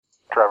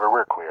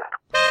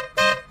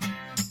clear.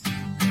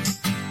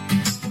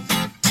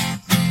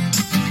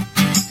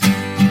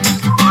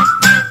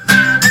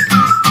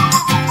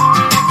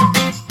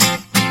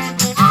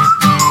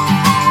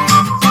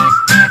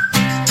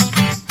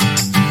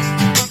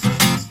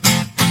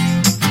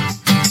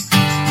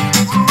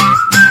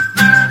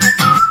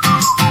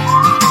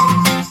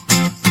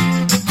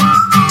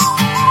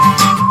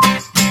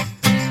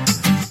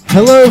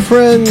 Hello,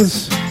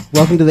 friends.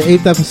 Welcome to the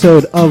 8th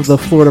episode of The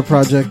Florida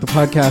Project, the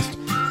podcast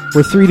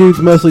where three dudes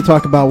mostly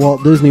talk about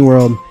Walt Disney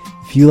World.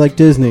 If you like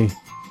Disney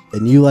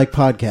and you like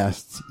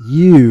podcasts,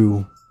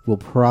 you will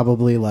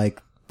probably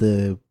like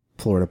The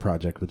Florida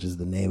Project, which is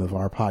the name of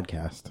our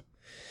podcast.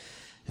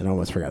 And I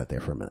almost forgot it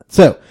there for a minute.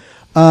 So,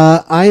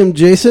 I am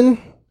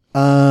Jason.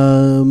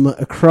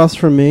 Across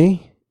from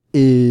me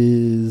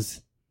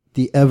is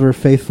the ever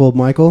faithful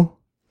Michael.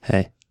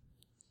 Hey.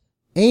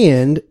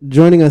 And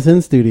joining us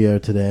in studio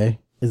today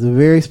is a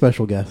very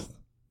special guest.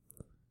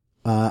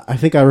 I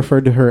think I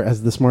referred to her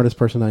as the smartest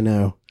person I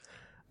know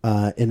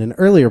in an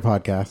earlier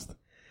podcast.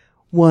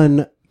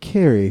 One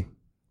Carrie,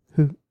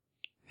 who...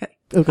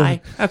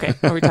 Okay. Hi. Okay.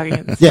 Are we talking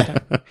at the same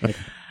Yeah. time?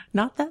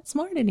 Not that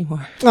smart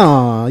anymore.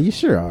 Aw, you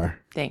sure are.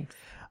 Thanks.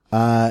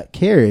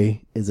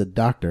 Carrie is a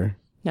doctor.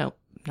 No,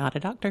 not a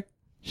doctor.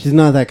 She's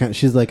not that kind.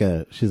 She's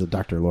a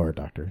Dr. Laura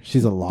doctor.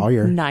 She's a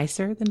lawyer.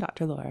 Nicer than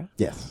Dr. Laura.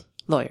 Yes.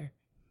 Lawyer.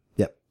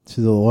 Yep.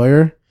 She's a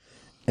lawyer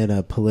and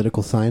a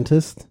political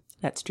scientist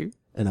That's true.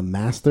 and a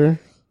master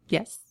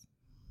Yes.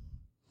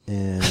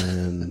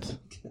 and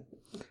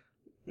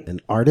an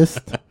artist,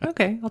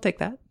 Okay. I'll take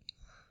that.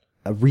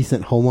 a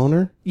recent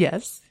homeowner.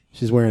 Yes.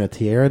 She's wearing a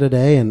tiara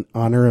today in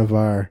honor of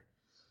our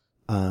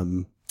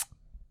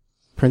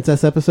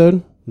princess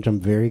episode, which I'm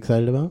very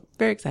excited about.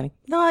 Very exciting.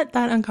 Not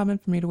that uncommon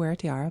for me to wear a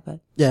tiara, but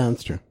Yeah,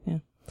 that's true. yeah.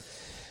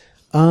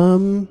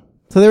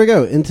 So there we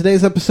go. In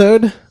today's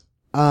episode,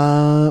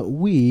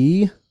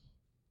 we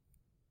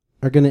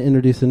are going to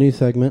introduce a new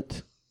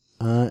segment,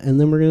 and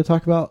then we're going to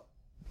talk about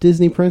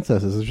Disney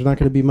princesses. There's not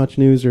going to be much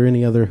news or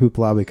any other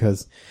hoopla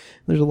because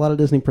there's a lot of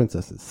Disney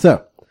princesses.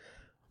 So,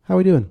 how are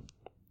we doing?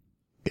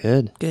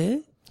 Good.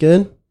 Good.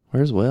 Good?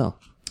 Where's Will?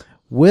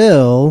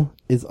 Will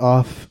is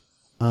off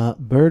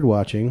bird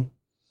watching.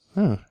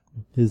 Oh,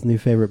 His new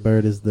favorite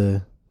bird is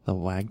the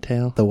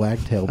wagtail?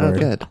 wagtail Oh, bird.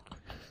 good.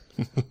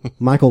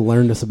 Michael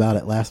learned us about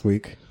it last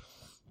week.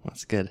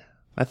 That's good.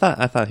 I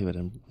thought he would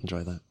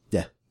enjoy that.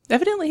 Yeah.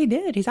 Evidently he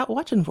did. He's out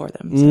watching for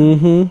them. So.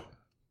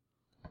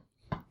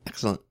 Mm-hmm.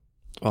 Excellent.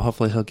 Well,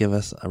 hopefully he'll give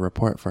us a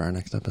report for our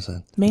next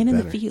episode. Man in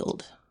the Better.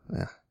 field.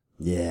 Yeah.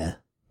 Yeah.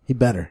 He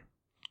better.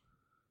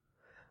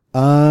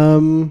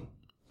 So,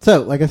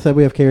 like I said,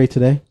 we have Carrie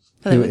today,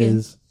 Hello who again.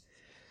 is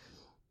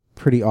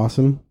pretty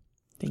awesome.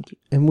 Thank you.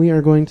 And we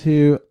are going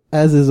to,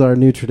 as is our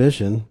new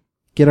tradition,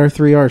 get our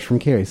 3 R's from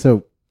Carrie.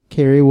 So,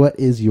 Carrie, what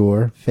is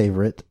your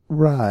favorite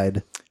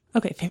ride?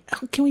 Okay.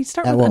 Can we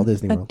start At with Walt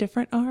Disney a World.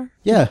 different R?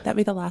 Yeah. That'd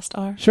be the last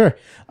R. Sure.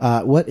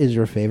 What is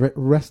your favorite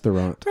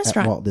restaurant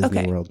at Walt Disney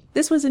okay. World?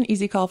 This was an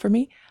easy call for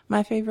me.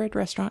 My favorite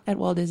restaurant at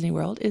Walt Disney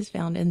World is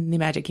found in the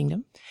Magic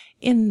Kingdom,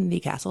 in the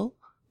castle,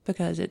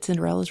 because it's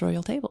Cinderella's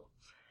royal table.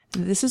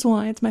 And this is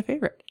why it's my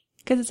favorite,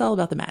 because it's all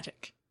about the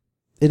magic.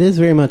 It is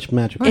very much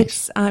magical.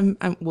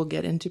 We'll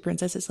get into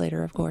princesses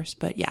later, of course,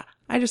 but yeah,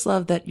 I just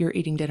love that you're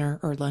eating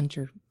dinner or lunch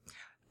or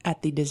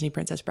at the Disney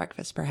Princess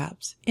Breakfast,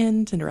 perhaps,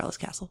 in Cinderella's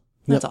castle.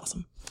 That's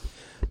awesome.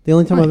 The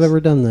only time Nice. I've ever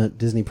done the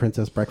Disney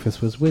Princess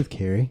Breakfast was with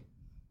Carrie.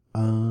 I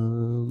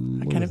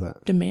When kind was of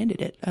that?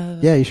 demanded it.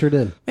 Yeah, you sure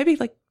did. Maybe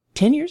like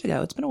 10 years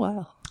ago. It's been a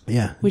while.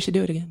 Yeah. We should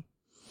do it again.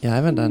 Yeah, I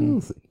haven't done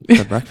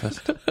the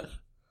breakfast.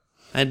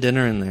 I had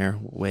dinner in there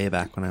way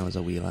back when I was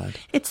a wee lad.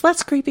 It's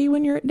less creepy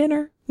when you're at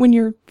dinner. When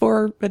you're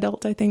 4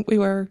 adults, I think we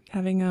were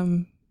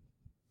having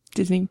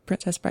Disney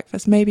Princess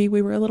Breakfast. Maybe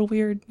we were a little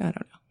weird. I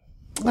don't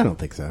know. I don't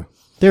think so.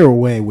 There were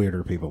way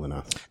weirder people than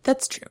us.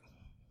 That's true.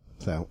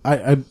 So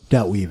I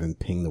doubt we even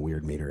ping the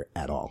weird meter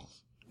at all.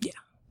 Yeah.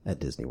 At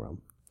Disney World.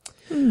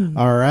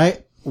 All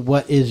right.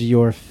 What is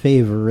your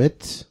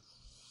favorite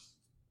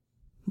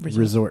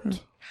resort?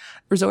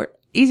 Resort.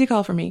 Easy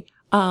call for me.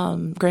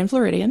 Grand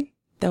Floridian,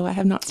 though I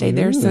have not stayed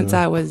there since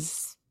I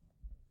was,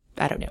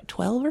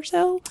 12 or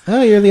so.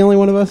 Oh, you're the only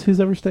one of us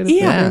who's ever stayed at the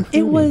Yeah, Grand it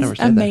Floridian. was Never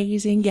stayed there.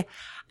 amazing. Yeah.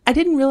 I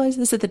didn't realize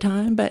this at the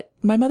time, but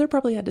my mother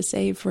probably had to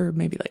save for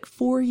maybe like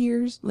 4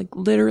 years, like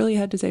literally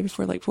had to save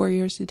for like 4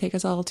 years to take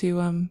us all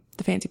to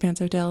the Fancy Pants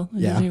Hotel in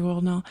Yeah. Disney World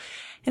and all.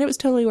 And it was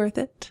totally worth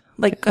it.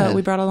 Like,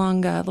 we brought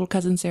along little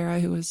cousin Sarah,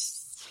 who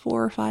was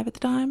 4 or 5 at the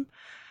time.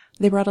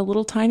 They brought a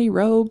little tiny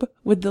robe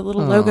with the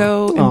little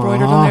logo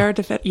embroidered on there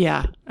to fit.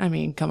 Yeah. I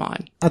mean, come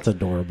on. That's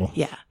adorable.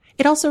 Yeah.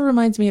 It also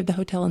reminds me of the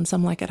hotel in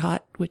Some Like It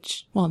Hot,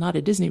 which, while not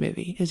a Disney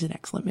movie, is an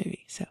excellent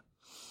movie. So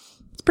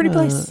it's a pretty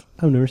place.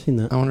 I've never seen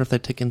that. I wonder if they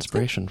took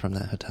inspiration from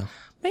that hotel.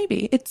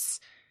 Maybe. It's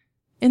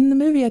in the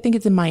movie. I think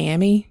it's in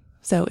Miami.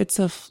 So it's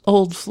a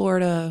old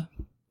Florida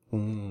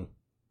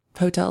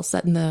hotel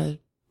set in the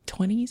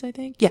 20s, I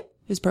think. Yeah.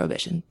 It's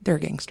Prohibition. They're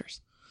gangsters.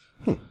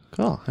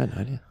 Cool. I had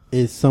no idea.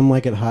 Is Some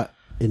Like It Hot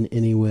in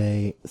any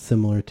way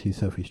similar to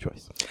Sophie's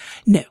Choice?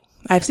 No.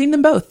 I've seen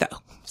them both, though.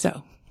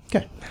 So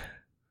Okay.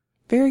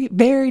 very,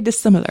 very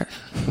dissimilar.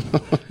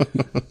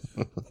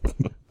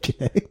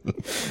 Okay.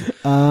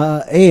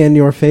 And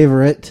your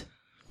favorite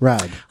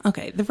ride?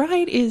 Okay, the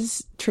ride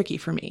is tricky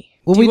for me.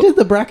 Well, we did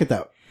the bracket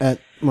that at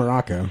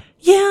Morocco.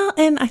 Yeah,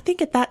 and I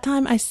think at that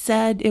time I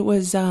said it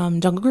was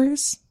Jungle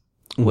Cruise,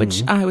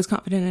 which I was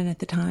confident in at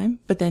the time.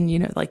 But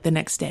then, like the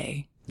next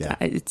day,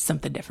 it's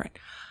something different.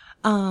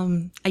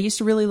 I used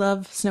to really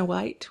love Snow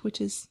White,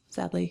 which is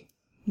sadly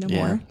no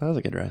more. That was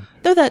a good ride.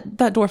 Though that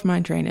Dwarf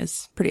Mine Train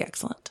is pretty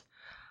excellent.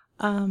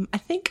 I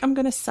think I'm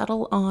going to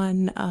settle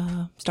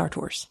on Star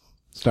Tours.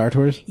 Star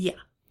Tours? Yeah,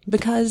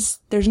 because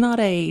there's not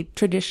a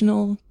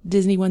traditional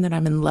Disney one that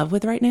I'm in love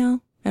with right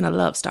now, and I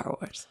love Star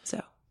Wars.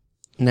 So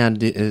Now,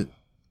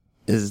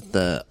 is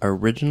the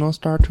original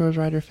Star Tours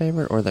ride your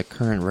favorite, or the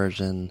current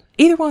version,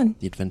 either one.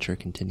 The Adventure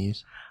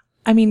Continues?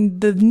 I mean,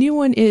 the new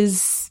one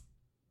is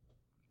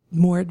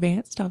more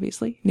advanced,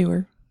 obviously,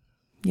 newer,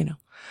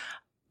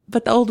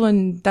 But the old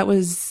one,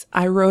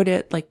 I wrote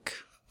it like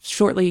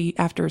shortly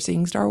after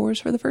seeing Star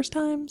Wars for the first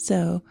time.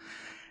 So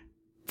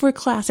for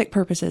classic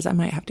purposes, I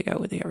might have to go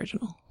with the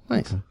original.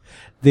 Nice.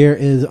 There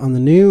is, on the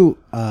new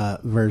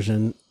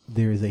version,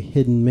 there is a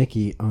hidden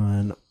Mickey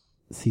on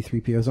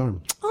C-3PO's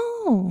arm.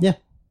 Oh. Yeah.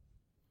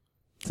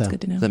 That's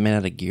good to know. Is it made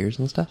out of gears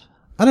and stuff?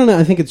 I don't know.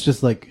 I think it's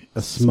just like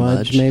a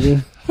smudge.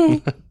 Maybe.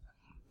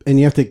 And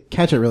you have to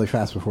catch it really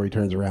fast before he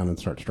turns around and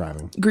starts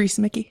driving. Grease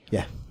Mickey.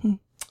 Yeah.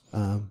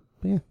 Yeah.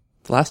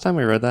 The last time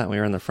we rode that, we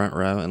were in the front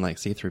row, and like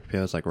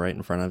C-3PO is like right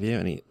in front of you,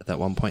 and at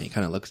one point he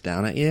kind of looks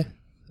down at you.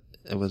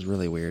 It was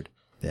really weird.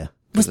 Yeah.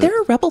 Was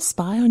there a Rebel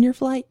spy on your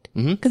flight?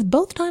 Because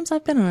both times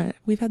I've been on it,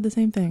 we've had the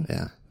same thing.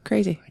 Yeah.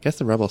 Crazy. I guess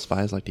the Rebel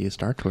spies like to use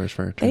Star Tours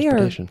for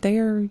transportation.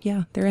 They're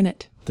in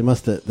it.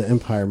 The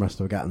Empire must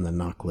have gotten the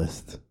knock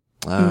list.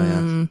 Oh,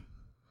 yeah.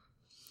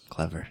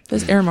 Clever.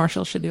 Those air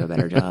marshals should do a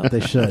better job. They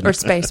should. Or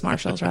space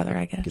marshals, rather,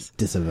 I guess. Get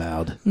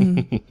disavowed.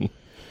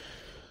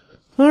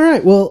 All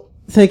right. Well,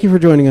 thank you for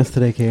joining us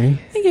today, Carrie.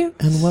 Thank you.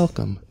 And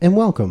welcome.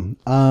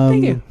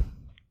 Thank you.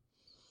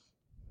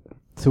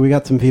 So we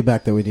got some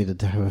feedback that we needed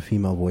to have a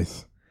female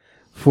voice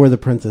for the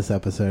princess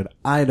episode.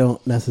 I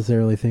don't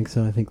necessarily think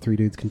so. I think three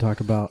dudes can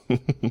talk about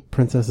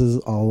princesses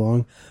all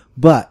along.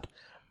 But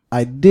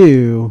I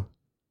do...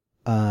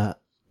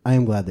 I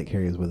am glad that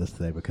Carrie is with us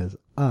today because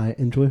I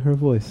enjoy her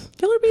voice.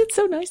 Y'all are being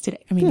so nice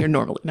today. I mean, you're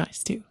normally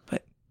nice too,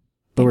 but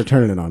we're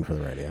turning it on for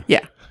the radio.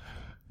 Yeah.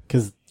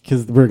 Because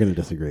we're going to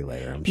disagree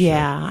later, I'm sure.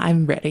 Yeah,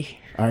 I'm ready.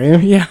 Are you?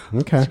 Yeah.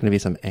 Okay. There's going to be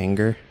some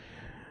anger.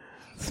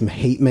 Some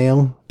hate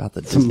mail. About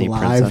the some Disney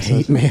live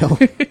princesses. hate mail.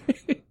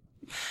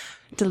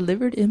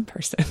 Delivered in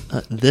person.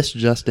 This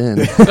just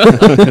in.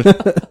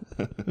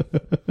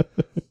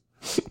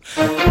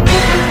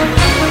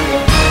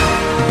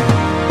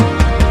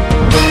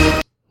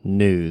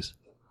 News.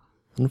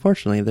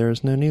 Unfortunately, there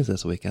is no news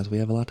this week as we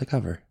have a lot to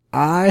cover.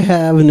 I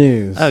have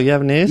news. Oh, you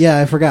have news? Yeah,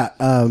 I forgot.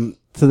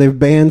 So they've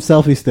banned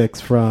selfie sticks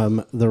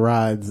from the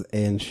rides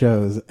and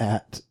shows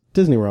at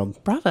Disney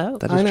World. Bravo.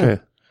 That is true.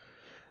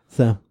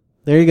 So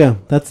there you go.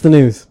 That's the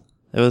news.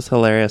 It was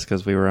hilarious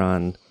because we were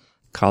on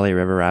Kali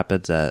River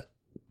Rapids at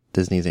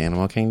Disney's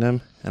Animal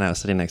Kingdom, and I was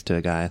sitting next to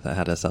a guy that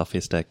had a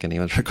selfie stick, and he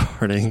was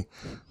recording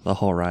the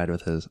whole ride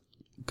with his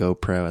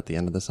GoPro at the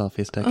end of the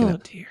selfie stick. Oh,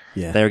 and dear.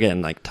 Yeah. They were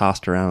getting like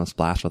tossed around and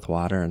splashed with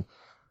water, and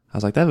I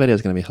was like, that video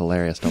is going to be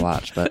hilarious to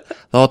watch. But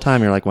the whole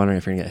time you're like wondering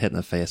if you're going to get hit in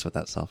the face with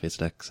that selfie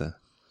stick. So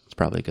it's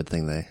probably a good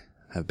thing they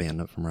have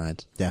banned it from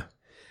rides. Yeah.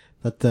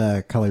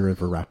 That Kali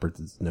River Rapids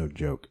is no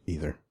joke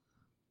either.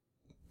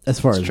 As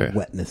far as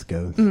wetness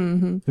goes.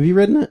 Mm-hmm. Have you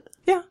ridden it?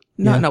 Yeah.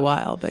 Not in a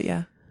while, but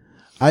yeah.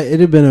 It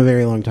had been a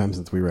very long time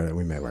since we rode it.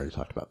 We may have already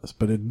talked about this,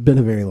 but it had been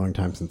a very long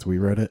time since we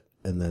rode it.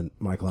 And then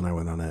Michael and I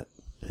went on it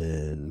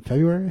in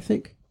February, I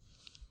think.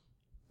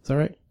 Is that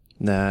right?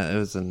 Nah, it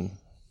was in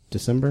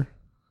December?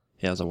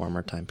 Yeah, it was a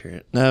warmer time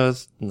period. No, it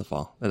was in the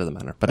fall. It doesn't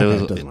matter. But it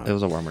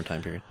was a warmer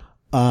time period.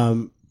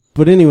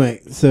 But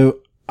anyway, so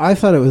I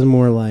thought it was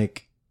more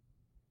like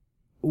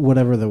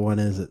whatever the one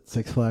is at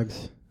Six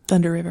Flags.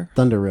 Thunder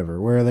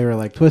River, where they were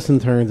like twists and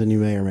turns and you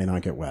may or may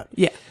not get wet.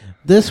 Yeah.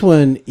 This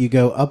one, you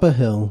go up a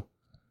hill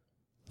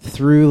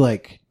through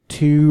like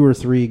 2 or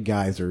 3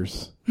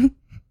 geysers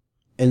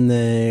and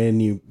then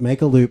you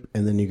make a loop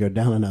and then you go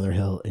down another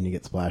hill and you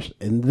get splashed.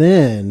 And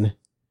then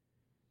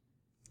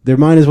there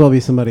might as well be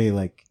somebody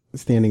like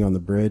standing on the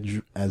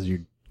bridge as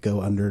you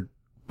go under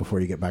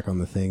before you get back on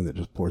the thing that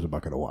just pours a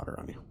bucket of water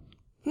on you.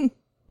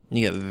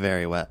 You get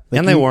very wet. Like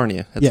and they warn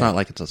you. It's not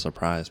like it's a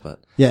surprise,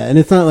 but... Yeah, and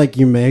it's not like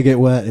you may get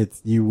wet.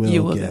 It's you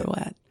will get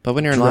wet. But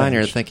when you're in line,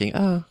 you're thinking,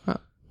 oh,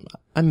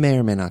 I may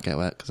or may not get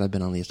wet because I've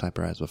been on these type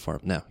of rides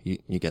before. No, you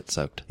get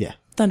soaked. Yeah.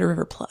 Thunder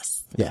River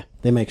Plus. Yeah,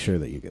 they make sure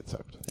that you get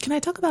soaked. Can I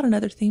talk about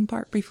another theme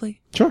park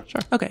briefly? Sure.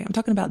 Okay, I'm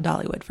talking about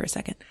Dollywood for a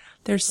second.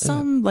 There's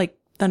some like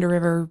Thunder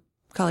River,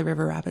 Kali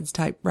River Rapids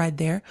type ride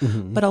there,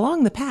 but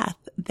along the path,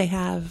 they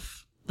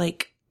have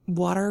like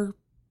water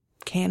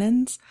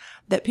cannons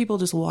that people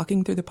just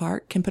walking through the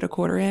park can put a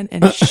quarter in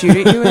and shoot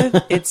at you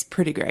with. It's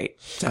pretty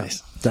great. So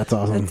Nice. That's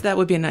awesome. that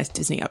would be a nice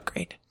Disney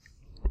upgrade.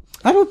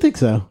 I don't think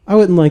so. I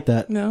wouldn't like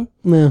that. No?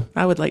 No.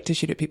 I would like to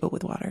shoot at people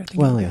with water. I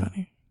think Well, it'd be yeah.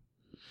 funny.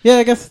 Yeah,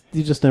 I guess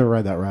you just never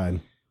ride that ride.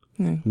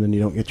 Yeah. And then you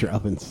don't get your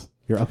uppance.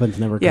 Your uppance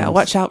never comes. Yeah,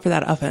 watch out for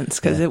that uppance,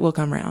 because Yeah. it will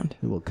come round.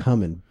 It will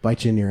come and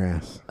bite you in your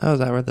ass. Oh, is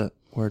that where the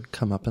word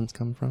comeuppance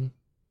come from?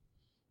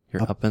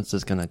 Your uppance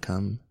is going to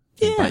come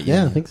and Yeah. bite you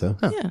Yeah, I think so.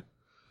 Huh. Yeah.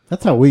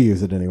 That's how we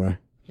use it anyway.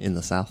 in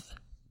the South.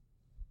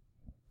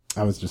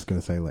 I was just going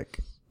to say, like,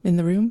 In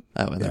the room,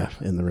 Oh, in yeah,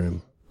 in the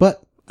room.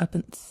 But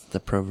uppance. the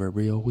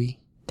proverbial we.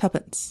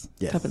 Tuppence.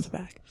 Yes. Tuppence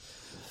back.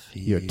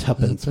 your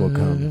tuppence will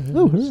come.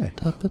 Oh, hooray.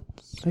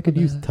 Tuppence. I could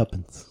use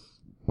tuppence.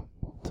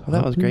 Well,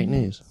 that was great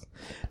news.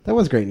 That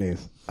was great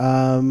news.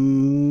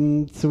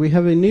 So we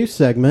have a new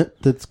segment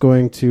that's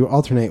going to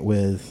alternate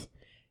with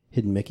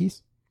Hidden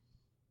Mickeys.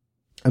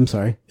 I'm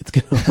sorry. It's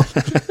going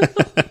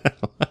to...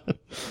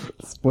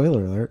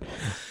 Spoiler alert.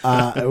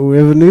 We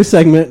have a new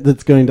segment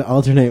that's going to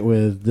alternate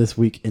with This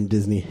Week in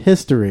Disney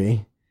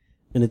History,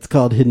 and it's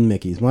called Hidden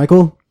Mickeys.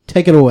 Michael,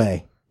 take it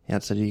away. Yeah,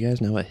 so do you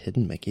guys know what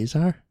hidden Mickeys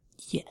are?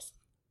 Yes.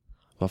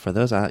 Well, for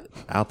those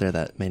out there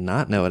that may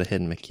not know what a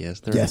hidden Mickey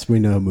is, Yes, we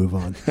know. Move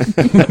on.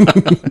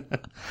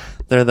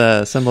 they're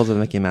the symbols of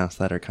Mickey Mouse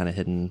that are kind of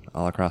hidden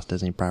all across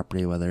Disney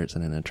property, whether it's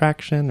in an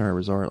attraction or a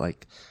resort,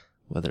 like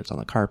whether it's on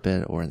the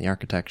carpet or in the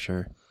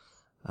architecture.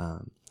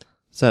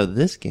 So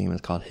this game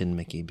is called Hidden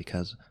Mickey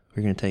because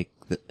we're going to take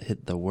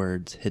the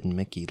words Hidden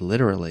Mickey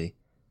literally,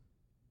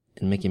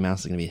 and Mickey Mouse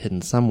is going to be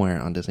hidden somewhere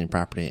on Disney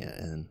property,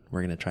 and I'm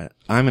going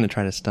to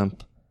try to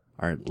stump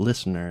our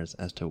listeners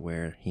as to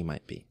where he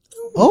might be.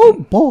 Oh,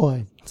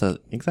 boy. So,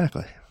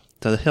 exactly.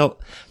 So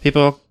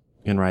people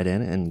can write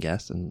in and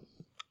guess, and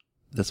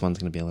this one's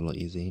going to be a little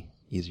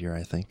easier,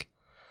 I think.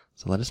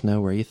 So let us know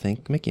where you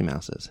think Mickey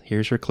Mouse is.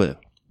 Here's your clue.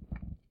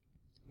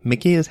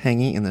 Mickey is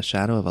hanging in the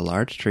shadow of a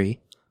large tree,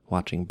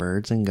 watching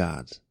birds and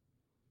gods.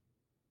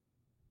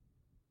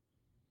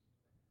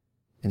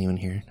 Anyone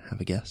here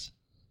have a guess?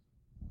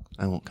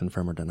 I won't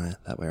confirm or deny it.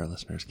 That way our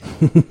listeners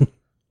can.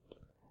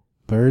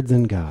 Birds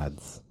and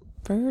gods.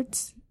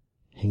 Birds.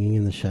 Hanging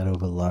in the shadow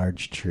of a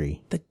large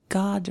tree. The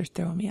gods are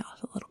throwing me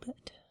off a little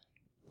bit.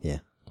 Yeah.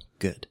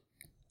 Good.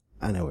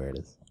 I know where it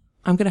is.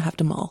 I'm going to have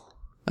to mull.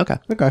 Okay.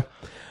 Okay.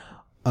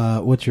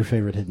 What's your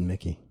favorite Hidden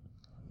Mickey?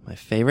 My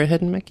favorite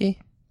hidden Mickey?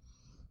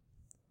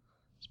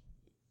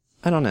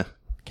 I don't know.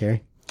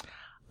 Carrie?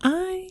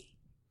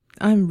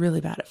 I'm really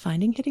bad at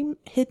finding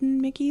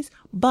hidden Mickeys,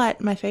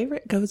 but my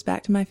favorite goes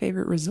back to my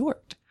favorite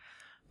resort.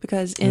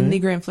 Because in the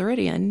Grand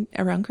Floridian,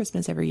 around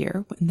Christmas every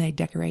year, when they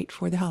decorate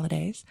for the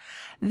holidays,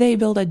 they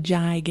build a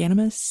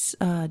giganimous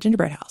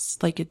gingerbread house.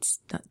 Like it's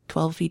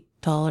 12 feet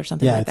tall or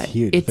something like that. Yeah, it's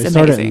huge. It's they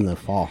amazing. start it in the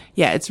fall.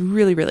 Yeah, it's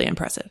really, really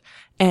impressive.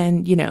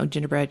 And,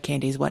 gingerbread,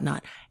 candies,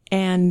 whatnot.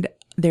 And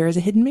there is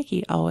a hidden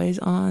Mickey always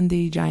on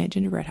the giant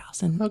gingerbread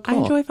house. And Oh, cool. I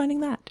enjoy finding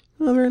that.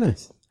 Oh, very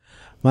nice.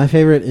 My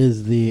favorite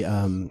is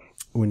the,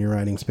 when you're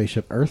riding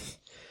Spaceship Earth,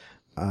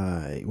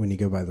 when you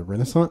go by the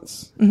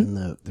Renaissance, and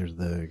there's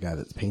the guy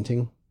that's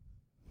painting.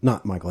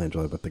 Not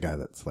Michelangelo, but the guy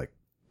that's like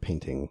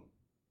painting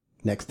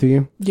next to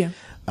you. Yeah.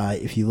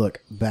 If you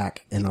look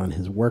back and on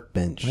his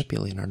workbench. Might be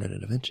Leonardo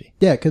da Vinci.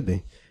 Yeah, it could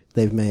be.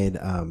 They've made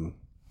a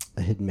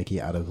hidden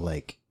Mickey out of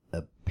like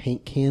a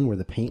paint can where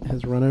the paint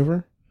has run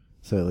over.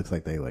 So it looks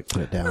like they like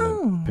put it down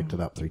and picked it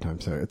up 3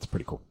 times. So it's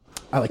pretty cool.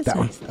 I like that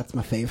nice. one. That's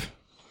my fave.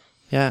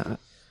 Yeah,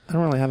 I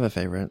don't really have a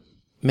favorite.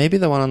 Maybe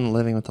the one on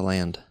Living with the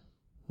Land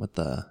with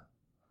the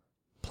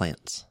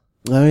plants.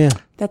 Oh, yeah.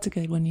 That's a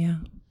good one, yeah.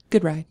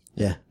 Good ride.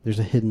 Yeah. There's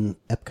a hidden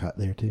Epcot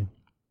there too.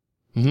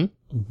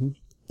 Mm-hmm. Mm-hmm.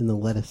 In the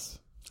lettuce.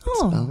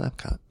 Spell Oh.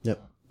 Epcot.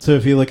 Yep. So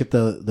if you look at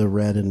the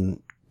red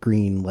and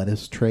green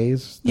lettuce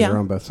trays that Yeah. are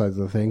on both sides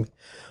of the thing,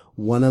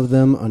 one of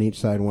them on each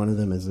side, one of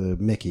them is a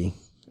Mickey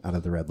out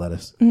of the red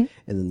lettuce. And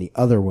then the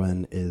other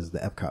one is the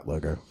Epcot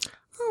logo.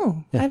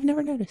 Oh, Yeah. I've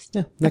never noticed.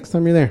 Yeah. Next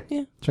time you're there.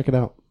 Yeah. Check it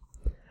out.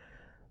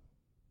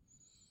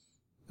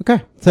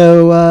 Okay.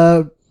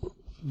 So,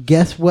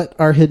 guess what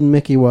our hidden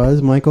Mickey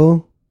was,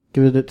 Michael?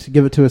 Give it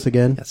to us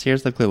again. Yes,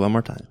 here's the clue one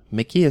more time.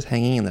 Mickey is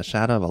hanging in the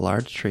shadow of a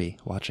large tree,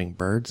 watching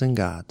birds and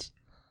gods.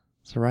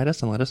 So write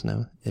us and let us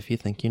know if you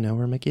think you know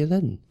where Mickey is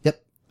hidden.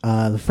 Yep.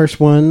 The first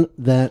one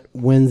that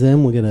wins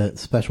them will get a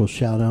special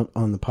shout out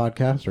on the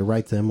podcast, or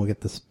writes them will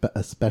get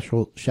a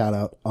special shout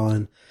out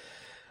on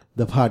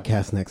the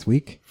podcast next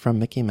week From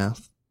Mickey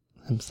Mouse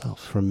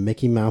himself. from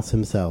Mickey Mouse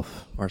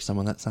himself. Or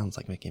someone that sounds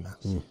like Mickey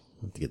Mouse. I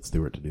have to get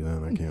Stuart to do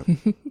that. I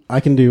can't. I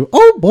can do,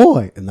 oh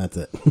boy, and that's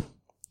it.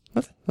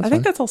 That's I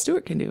think that's all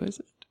Stuart can do, is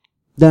it?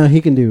 No, he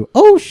can do,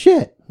 oh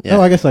shit. Yeah.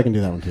 Oh, I guess I can do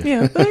that one too.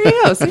 Yeah, there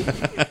you go. See?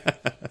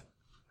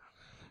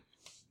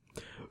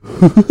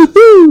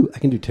 I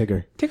can do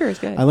Tigger. Tigger is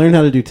good. I learned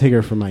how to do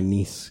Tigger from my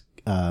niece.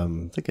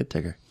 It's a good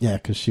Tigger. Yeah,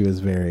 because she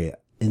was very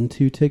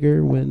into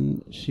Tigger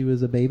when she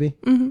was a baby.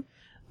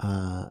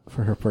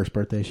 For her first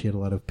birthday, she had a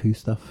lot of poo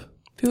stuff.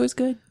 Pooh is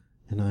good.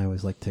 And I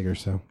always liked Tigger,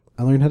 so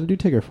I learned how to do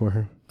Tigger for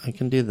her. I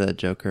can do the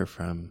Joker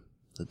from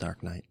The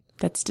Dark Knight.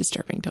 That's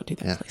disturbing. Don't do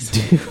that, Yeah. please.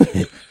 Do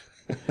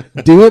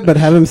it. Do it, but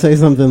have him say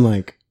something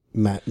like,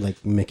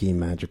 like Mickey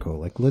magical.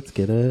 Like, let's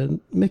get a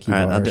Mickey All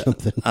right, bar or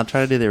something. I'll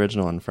try to do the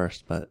original one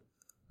first, but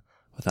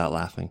without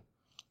laughing.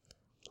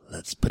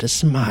 Let's put a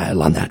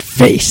smile on that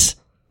face.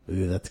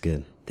 Ooh, that's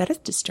good. That is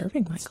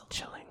disturbing, Michael.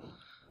 Chilling.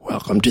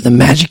 Welcome to the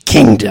Magic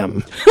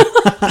Kingdom.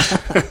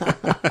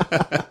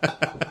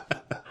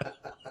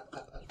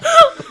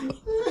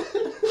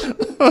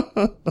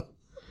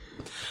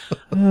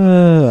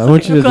 I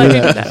want you to do glad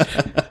you did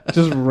that.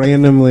 Just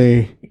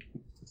randomly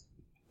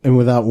and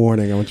without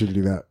warning, I want you to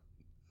do that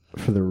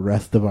for the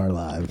rest of our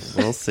lives.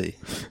 We'll see.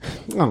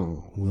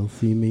 Oh, we'll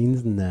see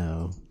means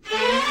no.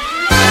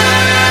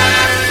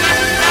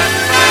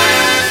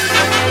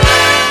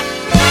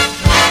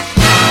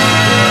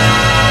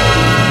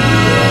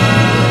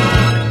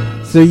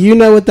 So you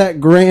know what that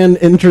grand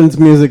entrance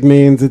music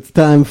means. It's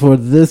time for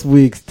this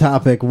week's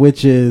topic,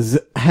 which is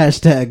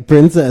hashtag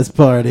Princess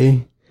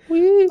Party.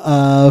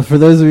 For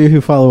those of you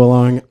who follow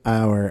along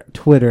our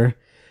Twitter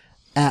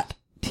at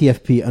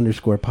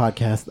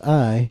TFP_podcast,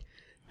 I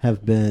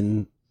have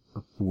been,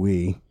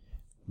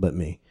 but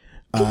me,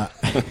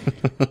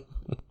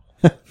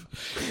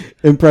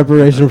 in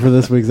preparation for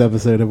this week's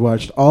episode, I've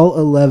watched all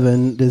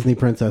 11 Disney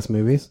princess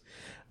movies,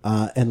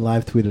 and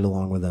live tweeted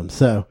along with them.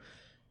 So,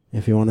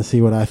 if you want to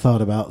see what I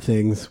thought about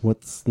things, what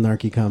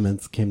snarky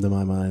comments came to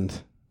my mind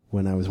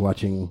when I was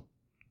watching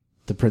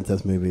the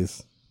princess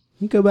movies,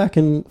 you go back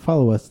and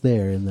follow us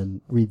there and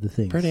then read the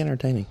things. Pretty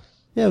entertaining.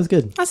 Yeah, it was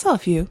good. I saw a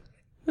few.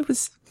 It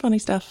was funny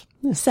stuff.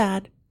 Yeah.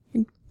 Sad.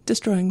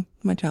 Destroying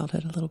my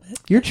childhood a little bit.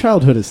 Your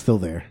childhood is still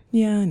there.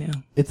 Yeah, I know.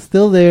 It's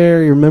still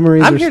there. Your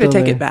memories I'm are here still to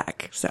take there. it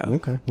back. So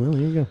Okay, well,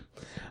 here you go.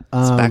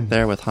 It's back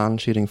there with Han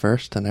shooting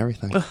first and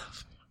everything.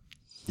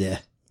 Yeah.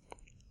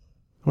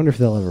 I wonder if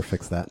they'll ever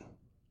fix that.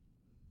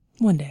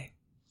 One day.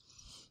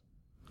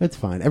 It's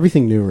fine.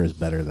 Everything newer is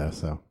better, though,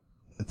 so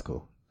it's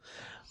cool.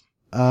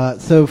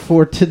 So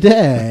for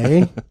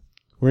today,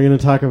 we're going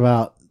to talk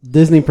about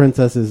Disney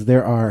princesses.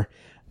 There are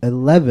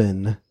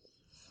 11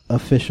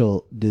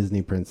 official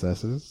Disney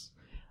princesses.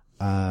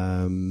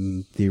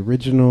 The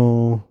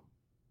original,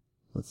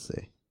 let's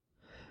see.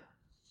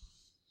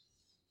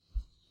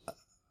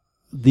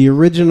 The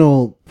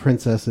original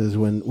princesses,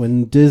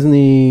 when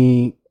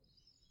Disney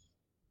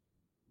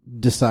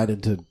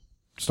decided to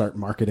start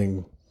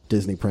marketing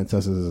Disney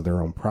princesses as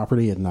their own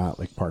property and not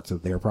like parts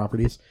of their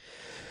properties.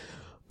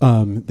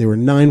 There were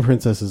 9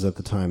 princesses at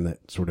the time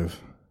that sort of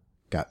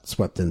got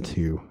swept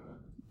into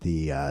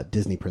the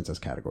Disney princess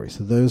category.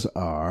 So those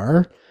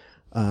are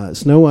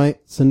Snow White,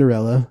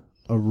 Cinderella,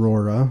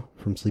 Aurora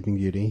from Sleeping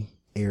Beauty,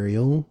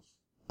 Ariel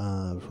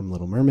from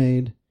Little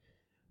Mermaid,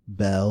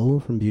 Belle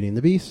from Beauty and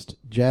the Beast,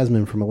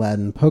 Jasmine from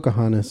Aladdin,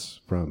 Pocahontas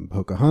from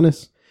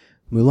Pocahontas,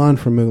 Mulan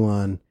from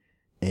Mulan,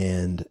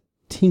 and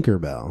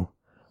Tinkerbell.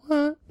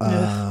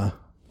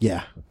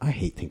 Yeah, I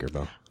hate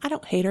Tinkerbell. I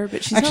don't hate her,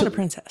 but she's not a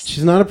princess.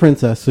 She's not a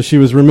princess, so she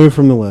was removed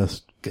from the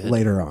list Good.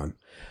 later on.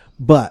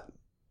 But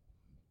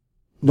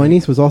my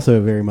niece was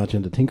also very much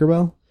into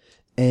Tinkerbell,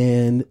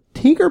 and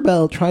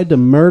Tinkerbell tried to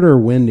murder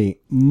Wendy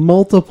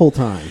multiple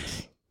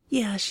times.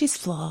 Yeah, she's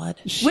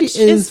flawed. She which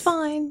is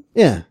fine.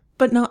 Yeah.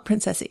 But not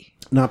princessy.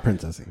 Not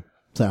princessy.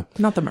 So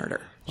Not the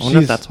murder. I wonder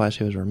if that's why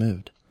she was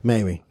removed.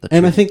 maybe. The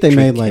And I truth- think they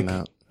made truth like came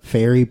out.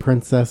 fairy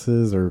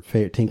princesses or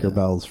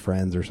Tinkerbell's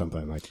friends or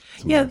something like.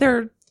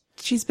 Yeah,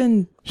 she's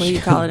been, what do you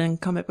call it in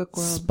comic book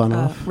world? Spun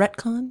off.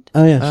 Retconned?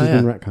 Oh yeah, she's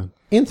yeah. been retconned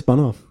and spun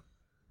off,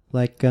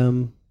 like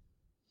Family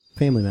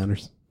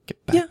Matters.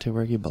 Get back Yeah. to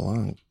where you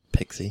belong,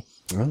 pixie.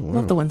 Oh wow.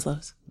 Not the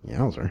Winslows.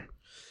 Yowzer.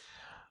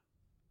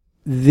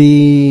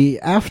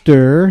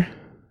 After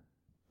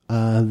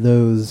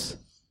those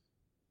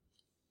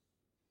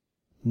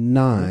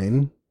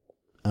 9,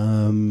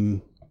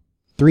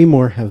 3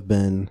 more have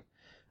been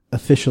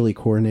officially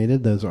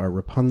coronated. Those are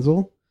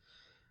Rapunzel.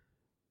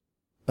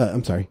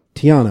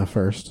 Tiana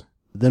first,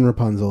 then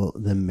Rapunzel,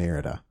 then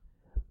Merida.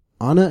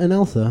 Anna and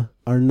Elsa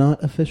are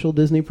not official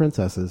Disney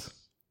princesses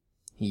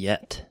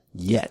Yet.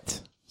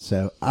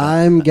 So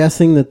I'm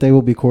guessing that they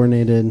will be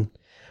coronated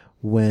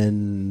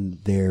when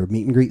their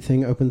meet and greet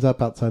thing opens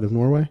up outside of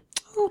Norway.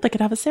 Oh, they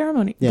could have a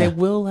ceremony. Yeah. They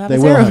will have They a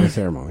will ceremony. have a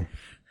ceremony.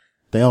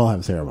 They all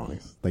have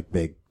ceremonies, like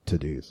big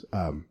to-dos.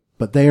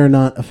 But they are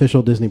not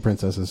official Disney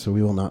princesses, so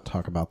we will not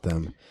talk about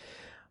them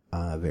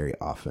very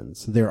often.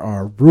 So there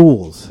are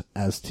rules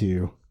as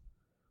to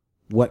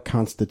what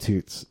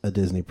constitutes a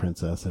Disney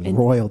princess, and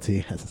royalty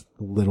has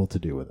little to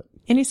do with it.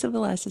 Any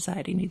civilized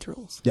society needs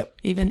rules. Yep.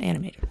 Even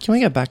animated. Can we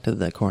get back to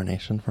the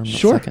coronation for a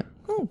Sure. second?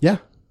 Yeah.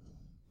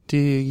 Do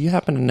you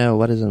happen to know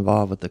what is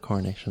involved with the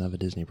coronation of a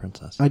Disney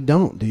princess? I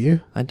don't, do you?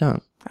 I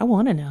don't. I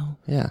want to know.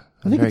 Yeah.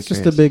 I think very it's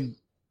just curious. a big...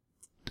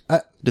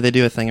 Do they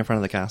do a thing in front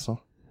of the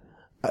castle?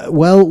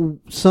 well,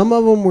 some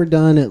of them were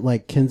done at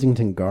like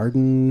Kensington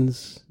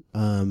Gardens.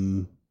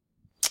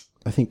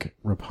 I think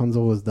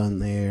Rapunzel was done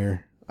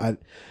there.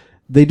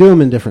 They do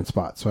them in different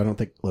spots, so I don't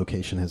think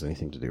location has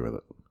anything to do with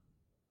it.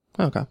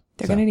 Okay.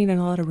 They're going to need a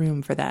lot of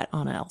room for that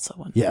Anna Elsa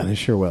one. Yeah, they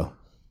sure will.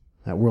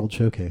 That World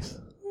Showcase.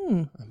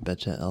 I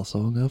bet you Elsa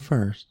will go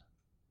first.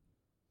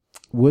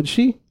 Would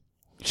she?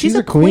 She's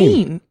a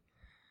queen.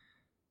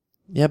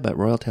 Yeah, but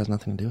royalty has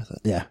nothing to do with it.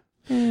 Yeah.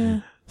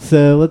 Yeah.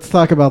 So let's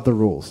talk about the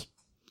rules.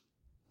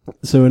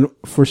 So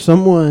for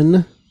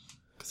someone,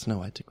 Snow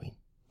White's a queen.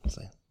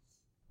 So.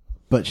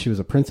 but she was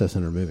a princess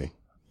in her movie.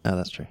 Oh,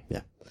 that's true.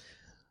 Yeah.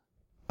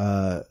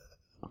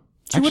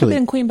 She would have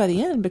been queen by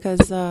the end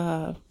because,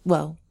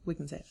 well, we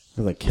can say it.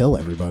 They like kill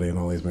everybody in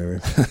all these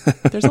movies.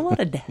 There's a lot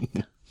of death.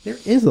 There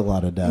is a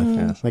lot of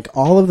death. Like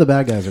all of the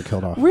bad guys are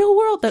killed off. Real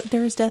world,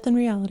 there is death in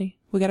reality.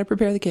 We got to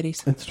prepare the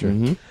kiddies. That's true.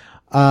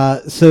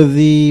 Mm-hmm. So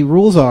the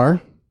rules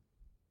are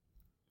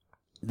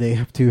they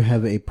have to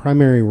have a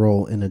primary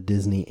role in a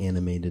Disney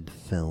animated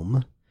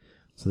film.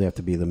 So they have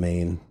to be the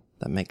main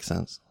That makes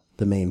sense.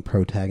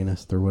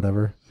 protagonist or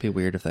whatever. It'd be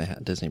weird if they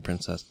had Disney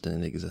princess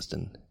didn't exist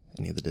in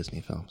any of the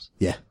Disney films.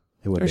 Yeah,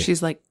 it would Or be.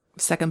 she's like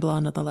second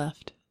blonde on the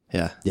left.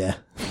 Yeah. Yeah.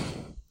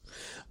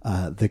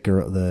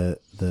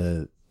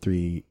 The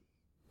three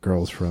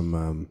girls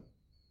from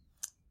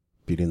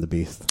Beauty and the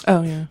Beast.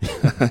 Oh, yeah.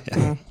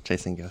 Yeah.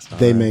 Chasing Ghost.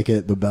 They make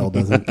it, but Belle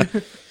doesn't.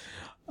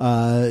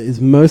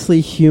 Is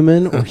mostly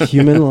human or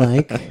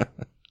human-like.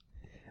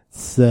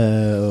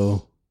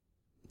 So,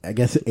 I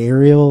guess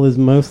Ariel is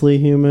mostly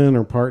human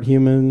or part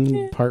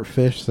human, part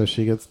fish, so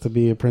she gets to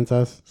be a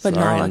princess. But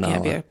Sorry, Nala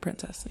can't be Nala. a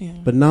princess. Yeah.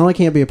 But Nala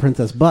can't be a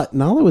princess. But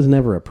Nala was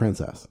never a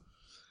princess.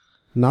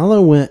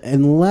 Nala went,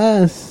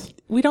 unless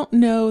We don't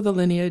know the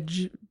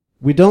lineage.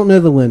 we don't know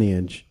the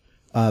lineage.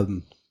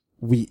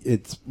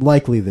 It's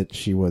likely that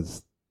she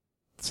was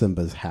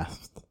Simba's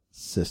half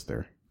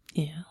sister.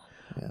 Yeah.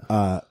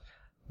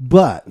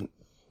 But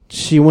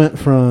she went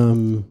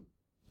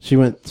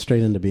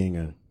straight into being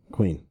a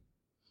queen.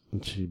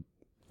 And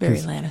Very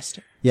 'cause- Lannister.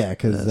 Yeah,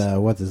 because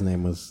what's his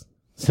name was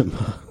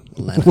Simba.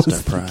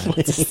 Lannister pride.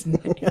 What's his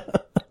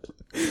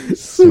name?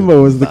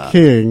 Simba was the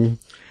king.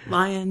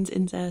 Lions,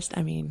 incest.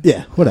 I mean,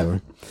 Yeah,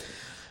 whatever.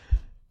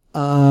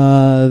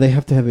 They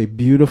have to have a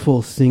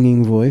beautiful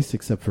singing voice,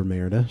 except for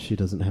Merida. She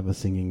doesn't have a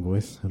singing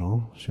voice at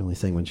all. She only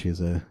sang when she was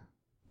a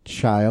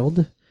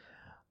child.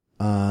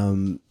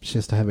 She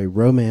has to have a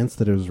romance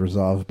that is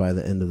resolved by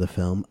the end of the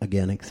film,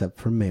 again, except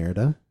for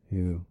Merida,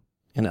 who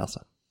And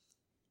Elsa.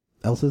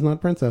 Elsa's not a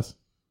princess.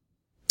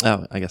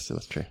 Oh, I guess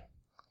that's true.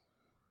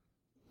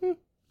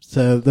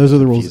 So those are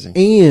the rules.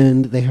 Confusing.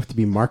 And they have to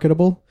be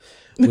marketable,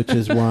 which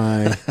is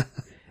why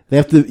they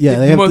have to, yeah,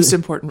 they have most to,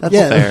 important. That's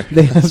yeah, fair.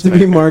 they have That's to be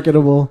fair.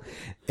 marketable,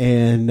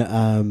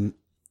 and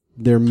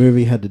their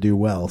movie had to do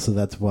well, so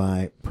that's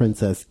why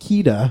Princess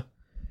Kida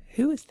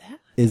Who is that?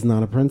 is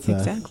not a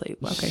princess. Exactly.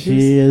 Okay.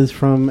 She is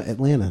from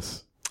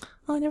Atlantis.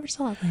 Oh, I never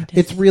saw Atlantis.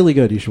 It's really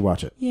good. You should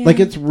watch it. Yeah. Like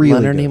it's really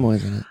Leonard good.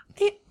 Nimoy's in it.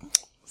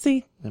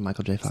 See, And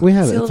Michael J. Fox. We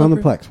have it. Seal It's on the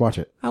over- Plex. Watch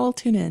it. I will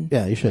tune in.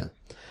 Yeah, you should.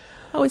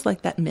 I always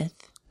like that myth.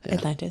 Yeah.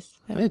 Atlantis.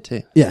 Me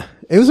too. Yeah,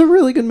 it was a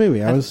really good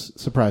movie. I was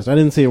surprised. I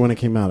didn't see it when it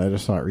came out. I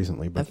just saw it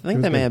recently. But I it think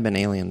was they may good. have been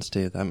aliens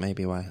too. That may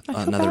be why. I feel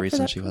bad Another for reason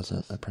that she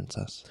princess. was a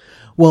princess.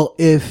 Well,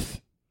 if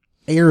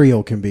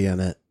Ariel can be in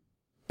it,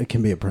 it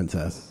can be a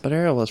princess. But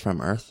Ariel was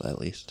from Earth, at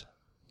least.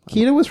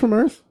 Kida was from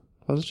Earth.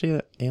 Wasn't she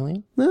an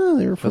alien? No,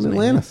 they were from Wasn't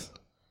Atlantis.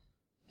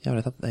 Yeah, but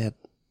I thought they had.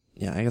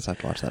 Yeah, I guess I have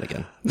to watch that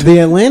again. The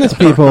Atlantis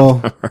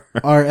people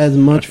are as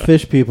much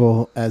fish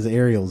people as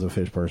Ariel's a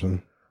fish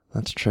person.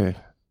 That's true.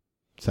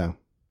 So,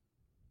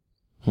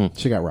 Hmm.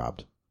 she got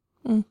robbed.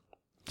 Mm.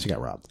 She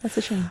got robbed. That's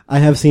a shame. I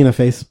have seen a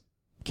face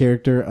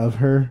character of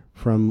her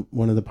from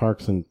one of the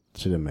parks, and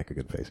she didn't make a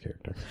good face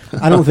character.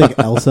 I don't think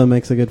Elsa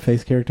makes a good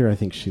face character. I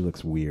think she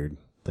looks weird.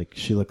 Like,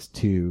 she looks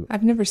too...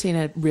 I've never seen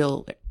a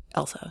real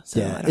Elsa, so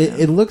I yeah, don't know.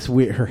 it looks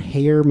weird. Her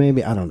hair,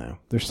 maybe. I don't know.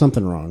 There's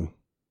something wrong.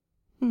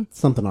 Hmm.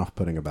 Something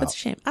off-putting about That's a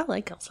shame. I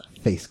like Elsa.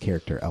 face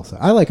character Elsa.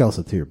 I like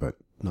Elsa too, but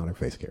not her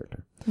face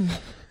character.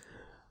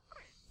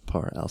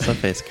 Poor Elsa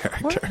face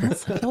What character.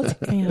 Elsa? Elsa,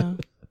 yeah.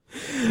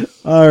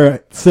 All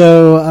right.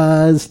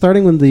 So,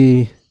 starting with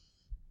the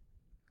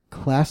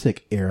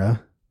classic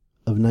era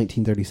of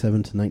 1937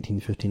 to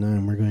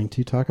 1959, we're going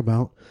to talk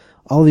about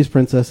all these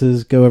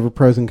princesses, go over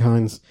pros and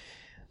cons,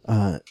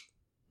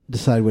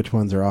 decide which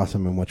ones are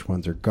awesome and which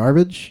ones are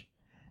garbage.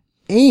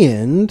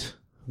 And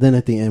then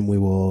at the end, we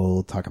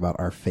will talk about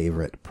our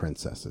favorite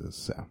princesses.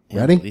 So,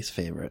 ready? Least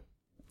favorite.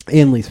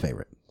 And least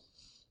favorite.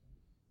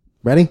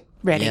 Ready?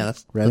 Ready. Yeah,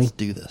 Ready? let's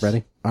do this.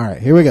 Ready? All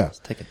right, here we go. Let's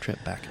take a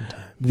trip back in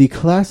time. The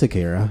classic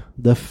era,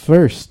 the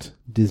first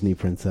Disney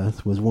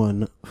princess was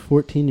one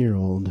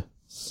 14-year-old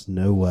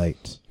Snow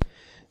White.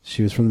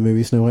 She was from the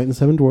movie Snow White and the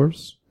Seven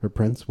Dwarfs. Her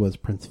prince was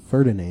Prince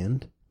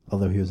Ferdinand,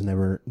 although he was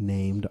never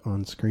named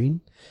on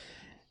screen.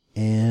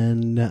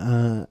 And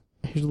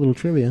here's a little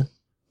trivia.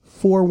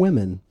 4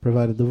 women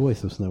provided the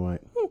voice of Snow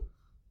White.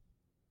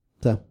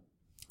 So,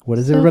 what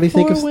does everybody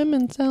think of...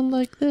 women sound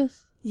like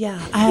this.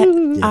 Yeah.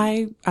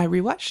 I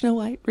rewatched Snow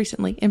White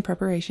recently in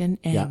preparation,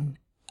 and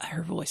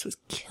her voice was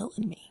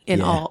killing me.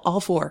 And Yeah. all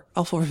four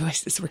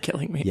voices were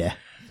killing me. Yeah.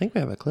 I think we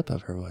have a clip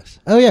of her voice.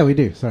 Oh, yeah, we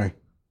do. Sorry.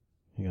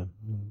 Hang on.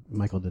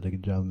 Michael did a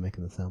good job of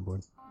making the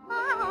soundboard.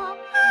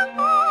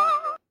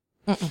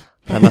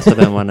 That must have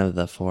been one of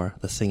the 4.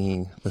 The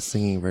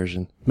singing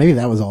version. Maybe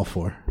that was all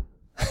 4.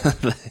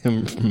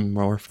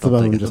 Morphed Some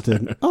of them together. just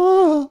did,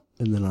 oh,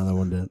 and then another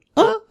one did,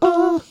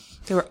 oh.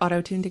 They were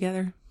auto-tuned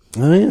together.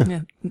 Oh yeah.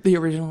 Yeah, the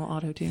original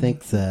auto-tune.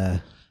 Thanks.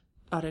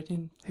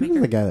 Auto-tune Who was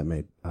maker. the guy that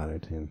made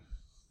Autotune?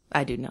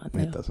 I do not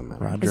know. It doesn't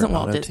matter. Roger Isn't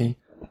Walt Auto-Tune.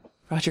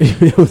 Roger.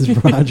 It was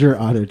Roger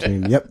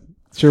Autotune. Yep,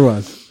 sure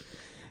was.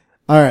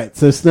 All right,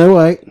 so Snow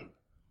White.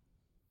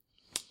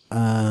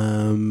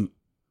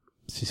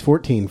 She's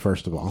 14.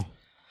 First of all,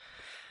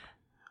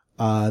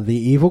 the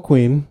evil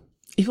queen.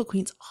 Evil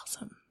Queen's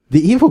awesome. The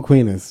evil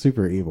queen is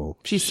super evil.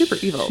 She's super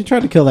evil. She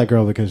tried to kill that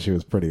girl because she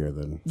was prettier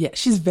than. Yeah,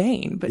 she's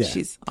vain, but Yeah.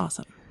 she's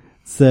awesome.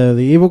 So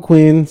the evil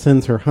queen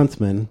sends her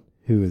huntsman,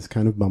 who is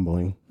kind of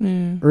bumbling,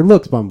 or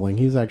looks bumbling.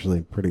 He's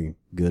actually pretty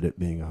good at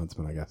being a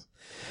huntsman, I guess.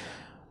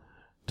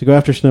 To go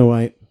after Snow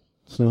White.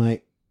 Snow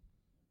White.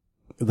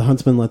 The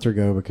huntsman lets her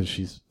go because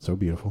she's so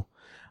beautiful.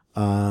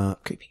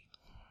 Creepy.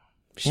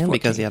 She's And 14.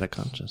 because he had a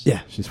conscience.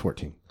 Yeah, she's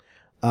 14.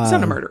 He's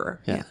not a murderer.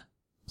 Yeah.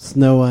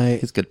 Snow White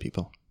He's good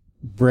people.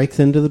 breaks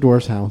into the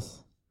dwarf's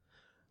house,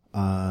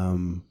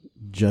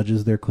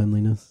 judges their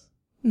cleanliness,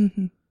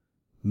 Mm-hmm.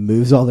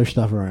 moves all their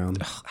stuff around,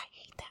 Oh, I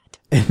hate that.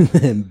 and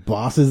then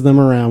bosses them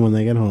around when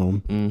they get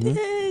home,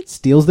 Mm-hmm.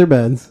 steals their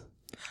beds.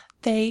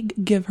 They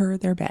give her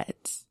their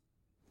beds.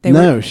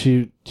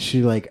 She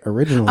like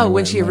originally. Oh, when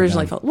went she and laid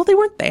originally down. fell. Well, they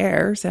weren't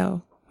there,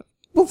 so.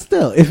 Well,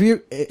 still, if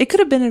you, It could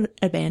have been an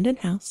abandoned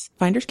house.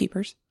 Finders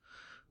keepers.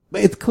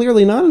 it's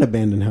clearly not an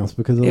abandoned house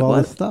because of It all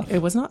was. this stuff.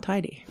 It was not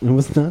tidy. It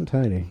was not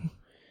tidy.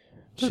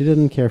 She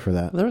didn't care for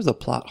that. There was a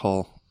plot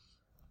hole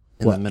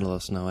in What? the middle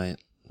of Snow White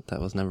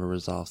that was never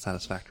resolved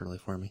satisfactorily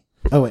for me.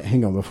 Oh wait,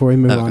 hang on. Before we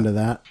move Okay. on to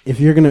that, if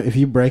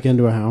you break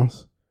into a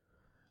house,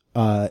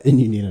 and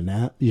you need a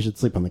nap, you should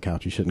sleep on the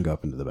couch. You shouldn't go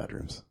up into the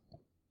bedrooms.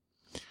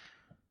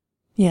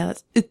 Yeah,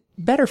 it's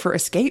better for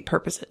escape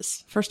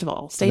purposes. First of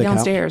all, stay The couch?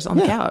 downstairs on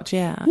the Yeah. couch.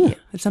 Yeah. Yeah.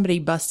 If somebody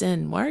busts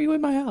in, why are you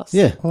in my house?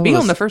 Yeah. Well, Be it on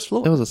was- the first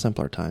floor. It was a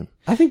simpler time.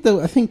 I think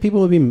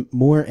people would be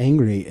more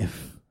angry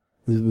if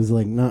it was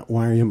like, not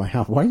why are you in my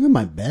house? Why are you in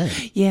my bed?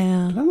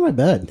 Yeah. Get out of my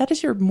bed. That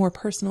is your more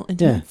personal,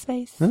 intimate Yeah.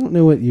 space. I don't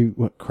know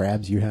what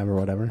crabs you have or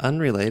whatever.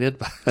 Unrelated,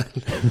 but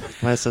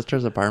my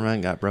sister's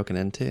apartment got broken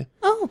into,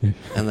 Oh.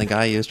 and the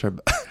guy used her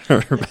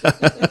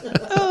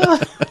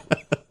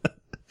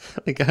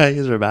the guy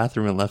used her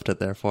bathroom and left it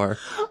there for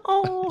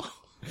Oh.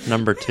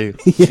 number 2.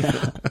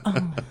 Yeah,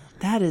 Oh.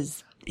 That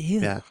is, ew.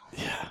 Yeah.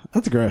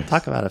 that's gross.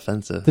 Talk about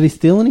offensive. Did he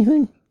steal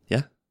anything?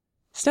 Yeah.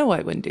 Snow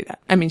White wouldn't do that.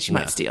 I mean, she No.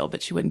 might steal,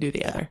 but she wouldn't do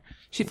the other.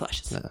 She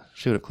flushes. No,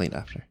 she would have cleaned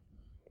after.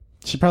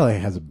 She probably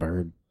has a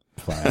bird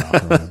fly off.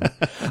 Or whatever.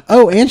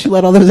 Oh, and she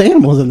let all those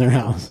animals in their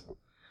house.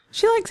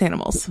 She likes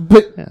animals.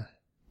 But Yeah.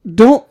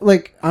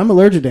 I'm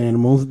allergic to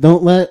animals.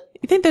 Don't let.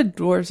 You think the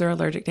dwarves are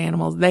allergic to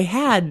animals? They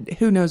had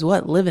who knows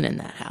what living in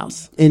that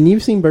house. And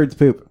you've seen birds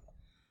poop.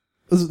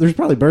 There's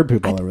probably bird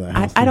poop all over that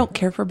house. I don't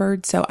care for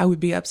birds, so I would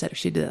be upset if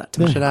she did that to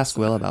We me. should ask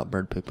Will about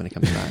bird poop when he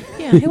comes back.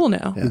 Yeah, he will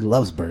know. He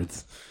loves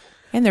birds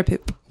And their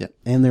poop.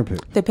 and their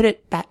poop. They put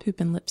it bat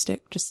poop in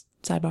lipstick, just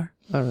sidebar.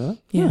 Oh,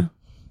 really? Yeah.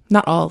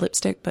 Not all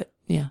lipstick, but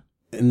yeah.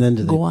 And then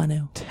do they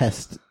Guano.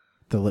 test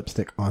the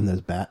lipstick on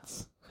those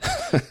bats?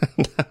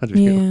 That would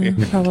be Yeah,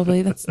 weird.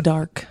 probably. That's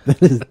dark.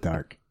 That is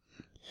dark.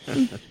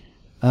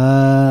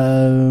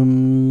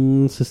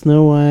 So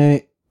Snow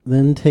White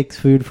then takes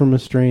food from a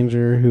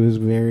stranger who is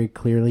very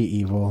clearly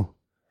evil.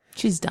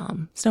 She's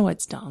dumb. Snow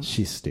White's dumb.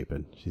 She's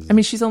stupid. I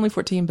mean, she's only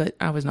 14, but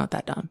I was not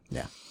that dumb.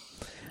 yeah.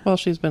 Well,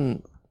 she's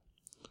been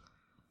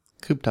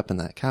cooped up in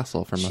that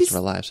castle for most She's- of her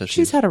life, so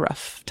She's had a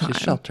rough time.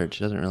 she's sheltered.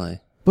 She doesn't really.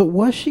 But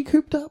was she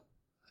cooped up?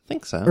 I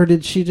think so. Or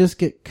did she just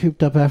get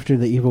cooped up after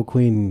the evil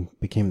queen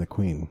became the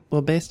queen?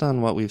 Well, based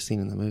on what we've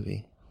seen in the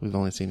movie, we've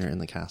only seen her in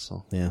the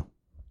castle. Yeah.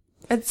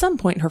 At some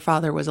point, her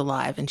father was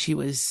alive and she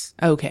was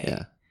okay.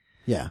 Yeah.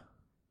 Yeah.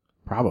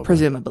 Probably.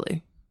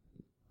 Presumably.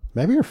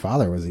 Maybe her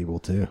father was evil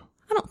too.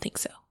 I don't think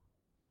so.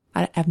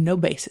 I have no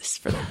basis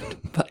for that,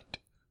 but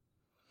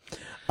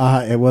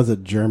It was a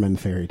German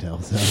fairy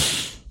tale, so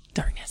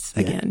darkness.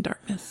 Yeah. Again,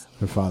 darkness.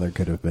 her father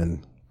could have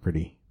been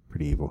pretty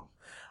evil.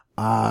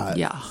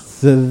 Yeah.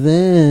 So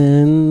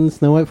then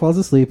Snow White falls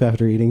asleep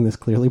after eating this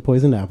clearly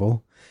poisoned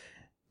apple.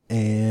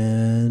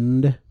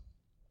 And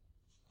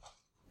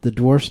the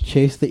dwarfs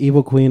chase the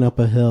evil queen up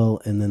a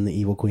hill, and then the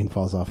evil queen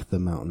falls off the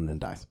mountain and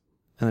dies.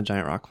 And a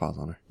giant rock falls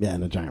on her. Yeah,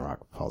 and a giant rock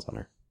falls on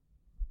her.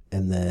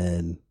 And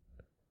then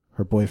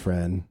her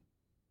boyfriend,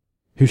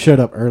 who showed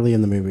up early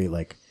in the movie,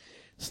 like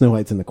Snow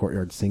White's in the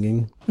courtyard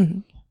singing,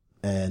 Mhm.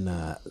 and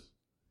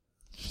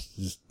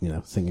just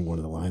singing one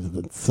of the lines, and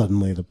then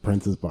suddenly the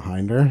prince is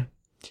behind her,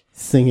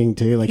 singing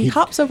too. Like He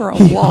hops over a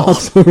he wall.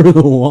 hops over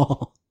the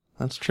wall.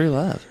 That's true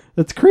love.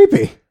 That's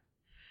creepy.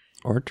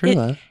 Or true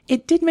love.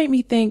 It did make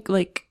me think,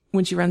 like,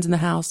 when she runs in the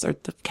house or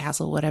the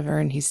castle, whatever,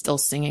 and he's still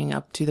singing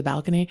up to the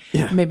balcony.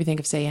 Yeah. It made me think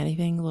of Say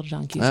Anything, Little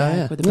John Cusack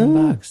yeah. with the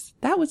boombox.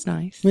 That was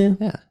nice. Yeah.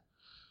 Yeah.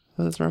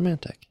 Well, it's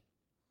romantic.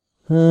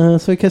 So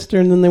he kissed her,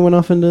 and then they went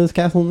off into this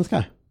castle in the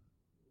sky.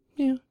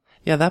 Yeah.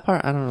 Yeah, that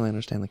part, I don't really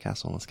understand the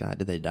castle in the sky.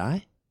 Did they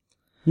die?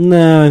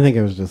 No, I think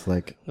it was just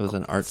like It was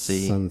an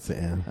artsy.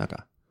 sunset. Yeah. Okay.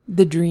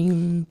 The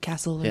dream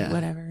castle or Yeah.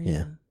 whatever.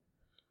 Yeah.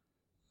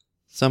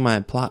 So my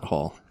plot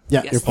hole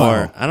Yeah, Yes. your plot Or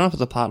hole. I don't know if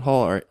it's a plot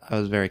hole or I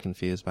was very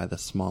confused by the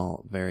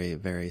small, very,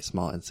 very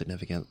small,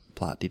 insignificant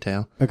plot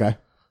detail. Okay.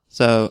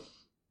 So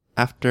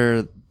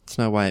after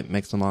Snow White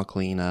makes them all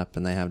clean up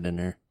and they have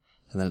dinner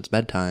and then it's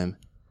bedtime,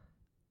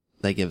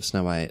 they give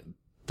Snow White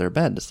their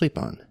bed to sleep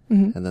on.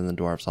 Mm-hmm. And then the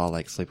dwarfs all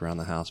like sleep around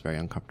the house very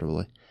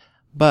uncomfortably.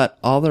 But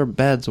all their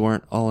beds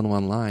weren't all in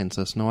one line,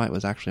 so Snow White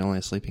was actually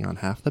only sleeping on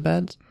half the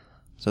beds.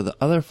 So the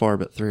other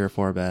 3 or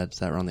 4 beds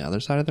that were on the other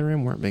side of the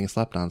room weren't being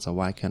slept on, so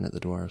why couldn't the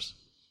dwarves?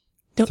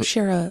 Don't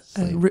share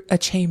a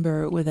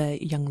chamber with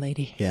a young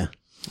lady. Yeah.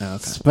 Oh, okay.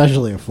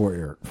 Especially a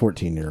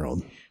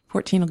 14-year-old.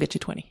 14 will get you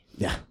 20.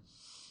 Yeah.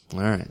 All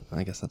right.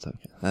 I guess that's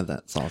okay.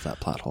 That solves that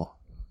plot hole.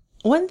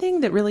 One thing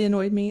that really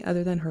annoyed me,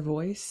 other than her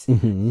voice,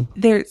 Mm-hmm.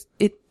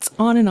 it's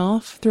on and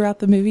off throughout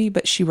the movie,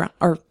 but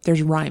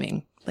there's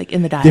rhyming, like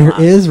in the dialogue.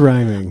 There is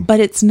rhyming. But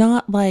it's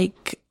not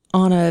like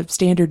on a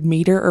standard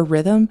meter or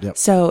rhythm. Yep.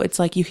 So it's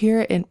like you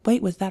hear it and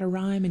wait, was that a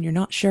rhyme? And you're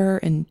not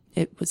sure. And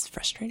it was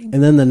frustrating.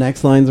 And then the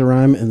next line's a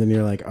rhyme, and then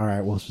you're like, all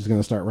right, well, she's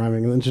going to start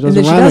rhyming. And then she doesn't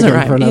then she rhyme doesn't again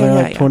rhyme. for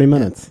another Yeah, 20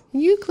 minutes.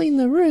 You clean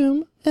the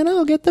room, and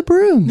I'll get the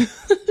broom.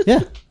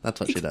 Yeah. That's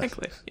what she does.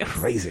 Exactly. Yes.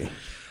 Crazy.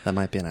 That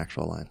might be an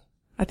actual line.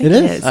 I think It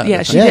it is? is. Oh, Yeah,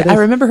 that's she right. did. Yeah, it I is.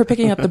 remember her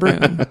picking up the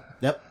broom.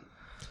 Yep.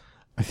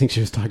 I think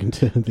she was talking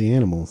to the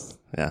animals.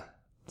 Yeah.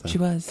 She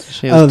was.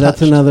 She was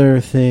That's touched.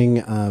 another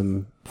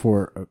thing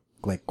for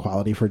like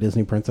quality for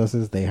Disney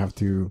princesses. They have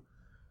to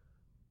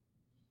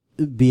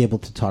be able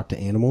to talk to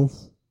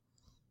animals.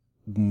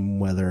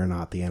 Whether or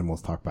not the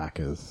animals talk back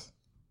is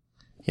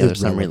Yeah,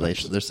 there's some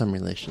irrelevant. There's some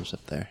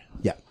relationship there.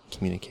 Yeah.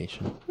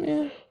 Communication.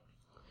 Yeah.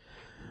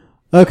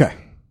 Okay.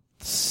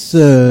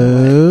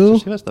 So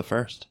She was the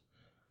first.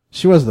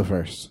 she was the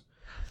first.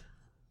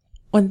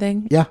 One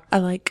thing. Yeah. I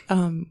like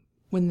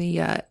when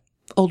the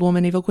old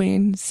woman, Evil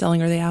Queen, is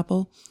selling her the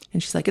apple,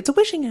 and she's like, "It's a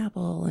wishing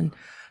apple," and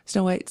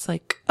Snow White's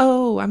like,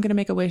 "Oh, I'm gonna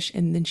make a wish,"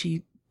 and then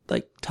she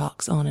like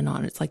talks on and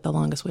on. It's like the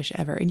longest wish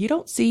ever, and you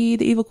don't see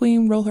the Evil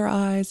Queen roll her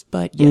eyes,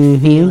 but you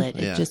feel it.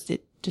 Yeah.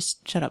 It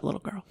just shut up, little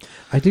girl.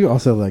 I do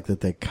also like that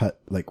they cut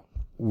like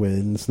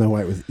when Snow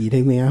White was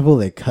eating the apple,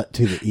 they cut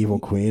to the evil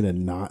queen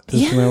and not to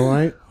Yeah. Snow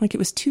White. Like it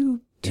was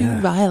too Yeah.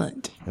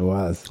 violent. It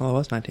was. Well, it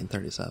was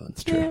 1937.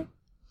 It's true. Yeah.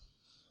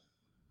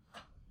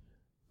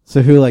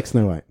 So who likes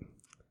Snow White?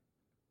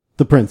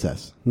 The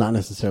princess, not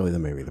necessarily the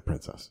movie. The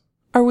princess.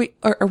 Are we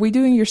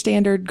doing your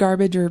standard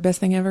garbage or best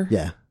thing ever?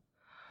 Yeah,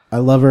 I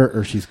love her,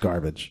 or she's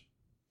garbage.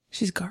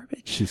 She's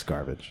garbage. She's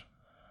garbage.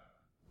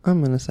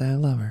 I'm going to say I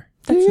love her.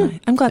 That's Yeah. nice.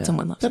 I'm glad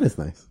someone loves That her. is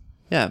nice.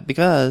 Yeah,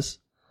 because,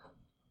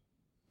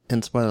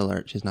 and spoiler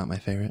alert, she's not my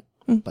favorite,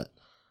 but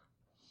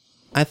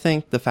I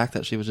think the fact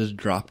that she was just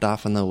dropped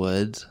off in the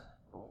woods,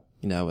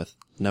 you know, with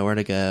nowhere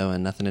to go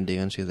and nothing to do,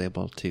 and she was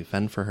able to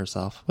fend for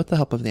herself with the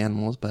help of the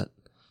animals, but,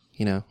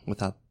 you know,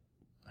 without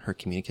her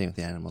communicating with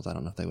the animals, I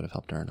don't know if they would have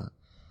helped her or not.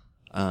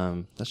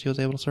 That she was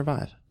able to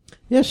survive.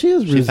 Yeah, she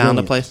is. She found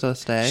a resilient. place to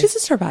stay. She's a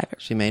survivor.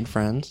 She made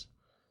friends.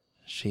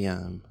 She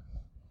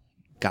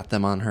got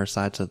them on her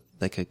side so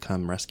they could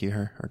come rescue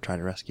her or try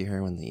to rescue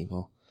her when the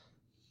evil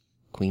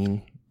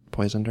queen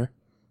poisoned her.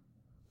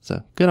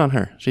 So good on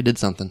her. She did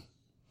something.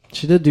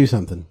 She did do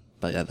something.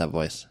 But yeah, that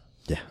voice.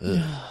 Yeah,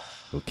 Ugh.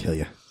 will kill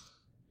you.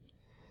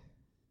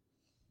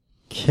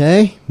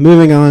 Okay,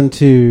 moving on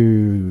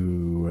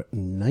to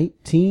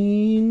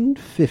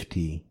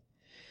 1950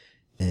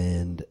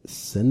 and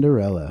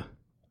Cinderella.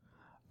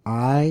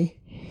 I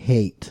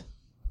hate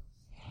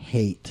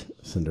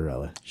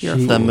Cinderella.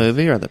 The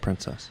movie or the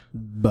princess?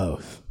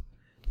 Both.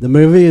 The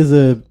movie is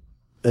an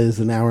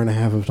hour and a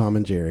half of Tom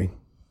and Jerry.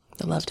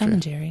 I love Tom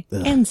and Jerry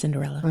and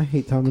Cinderella. I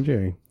hate Tom and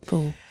Jerry.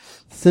 Cool.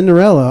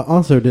 Cinderella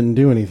also didn't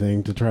do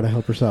anything to try to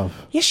help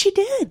herself. Yes, she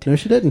did. No,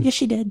 she didn't. Yes,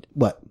 she did.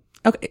 What?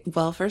 Okay.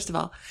 Well, first of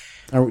all,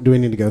 Do we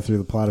need to go through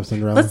the plot of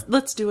Cinderella?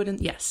 let's do it in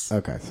yes.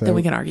 Okay, so Then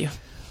we can argue.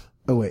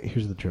 oh wait,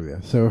 here's the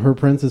trivia. So her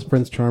prince is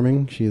Prince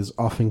Charming. She is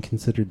often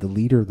considered the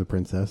leader of the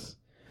princess.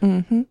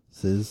 Mm-hmm.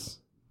 This is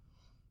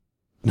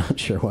not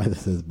sure why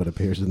this is, but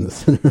appears in the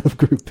center of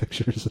group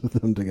pictures of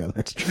them together.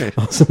 It's true.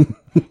 Awesome.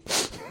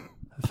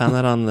 I found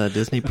that on the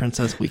Disney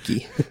Princess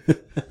Wiki.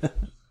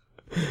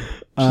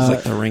 She's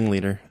like the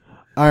ringleader.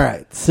 All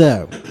right,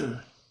 so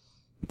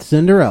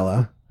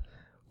Cinderella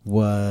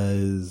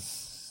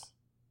was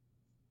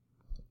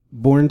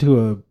born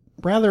to a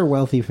rather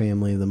wealthy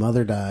family. The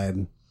mother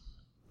died.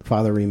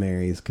 Father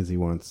remarries because he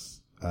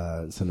wants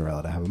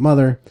Cinderella to have a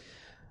mother.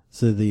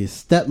 So the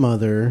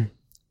stepmother,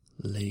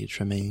 Lady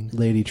Tremaine.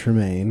 Lady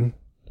Tremaine,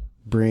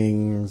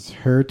 brings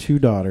her 2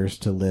 daughters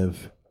to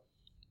live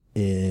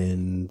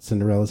in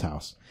Cinderella's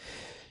house.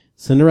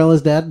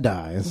 Cinderella's dad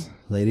dies.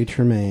 Lady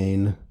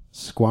Tremaine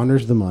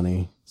squanders the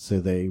money, so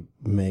they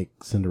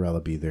make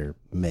Cinderella be their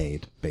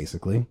maid,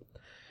 basically.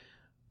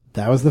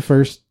 That was the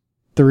first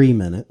 3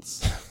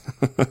 minutes.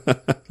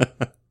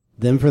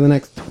 Then for the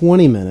next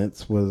 20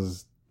 minutes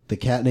was the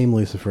cat named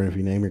Lucifer. And if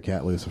you name your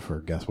cat Lucifer,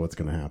 guess what's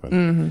going to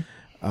happen?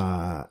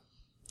 Mm-hmm.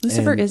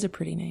 Lucifer is a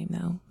pretty name,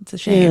 though. It's a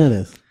shame. Yeah, it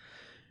is.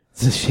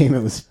 It's a shame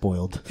it was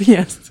spoiled.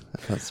 Yes.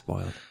 I got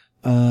spoiled.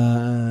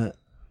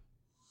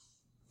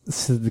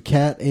 So the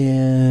cat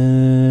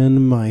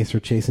and mice are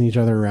chasing each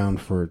other around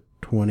for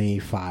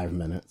 25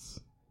 minutes.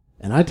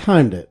 And I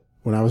timed it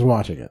when I was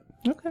watching it.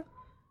 Okay.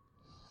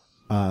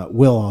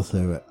 Will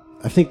also,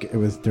 I think it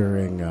was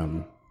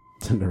during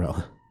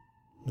Cinderella.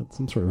 That's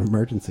some sort of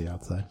emergency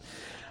outside.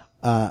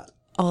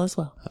 All is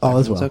well. All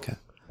is well. Okay.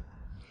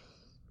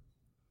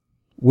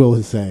 Will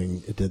is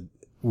saying it did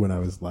when I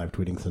was live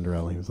tweeting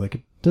Cinderella. He was like,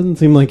 it doesn't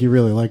seem like you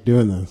really like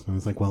doing this. And I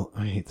was like, well,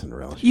 I hate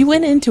Cinderella. You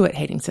went into it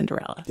hating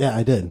Cinderella. Yeah,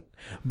 I did.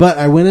 But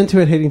I went into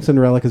it hating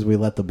Cinderella because we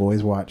let the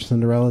boys watch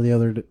Cinderella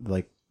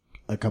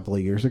a couple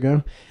of years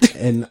ago.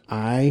 And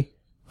I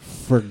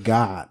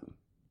forgot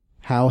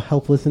how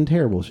helpless and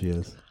terrible she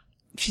is.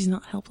 She's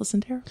not helpless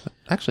and terrible.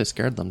 I actually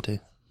scared them too.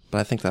 But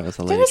I think that was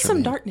the There Lady was some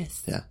Tremaine.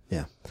 darkness. Yeah.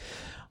 Yeah.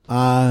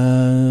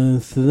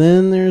 So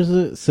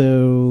then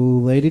so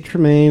Lady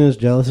Tremaine is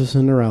jealous of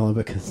Cinderella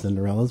because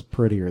Cinderella's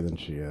prettier than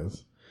she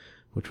is,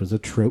 which was a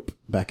trope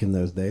back in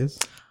those days.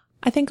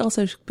 I think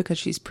also because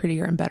she's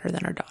prettier and better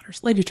than her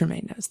daughters. Lady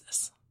Tremaine knows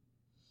this.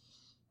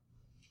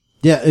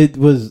 Yeah,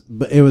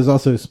 but it was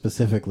also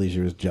specifically she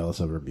was jealous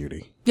of her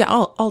beauty. Yeah,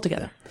 all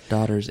together.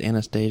 Daughters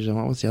Anastasia.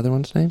 What was the other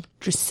one's name?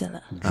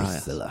 Drusilla.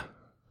 Drusilla.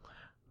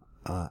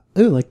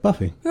 Ooh, like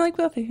Buffy. I like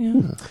Buffy,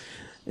 yeah.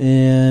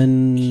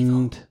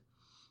 And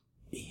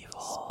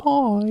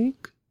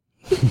Spike.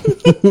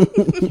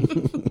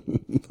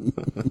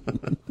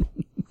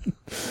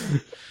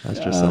 That's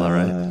Drusilla,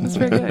 right? That's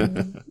very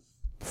good.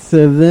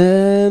 so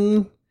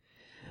then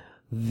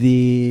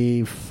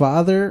the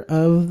father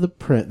of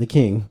the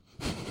king,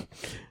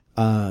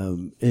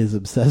 is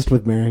obsessed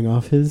with marrying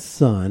off his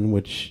son,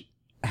 which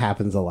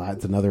happens a lot.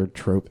 It's another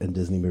trope in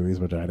Disney movies,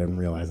 which I didn't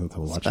realize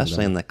until watching them.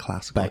 Especially in the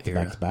classical back to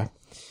era. back to back.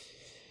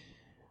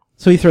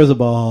 So he throws a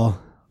ball.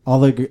 All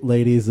the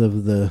ladies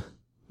of the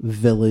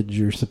village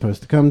are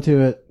supposed to come to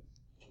it.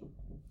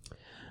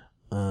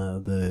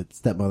 The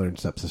stepmother and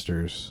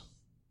stepsisters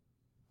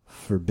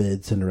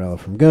forbid Cinderella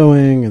from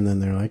going, and then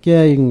they're like,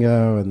 yeah, you can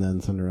go. And then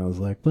Cinderella's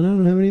like, but I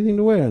don't have anything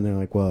to wear. And they're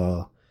like,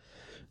 well,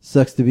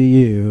 sucks to be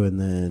you. And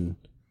then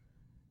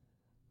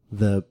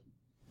the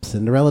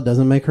Cinderella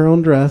doesn't make her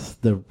own dress.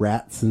 The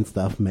rats and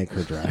stuff make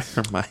her dress.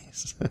 Or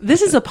mice.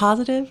 This is a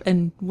positive,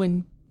 and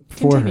when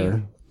For continue.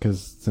 her,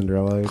 because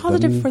Cinderella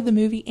Positive for the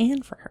movie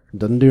and for her.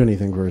 doesn't do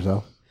anything for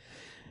herself.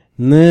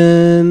 And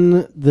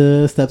then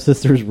the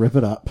stepsisters rip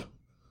it up.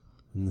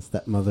 And the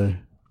stepmother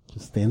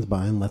just stands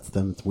by and lets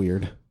them. It's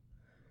weird.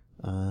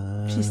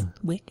 She's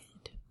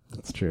wicked.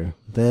 That's true.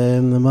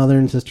 Then the mother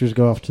and sisters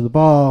go off to the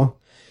ball.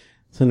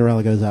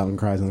 Cinderella goes out and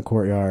cries in the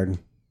courtyard.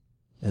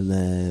 And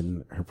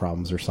then her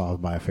problems are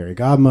solved by a fairy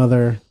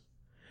godmother,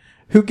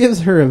 who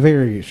gives her a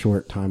very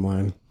short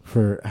timeline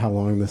for how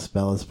long this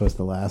spell is supposed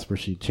to last, where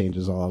she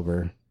changes all of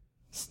her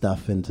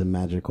stuff into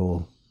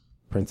magical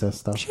princess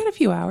stuff. She had a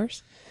few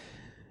hours.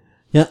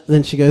 Yeah,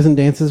 then she goes and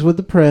dances with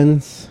the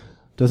prince.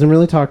 Doesn't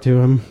really talk to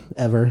him,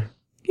 ever.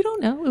 You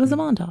don't know. It was a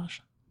montage.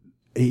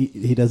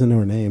 He doesn't know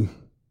her name.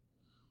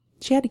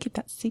 She had to keep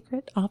that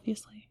secret,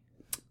 obviously.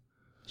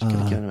 She could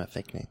have given him a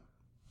fake name.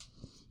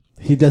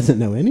 He doesn't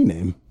know any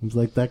name. He's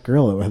like that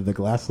girl that had the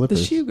glass The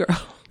slippers. shoe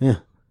girl. Yeah,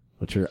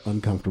 which are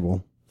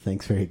uncomfortable.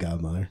 Thanks, fairy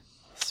godmother.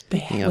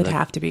 Speaking Would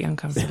have to be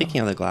uncomfortable.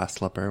 Speaking of the glass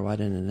slipper, why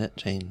didn't it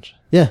change?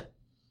 Yeah,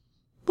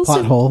 Well,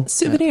 plot hole.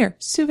 Souvenir.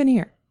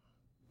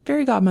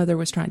 Fairy godmother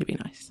was trying to be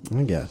nice.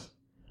 I guess.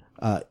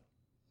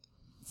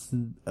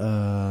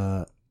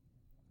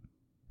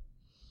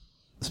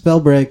 Spell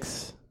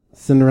breaks.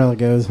 Cinderella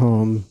goes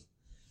home.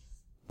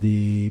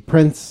 The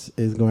prince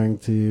is going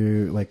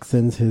to,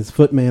 sends his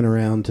footman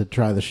around to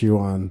try the shoe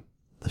on.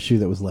 The shoe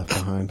that was left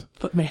behind.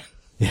 Footman.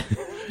 Yeah.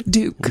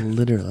 Duke.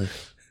 Literally.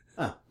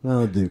 Oh,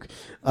 well, Duke.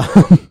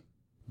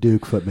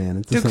 Duke Footman.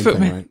 It's the Duke same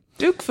Footman. thing, right?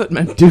 Duke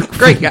Footman. Duke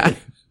Great Footman. guy.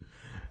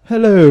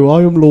 Hello,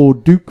 I am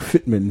Lord Duke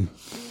Footman.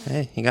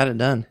 Hey, he got it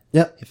done.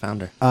 Yep. He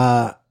found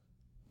her.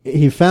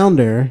 He found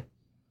her.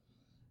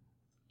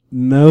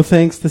 No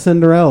thanks to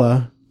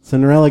Cinderella.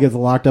 Cinderella gets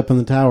locked up in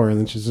the tower, and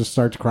then she just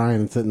starts crying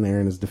and sitting there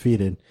and is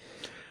defeated.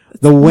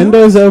 The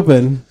window's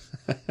open.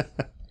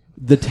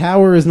 The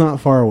tower is not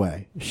far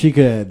away. She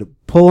could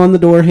pull on the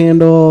door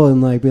handle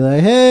and be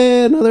like,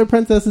 hey, another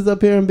princess is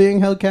up here and being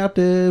held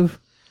captive,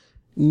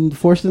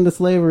 forced into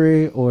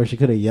slavery. Or she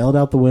could have yelled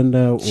out the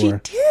window. She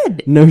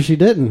did. No, she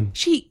didn't.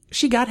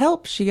 She got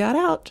help. She got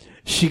out.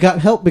 She got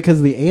help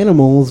because the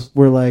animals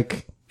were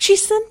like, She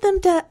sent them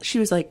to, she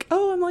was like,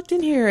 oh, I'm locked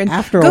in here. And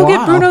After a go while-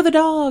 get Bruno the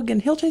dog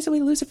and he'll chase away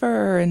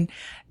Lucifer. And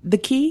the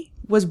key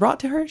was brought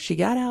to her. She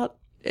got out.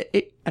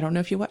 I don't know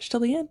if you watched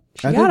till the end.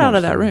 She I did got out watch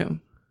of that till the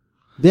room.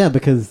 yeah,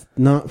 because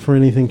not for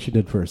anything she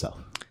did for herself.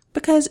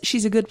 Because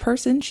she's a good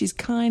person. She's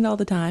kind all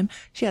the time.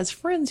 She has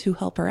friends who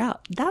help her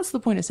out. That's the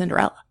point of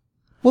Cinderella.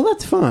 Well,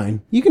 that's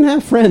fine. You can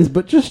have friends,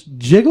 but just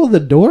jiggle the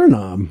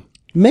doorknob.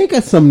 Make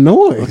us some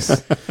noise.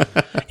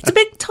 It's a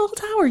big tall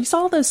tower. You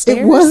saw those stairs?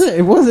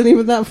 It wasn't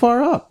even that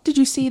far up. Did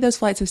you see those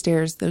flights of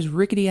stairs? Those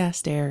rickety ass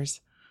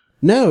stairs.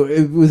 No,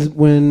 it was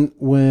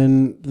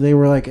when they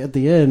were at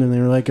the end and they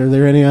were like, are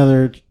there any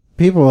other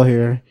people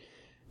here?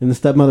 And the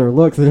stepmother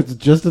looks, and it's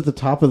just at the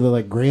top of the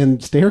like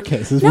grand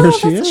staircase is No, where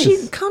she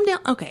is. Calm down.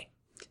 Okay.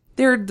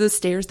 There are the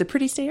stairs, the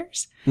pretty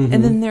stairs.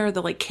 And then there are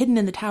the like hidden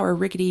in the tower,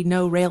 rickety,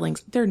 no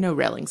railings. There are no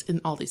railings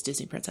in all these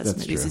Disney princess That's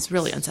movies. true. It's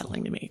really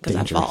unsettling to me because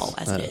I fall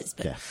as it is.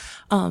 But,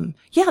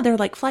 Yeah. there are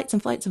like flights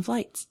and flights and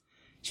flights.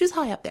 She was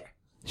high up there.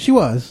 She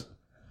was.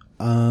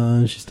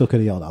 She still could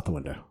have yelled out the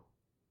window.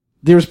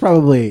 There was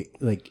probably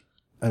like,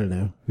 I don't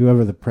know,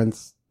 whoever the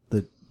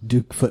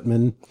Duke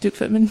Footman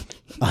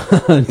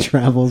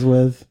travels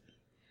with.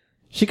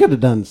 She could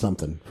have done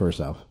something for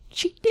herself.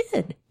 She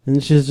did.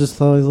 And she's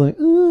just always like,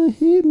 oh, I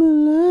hate my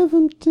life,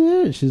 I'm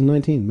dead. She's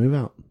 19, move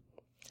out.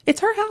 It's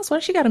her house. Why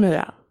does she got to move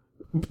out?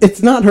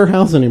 It's not her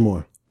house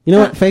anymore. You know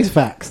what? Face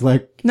facts.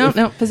 Like, No,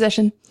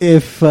 possession.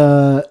 If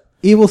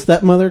evil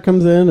stepmother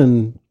comes in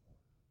and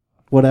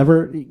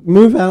whatever,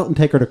 move out and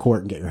take her to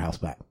court and get your house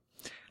back.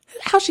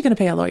 How's she going to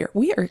pay a lawyer?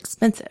 We are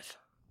expensive.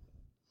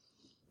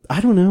 I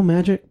don't know,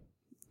 Magic.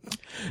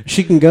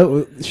 She can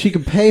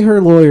pay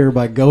her lawyer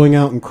by going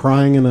out and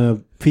crying in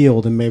a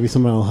field and maybe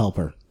someone will help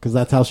her. Because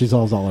that's how she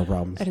solves all her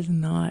problems. That is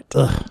not.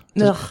 Ugh.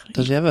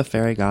 Does she have a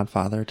fairy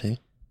godfather too?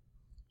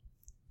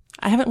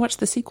 I haven't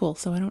watched the sequel,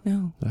 so I don't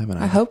know.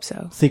 I hope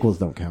so. Sequels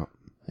don't count.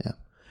 Yeah.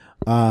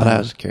 But I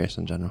was curious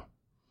in general.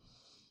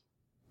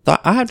 Though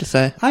I have to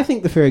say, I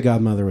think the fairy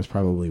godmother was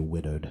probably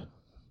widowed.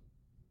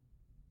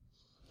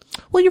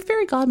 Well, your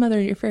fairy godmother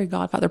and your fairy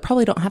godfather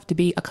probably don't have to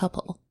be a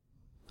couple.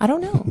 I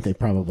don't know. They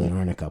probably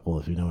aren't a couple,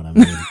 if you know what I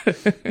mean.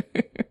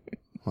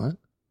 what?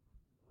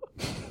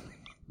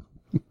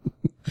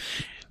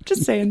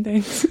 Just saying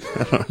things.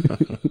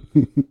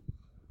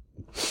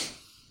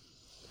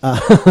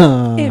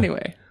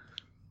 Anyway.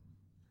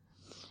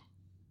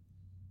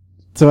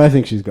 So I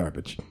think she's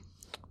garbage.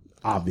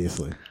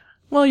 Obviously.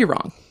 Well, you're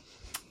wrong.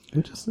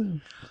 I'm just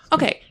saying.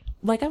 Okay.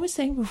 Like I was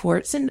saying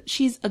before,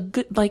 she's a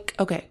good, like,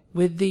 okay,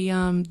 with the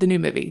new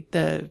movie,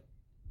 You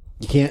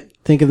can't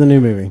think of the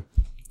new movie.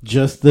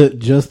 Just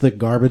the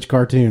garbage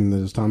cartoon that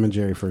is Tom and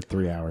Jerry for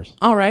 3 hours.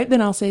 All right, then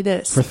I'll say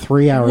this. For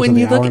 3 hours when of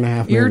the you look hour and a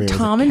half your movie,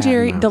 Tom and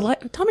Jerry,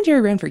 Tom and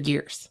Jerry ran for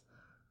years.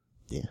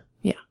 Yeah.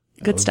 Yeah.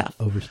 Good stuff.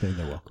 Overstayed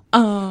their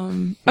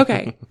welcome.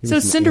 Okay. So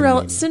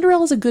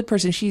Cinderella's a good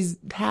person. She's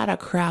had a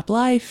crap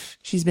life.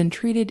 She's been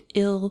treated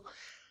ill.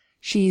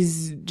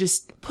 She's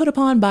just put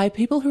upon by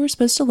people who are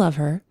supposed to love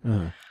her.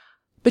 Uh-huh.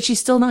 But she's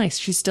still nice.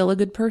 She's still a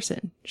good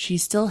person. She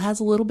still has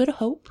a little bit of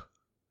hope.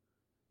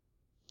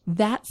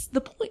 That's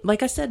the point.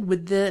 Like I said,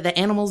 with the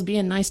animals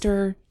being nice to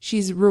her,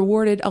 she's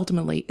rewarded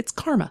ultimately. It's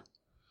karma.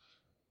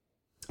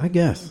 I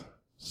guess.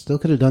 Still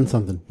could have done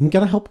something. You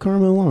gotta help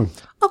karma along.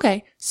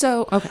 Okay.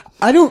 So, okay.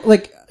 I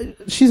don't,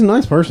 she's a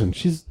nice person.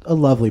 She's a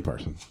lovely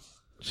person.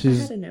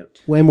 She's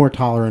way more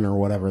tolerant or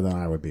whatever than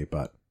I would be,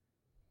 but.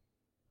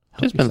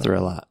 She's been through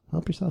a lot.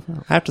 Help yourself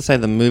out. I have to say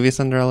the movie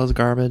Cinderella is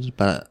garbage,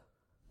 but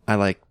I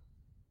like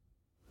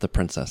the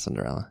Princess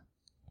Cinderella.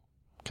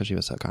 Because she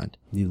was so kind.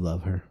 You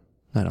love her.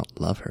 I don't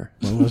love her.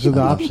 Well, those are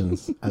the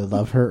options. I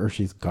love her or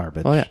she's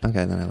garbage. Oh, yeah.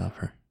 Okay, then I love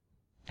her.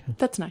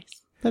 That's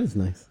nice. That is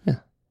nice. Yeah.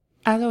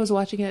 As I was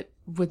watching it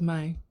with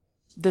my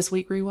this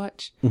week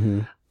rewatch,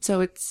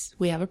 so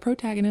we have a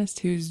protagonist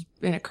who's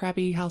in a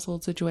crappy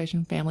household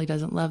situation. Family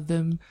doesn't love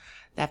them.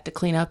 They have to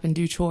clean up and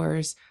do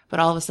chores. But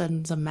all of a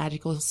sudden, some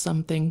magical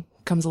something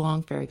comes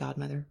along, fairy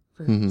godmother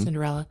for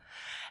Cinderella,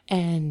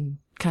 and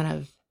kind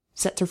of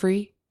sets her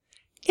free.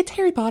 It's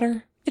Harry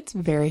Potter. It's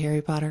very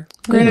Harry Potter.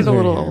 Granted, a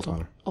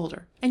little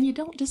older. And you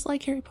don't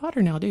dislike Harry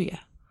Potter now, do you?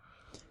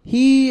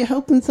 He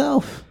helped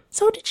himself.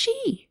 So did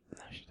she.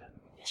 No, she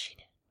didn't. Yes, she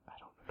did. I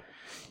don't know.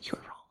 You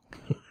were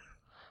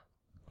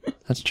wrong.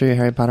 That's true.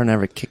 Harry Potter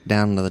never kicked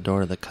down to the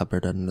door of the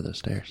cupboard under the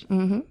stairs.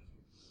 Mm-hmm.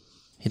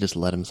 He just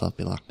let himself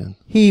be locked in.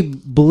 He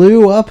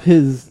blew up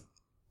his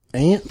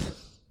aunt.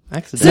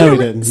 Accidentally. No,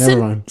 he didn't.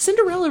 Never mind.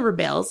 Cinderella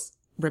rebels.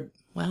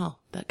 Wow,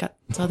 that got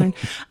southern.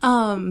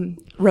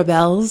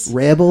 Rebels.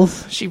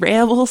 Rebels. She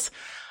rebels.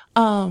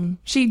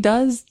 She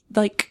does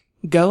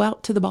go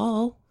out to the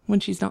ball when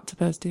she's not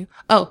supposed to.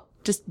 Oh,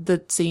 just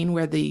the scene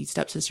where the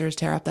stepsisters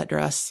tear up that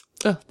dress.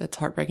 Oh, that's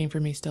heartbreaking for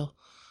me still.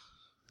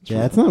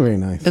 Yeah, it's not very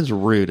nice. It's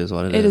rude is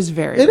what it is. It is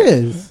very rude. It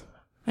is.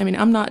 I mean,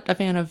 I'm not a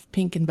fan of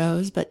pink and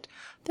bows, but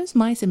those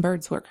mice and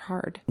birds work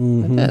hard.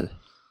 Mm-hmm. They did.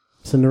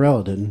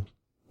 Cinderella didn't.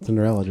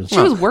 Cinderella just...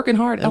 She was working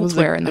hard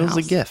elsewhere in the house. It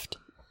was a gift.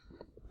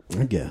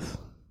 I guess.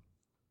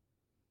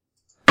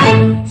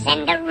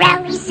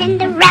 Cinderella,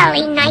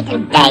 Cinderella, night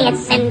and day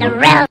it's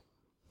Cinderella.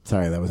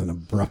 Sorry, that was an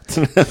abrupt.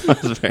 That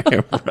was very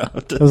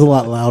abrupt. That was a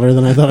lot louder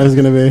than I thought it was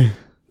going to be.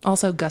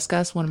 Also, Gus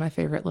Gus, one of my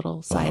favorite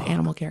little side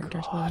animal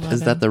characters.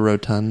 Is that the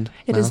rotund mouse?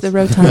 It is the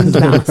rotund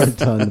mouse.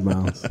 Rotund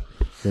mouse.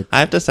 I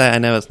have to say, I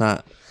know it's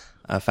not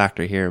a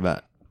factor here,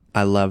 but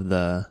I love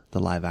the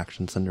live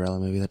action Cinderella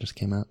movie that just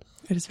came out.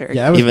 It is very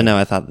good. Even though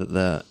I thought that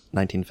the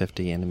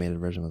 1950 animated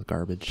version was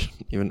garbage.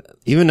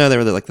 Even though they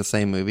were the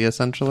same movie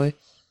essentially,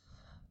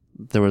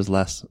 there was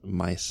less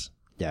mice.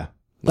 Yeah.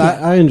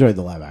 I enjoyed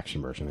the live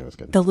action version. It was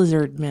good. The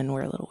lizard men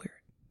were a little weird.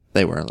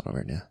 They were a little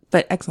weird, yeah.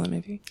 But excellent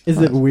movie. Is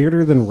it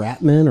weirder than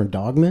rat men or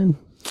dog men?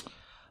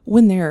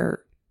 When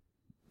they're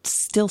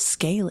still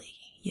scaly.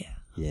 Yeah.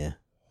 Yeah.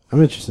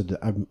 I'm interested.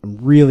 I'm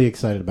really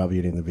excited about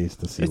Beauty and the Beast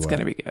to see It's what going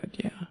to be good.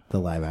 Yeah. the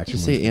live action. Did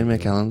you see one's Ian gonna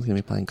be. McKellen's going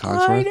to be playing I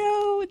Cogsworth?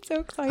 know. It's so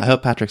exciting. I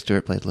hope Patrick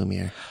Stewart plays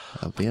Lumiere.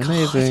 That would be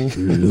amazing.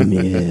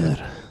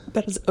 Lumiere.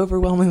 That is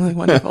overwhelmingly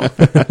wonderful.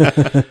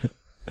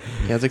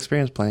 He has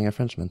experience playing a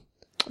Frenchman.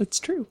 It's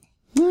true.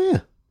 Oh, yeah.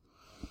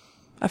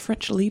 A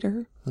French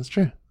leader. That's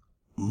true.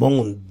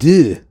 Mon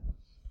Dieu.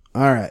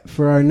 All right.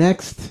 For our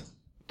next,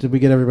 did we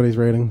get everybody's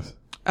ratings?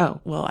 Oh,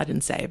 well, I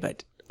didn't say,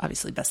 but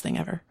obviously best thing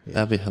ever.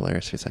 That'd be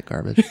hilarious if he said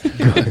garbage.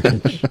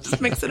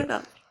 Just mixing it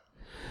up.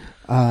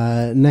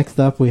 Next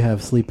up, we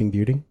have Sleeping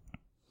Beauty.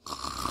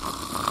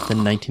 The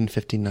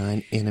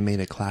 1959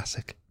 animated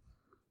classic.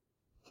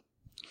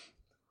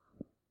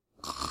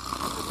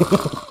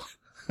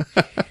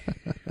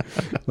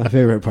 My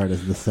favorite part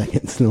is the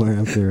second snore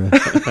after.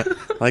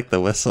 Like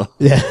the whistle.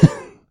 Yeah.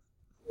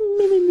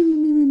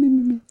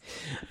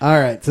 All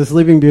right. So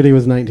Sleeping Beauty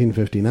was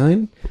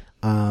 1959.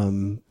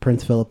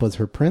 Prince Philip was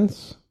her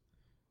prince.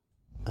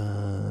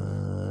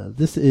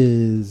 This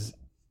is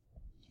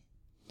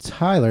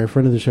Tyler,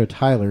 friend of the show,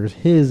 Tyler's,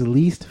 his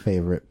least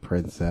favorite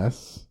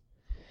princess.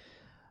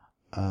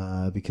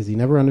 Because he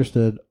never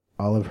understood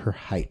all of her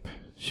hype.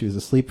 She was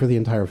asleep for the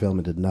entire film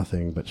and did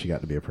nothing, but she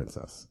got to be a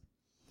princess.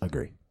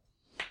 Agree.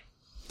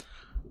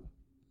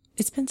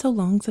 It's been so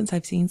long since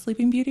I've seen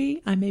Sleeping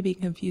Beauty. I may be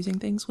confusing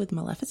things with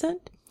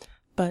Maleficent,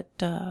 but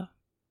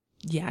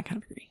yeah, I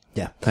kind of agree.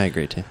 Yeah. I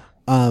agree too.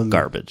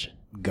 Garbage.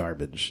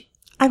 Garbage.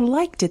 I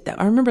liked it though.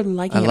 I remember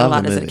liking I it a love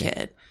lot the as a movie.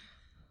 kid.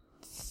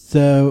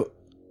 So,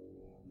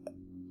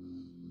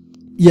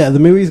 yeah, the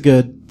movie's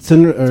good.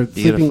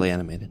 Beautifully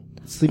animated.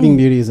 Sleeping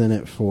Beauty is in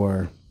it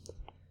for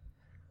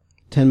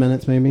 10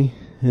 minutes maybe.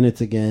 And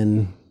it's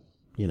again,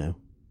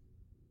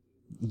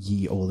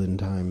 ye olden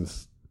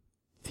times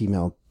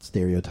female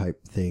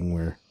stereotype thing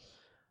where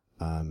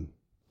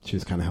she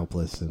was kind of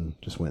helpless and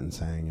just went and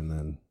sang. And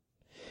then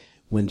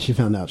when she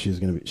found out she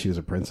was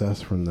a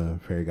princess from the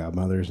fairy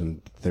godmothers,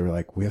 and they were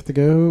like, we have to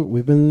go.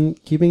 We've been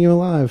keeping you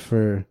alive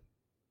for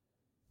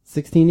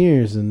 16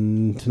 years,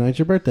 and tonight's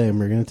your birthday, and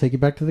we're going to take you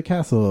back to the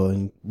castle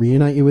and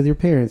reunite you with your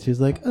parents. She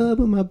was like, oh,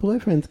 but my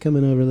boyfriend's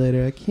coming over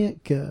later. I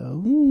can't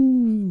go.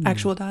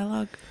 Actual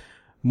dialogue.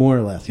 More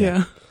or less,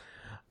 Yeah.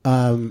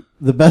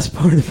 The best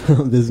part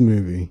about this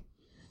movie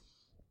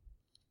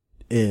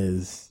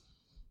is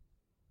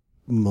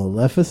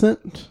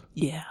Maleficent.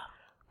 Yeah.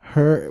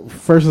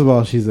 First of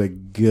all, she's a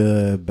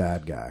good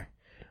bad guy.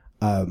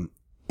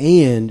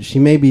 And she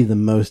may be the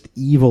most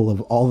evil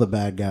of all the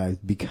bad guys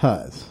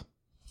because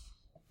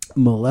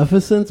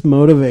Maleficent's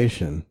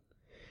motivation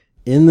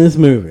in this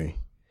movie,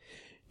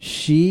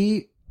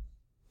 she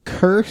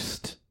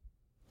cursed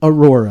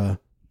Aurora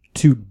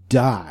to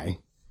die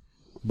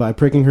by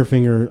pricking her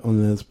finger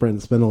on the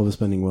spindle of a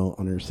spinning wheel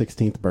on her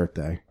 16th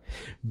birthday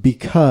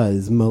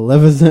because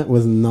Maleficent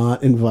was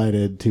not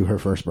invited to her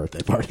first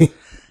birthday party.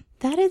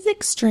 That is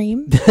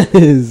extreme. That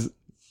is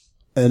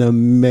an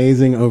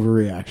amazing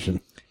overreaction.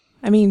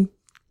 I mean,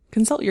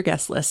 consult your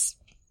guest list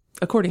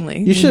accordingly.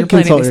 You when should you're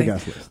planning consult these your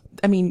things. guest list.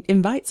 I mean,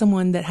 invite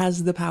someone that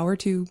has the power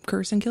to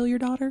curse and kill your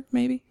daughter,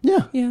 maybe.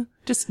 Yeah. Yeah.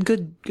 Just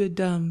good, And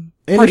party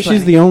if she's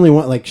planning. the only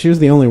one, she was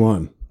the only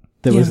one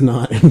that was Yeah.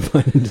 not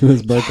invited to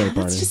this birthday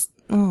party. That's just,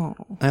 oh.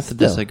 I have to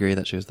disagree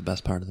that she was the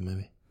best part of the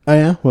movie. Oh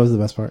yeah? What was the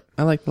best part?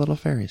 I like the little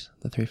fairies,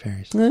 the three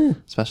fairies. Eh.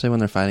 Especially when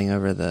they're fighting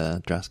over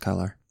the dress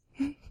color.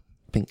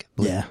 Pink,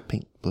 blue, Yeah.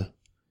 pink, blue.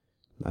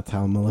 That's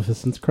how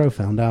Maleficent's crow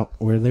found out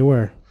where they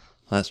were.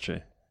 Well, that's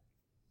true.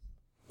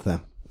 So,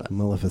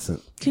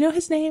 Maleficent. Do you know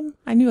his name?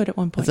 I knew it at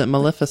one point. Is it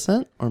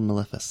Maleficent or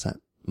Maleficent?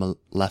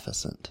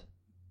 Maleficent.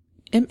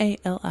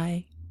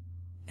 Maleficent.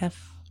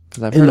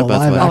 Because I've In heard the it both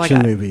live ways. action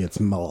God. movie, it's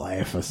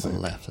Maleficent.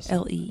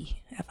 Maleficent. Lefi.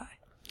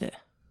 Yeah.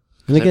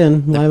 And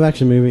again, live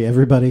action movie,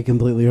 everybody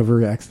completely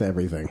overreacts to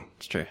everything.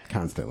 It's true.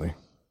 Constantly.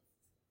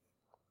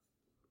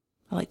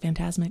 I like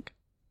Phantasmic.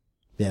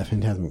 Yeah,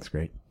 Phantasmic's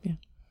great. Yeah.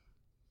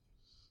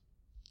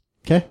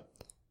 Okay.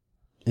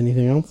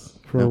 Anything else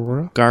for Nope.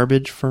 Aurora?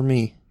 Garbage for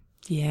me.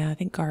 Yeah, I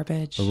think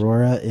garbage.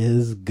 Aurora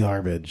is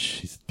garbage.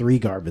 She's 3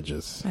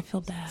 garbages. I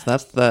feel bad. So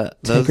that's the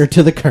Take those. her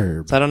to the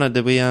curb. So I don't know.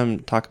 Did we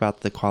talk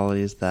about the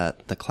qualities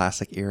that the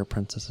classic era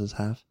princesses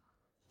have?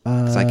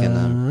 'Cause I can,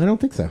 I don't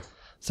think so.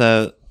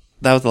 So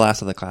that was the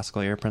last of the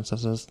classical era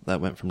princesses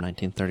that went from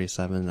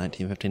 1937 to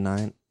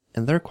 1959,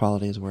 and their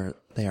qualities were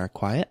they are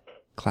quiet,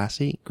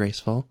 classy,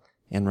 graceful,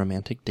 and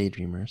romantic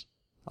daydreamers.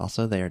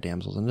 Also, they are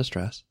damsels in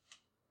distress.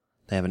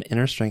 They have an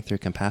inner strength through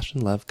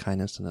compassion, love,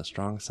 kindness, and a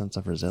strong sense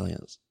of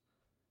resilience.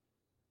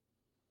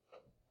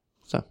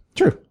 So,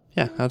 True.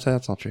 yeah, I would say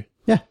that's all true.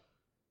 Yeah.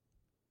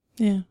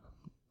 Yeah.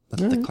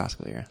 That's the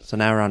classical era. So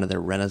now we're on to the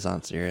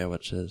Renaissance era,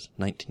 which is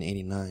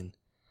 1989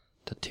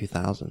 to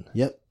 2000.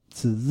 Yep.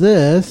 So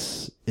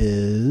this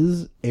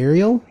is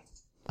Ariel,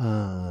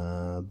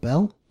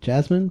 Belle,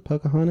 Jasmine,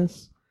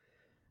 Pocahontas,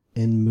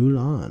 and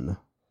Mulan.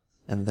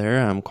 And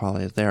their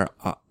qualities, they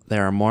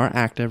are more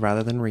active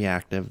rather than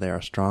reactive. They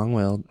are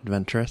strong-willed,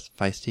 adventurous,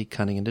 feisty,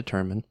 cunning, and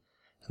determined.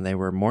 And they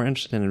were more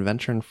interested in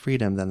adventure and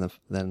freedom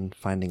than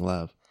finding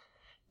love.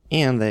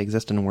 And they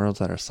exist in worlds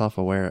that are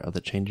self-aware of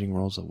the changing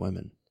roles of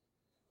women.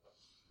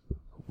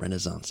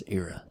 Renaissance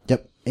era.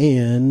 Yep.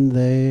 And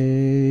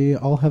they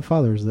all have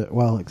fathers that,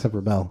 well, except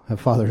for Belle, have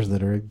fathers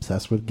that are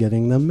obsessed with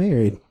getting them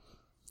married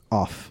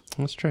off.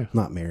 That's true.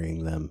 Not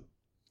marrying them.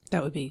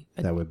 That would be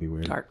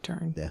weird. Dark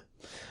turn.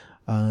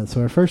 Yeah.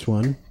 So our first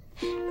one.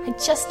 I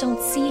just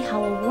don't see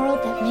how a world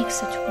that makes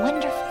such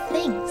wonderful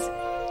things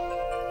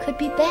could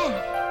be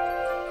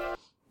bad.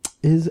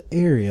 Is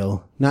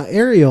Ariel. Now,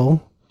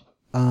 Ariel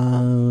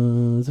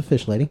is a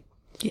fish lady.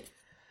 Yeah.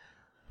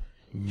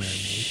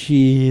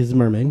 She's a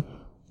mermaid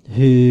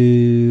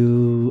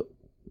who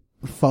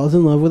falls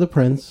in love with a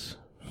prince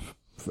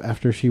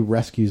after she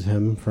rescues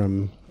him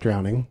from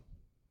drowning,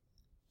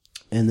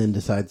 and then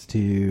decides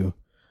to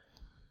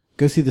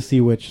go see the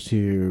sea witch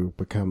to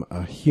become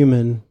a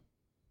human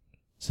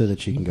so that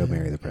she can go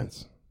marry the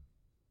prince.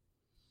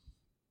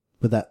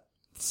 Would that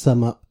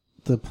sum up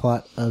the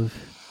plot of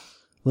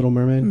Little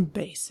Mermaid?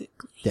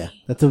 Basically. Yeah,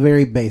 that's a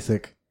very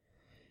basic.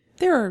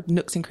 There are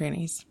nooks and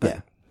crannies,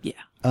 but yeah.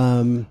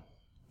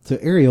 So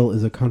Ariel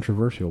is a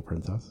controversial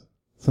princess.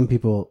 Some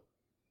people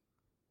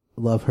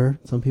love her,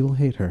 some people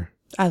hate her.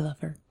 I love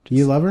her.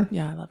 You love her?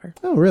 Yeah, I love her.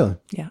 Oh, really?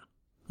 Yeah.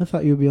 I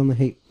thought you would be on the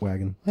hate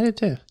wagon. I did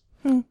too.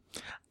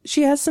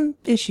 She has some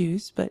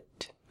issues,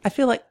 but I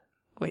feel like,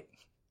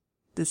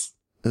 Is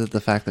it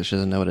the fact that she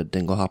doesn't know what a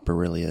dinglehopper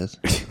really is?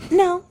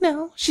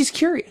 No, she's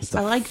curious.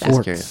 I like that.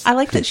 Curious. I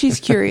like that she's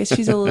curious.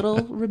 She's a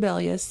little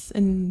rebellious,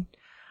 and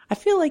I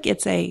feel like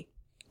The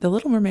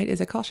Little Mermaid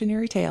is a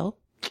cautionary tale.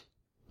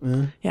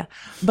 Yeah,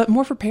 but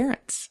more for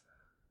parents.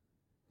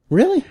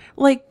 Really?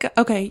 Like,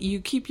 okay,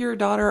 you keep your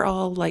daughter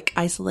all like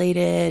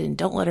isolated and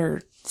don't let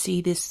her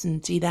see this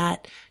and see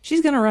that. She's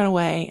going to run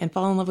away and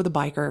fall in love with a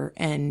biker,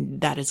 and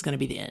that is going to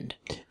be the end.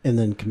 And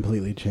then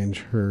completely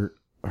change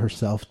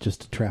herself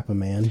just to trap a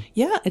man.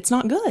 Yeah, it's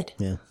not good.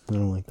 Yeah, I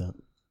don't like that.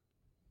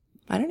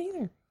 I don't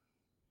either.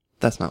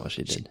 That's not what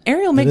she did.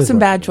 Ariel makes some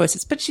bad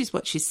choices, but she's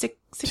 16?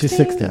 She's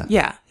 16.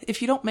 Yeah.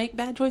 If you don't make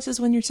bad choices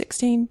when you're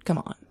 16, come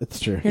on. It's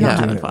true. You're not Yeah.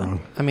 having Doing it fun.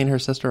 wrong. I mean, her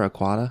sister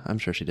Aquata, I'm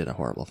sure she did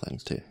horrible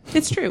things too.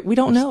 It's true. We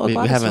don't know. We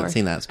Aquata's haven't story.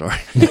 seen that story.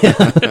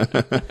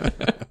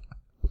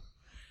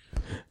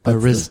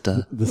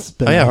 Arista. The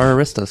spin. Oh yeah, or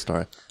Arista's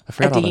story. I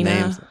forgot all the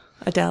names.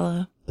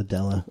 Adela,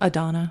 Adela.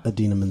 Adana.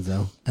 Adina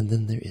Menzel. And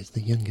then there is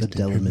the youngest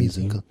Adele in her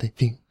Menzel. musical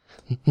debut.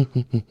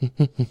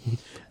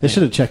 They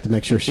should have checked to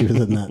make sure she was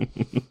in that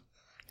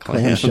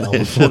clamshell They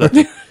before,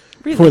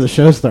 before the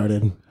show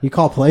started. You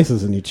call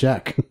places and you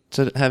check.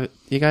 So have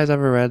you guys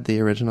ever read the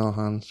original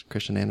Hans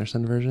Christian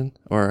Andersen version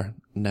or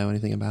know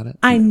anything about it?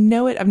 I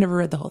know it. I've never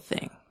read the whole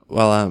thing.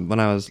 Well, when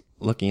I was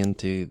looking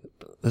into,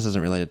 this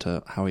isn't related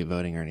to Howie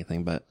voting or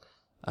anything, but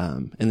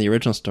in the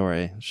original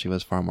story, she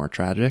was far more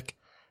tragic,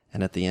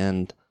 and at the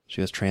end,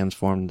 she was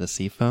transformed into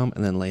sea foam,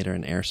 and then later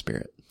an air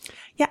spirit.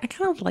 Yeah, I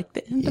kind of like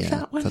the end of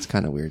that one. That's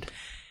kind of weird.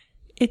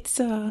 It's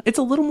a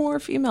little more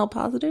female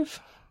positive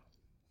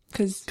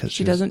because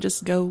she doesn't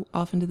just go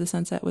off into the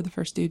sunset with the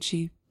first dude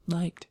she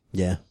liked.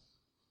 Yeah.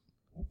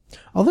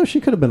 Although she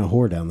could have been a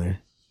whore down there.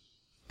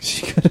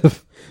 She could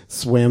have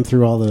swam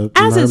through all the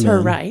As is her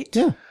mermen. right.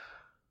 Yeah.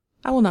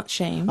 I will not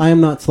shame. I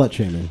am not slut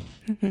shaming.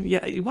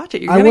 Yeah, you watch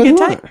it. You're I going to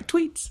was get not.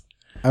 tweets.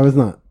 I was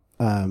not.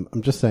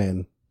 I'm just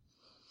saying.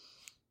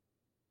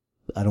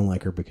 I don't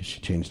like her because she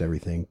changed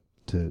everything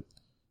to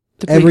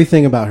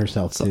everything about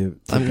herself. To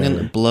I'm going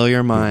to blow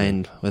your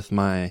mind with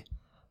my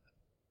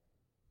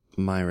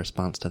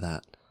response to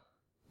that.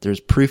 There's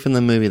proof in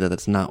the movie that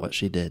that's not what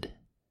she did.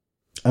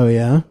 Oh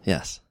yeah?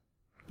 Yes.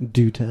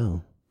 Do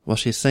tell. Well,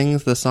 she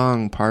sings the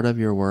song Part of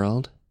Your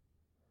World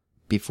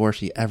before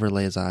she ever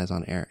lays eyes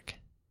on Eric.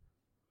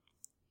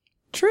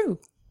 True.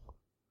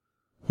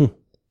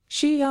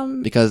 She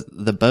Because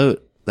the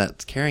boat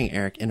that's carrying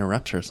Eric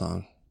interrupts her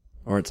song.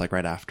 Or it's like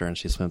right after and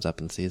she swims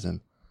up and sees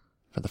him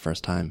for the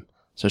first time.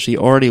 So she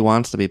already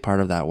wants to be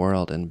part of that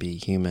world and be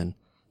human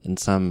in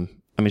some...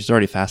 I mean, she's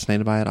already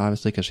fascinated by it,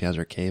 obviously, because she has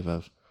her cave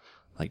of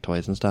like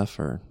toys and stuff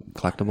or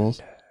collectibles.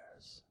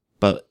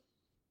 But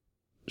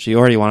she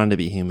already wanted to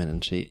be human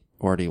and she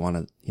already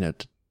wanted,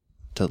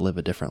 to live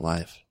a different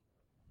life.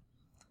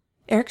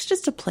 Eric's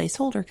just a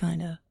placeholder,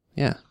 kind of.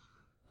 Yeah.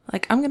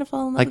 Like, I'm going to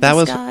fall in love Like with that this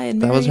was guy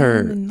and that marry was her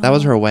him and that all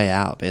was her way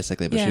out,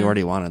 basically, but she Yeah.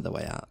 already wanted the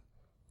way out.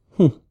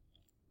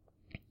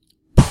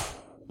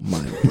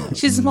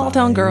 She's a small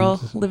town girl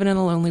living in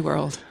a lonely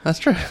world. That's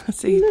true. Let's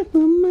see.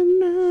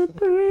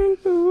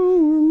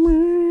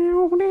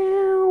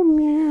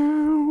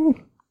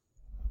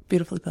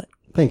 Beautifully put.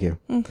 Thank you.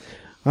 All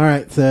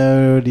right.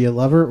 So, do you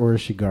love her or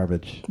is she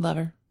garbage? Love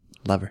her.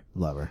 Love her.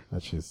 Love her.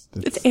 That's just.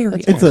 It's Ariel.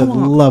 It's a Come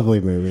on. lovely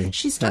movie.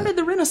 She started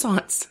the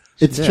Renaissance.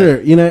 It's did.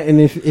 true.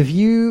 And if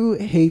you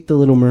hate The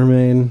Little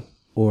Mermaid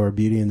or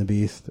Beauty and the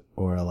Beast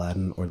or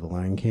Aladdin or The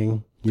Lion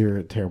King, you're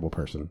a terrible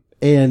person.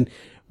 And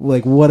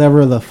like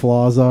whatever the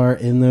flaws are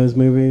in those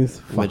movies,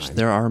 fine. Which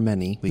there are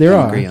many we there can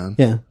are. agree on.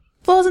 Yeah.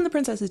 Flaws in the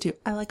princesses too.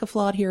 I like a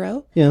flawed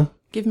hero. Yeah.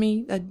 Give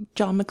me a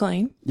John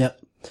McClane. Yep.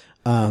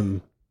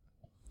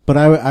 But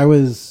I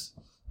was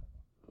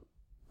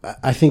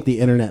I think the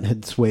internet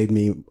had swayed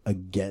me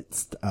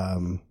against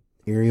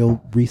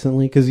Ariel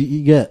recently, because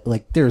you get,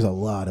 like, there's a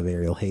lot of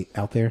Ariel hate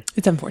out there.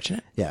 It's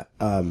unfortunate. Yeah.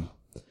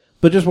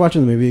 But just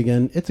watching the movie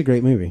again, it's a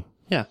great movie.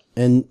 Yeah.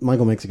 And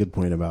Michael makes a good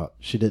point about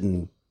she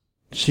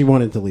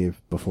wanted to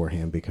leave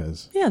beforehand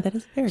because Yeah, that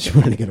is very she good.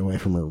 wanted to get away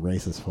from her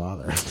racist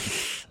father.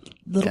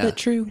 Little bit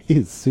true.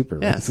 He's super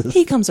Yeah. racist.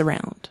 He comes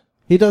around.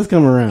 He does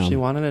come around. She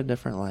wanted a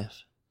different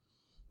life.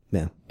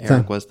 Yeah.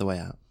 Eric So, was the way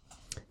out.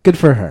 good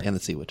for her. And the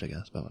Sea Witch, I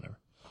guess, but whatever.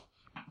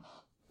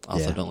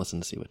 Also, Yeah. don't listen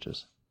to Sea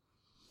Witches.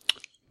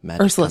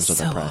 Magic Ursula's comes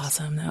with so a price.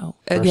 awesome, though.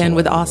 Ursula Again,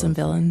 with was awesome awesome.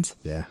 villains.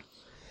 Yeah.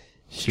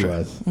 She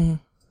was. Mm.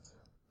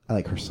 I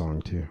like her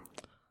song too.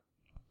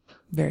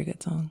 Very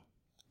good song.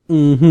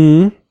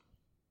 Mm-hmm.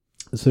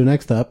 So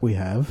next up we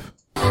have...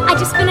 I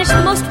just finished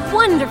the most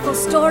wonderful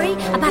story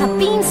about a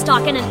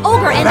beanstalk and an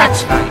ogre and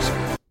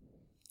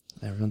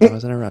Everyone's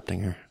always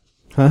interrupting her.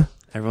 Huh?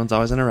 Everyone's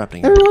always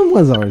interrupting her. Everyone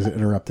was always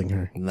interrupting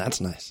her. And that's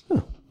nice.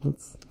 Oh,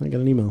 I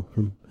got an email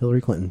from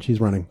Hillary Clinton. She's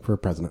running for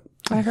president.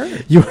 I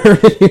heard. You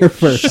heard it here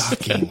first.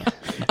 Shocking.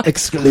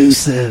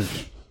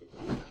 Exclusive.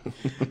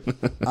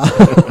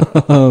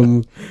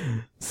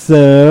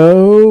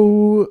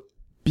 So,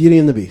 Beauty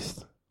and the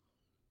Beast.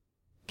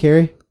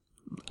 Carrie,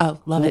 Oh,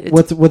 love it.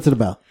 It's what's it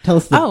about? Tell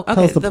us the okay.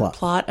 tell us the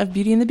plot. of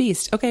Beauty and the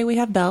Beast. Okay, we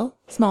have Belle,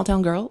 small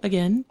town girl,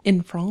 again,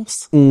 in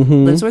France.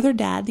 Mm-hmm. Lives with her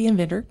dad, the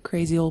inventor,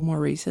 crazy old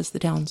Maurice, as the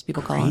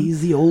townspeople call him.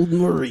 Crazy old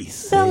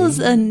Maurice. Belle's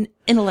an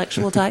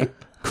intellectual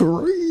type.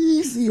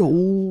 Crazy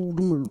old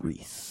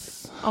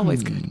Maurice.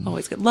 Always good.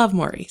 Always good. Love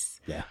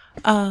Maurice. Yeah.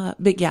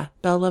 But yeah,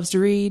 Belle loves to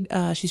read.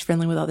 She's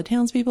friendly with all the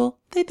townspeople.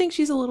 They think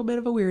she's a little bit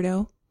of a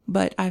weirdo,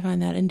 but I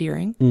find that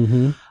endearing.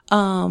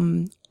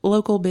 Mm-hmm.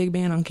 Local big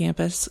man on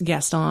campus,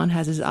 Gaston,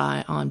 has his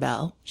eye on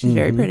Belle. She's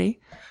very pretty.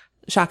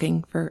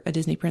 Shocking for a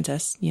Disney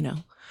princess, you know.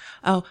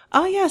 Oh,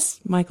 yes.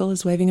 Michael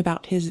is waving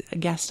about his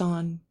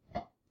Gaston,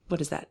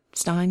 what is that?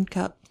 Stein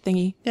cup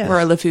thingy? Yes. Or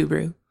a LeFou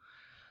brew.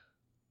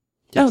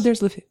 Yes. Oh, there's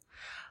LeFou.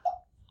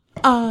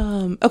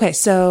 Okay,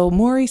 so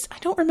Maurice, I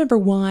don't remember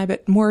why,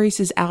 but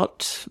Maurice is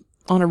out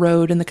on a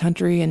road in the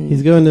country and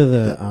He's going to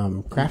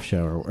the craft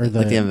show or the,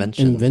 Like the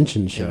invention show.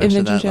 Invention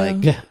Invention that, show.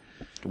 like, Yeah.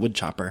 wood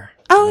chopper.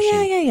 oh,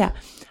 machine yeah.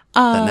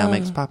 That now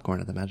makes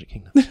popcorn at the Magic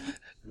Kingdom.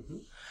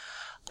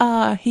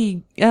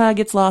 He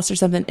gets lost or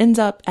something, ends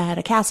up at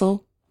a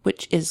castle,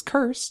 which is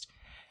cursed,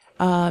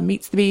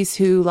 meets the beast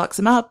who locks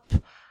him up.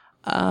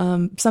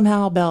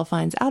 Somehow Belle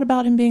finds out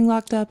about him being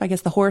locked up. I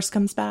guess the horse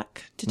comes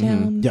back to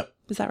town. Yep.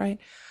 Is that right?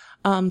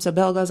 So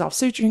Belle goes off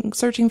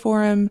searching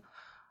for him,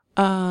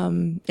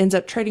 ends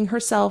up trading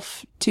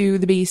herself to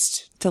the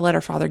beast to let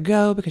her father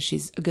go because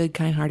she's a good,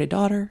 kind-hearted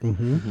daughter.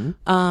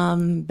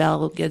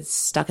 Belle gets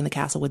stuck in the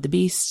castle with the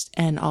beast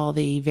and all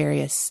the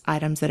various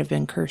items that have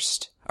been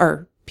cursed,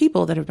 or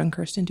people that have been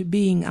cursed into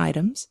being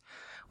items.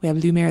 We have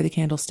Lumiere the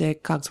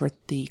candlestick, Cogsworth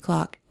the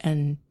clock,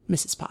 and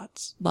Mrs.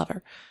 Potts,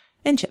 lover,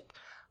 and Chip.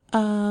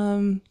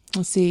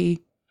 Let's see.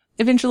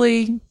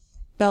 Eventually,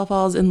 Belle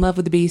falls in love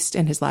with the beast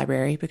and his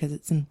library because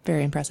it's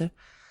very impressive.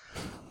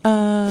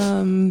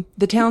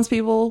 The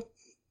townspeople,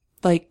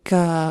 like,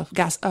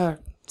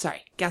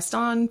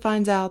 Gaston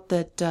finds out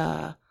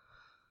that,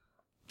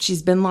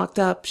 she's been locked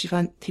up. He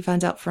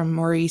finds out from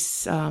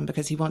Maurice,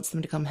 because he wants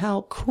them to come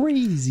help.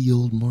 Crazy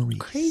old Maurice.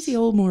 Crazy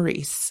old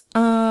Maurice.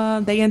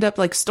 They end up,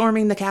 like,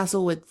 storming the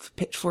castle with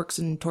pitchforks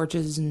and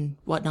torches and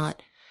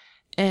whatnot.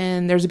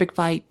 And there's a big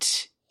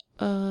fight.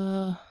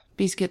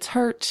 Beast gets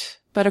hurt,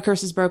 but a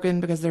curse is broken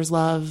because there's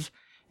love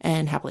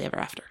and happily ever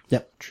after.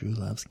 Yep. True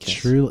love's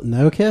kiss.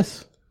 No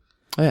kiss.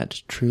 Oh yeah,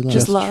 just true love.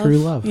 Just love. True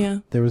love. Yeah.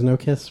 There was no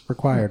kiss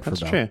required That's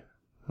for Belle. true.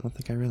 I don't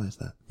think I realized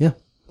that. Yeah.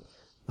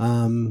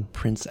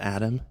 Prince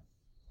Adam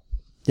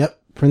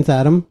Yep. Prince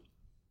Adam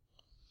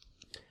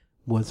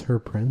was her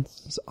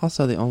prince. is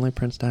also the only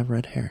prince to have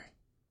red hair.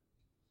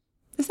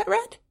 Is that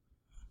red?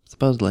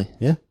 Supposedly.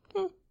 Yeah.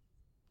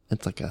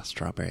 It's like a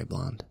strawberry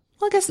blonde.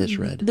 Well, I guess Dish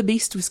red. the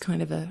beast was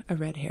kind of a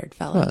red-haired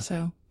fellow, Oh.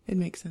 so it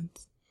makes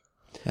sense.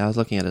 Yeah, I was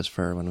looking at his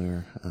fur when we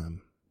were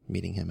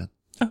meeting him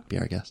at Be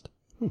Our Guest.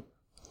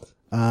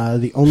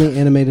 The only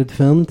animated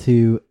film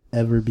to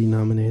ever be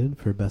nominated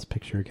for Best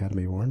Picture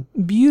Academy Award.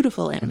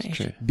 Beautiful That's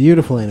animation. true.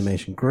 Beautiful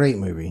animation. Great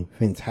movie.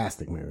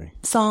 Fantastic movie.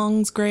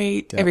 Songs,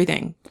 great,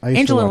 everything. I used to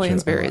Angela watch it a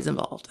Lansbury lot. is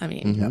involved. I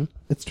mean, Yeah.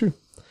 It's true.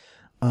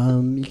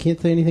 You can't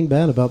say anything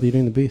bad about Beauty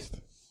and the Beast.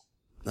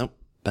 Nope.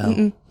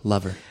 Belle.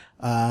 Lover.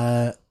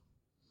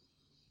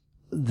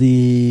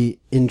 The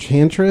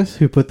enchantress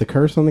who put the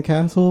curse on the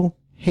castle,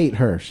 hate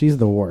her. She's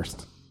the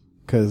worst.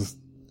 Because,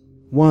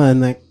 one,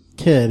 that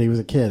kid, he was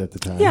a kid at the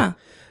time. yeah,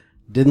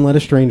 Didn't let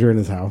a stranger in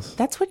his house.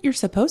 that's what you're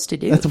supposed to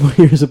do. That's what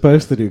you're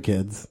supposed to do,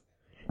 kids.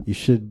 You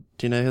should...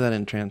 Do you know who that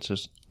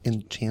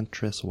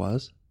enchantress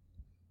was?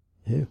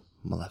 Who?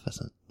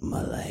 Maleficent.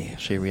 Malay.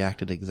 She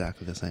reacted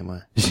exactly the same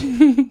way.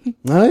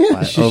 Oh, yeah.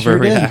 By She sure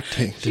did.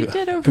 overreacting she to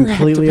did overreact.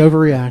 Completely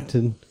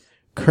overreacted.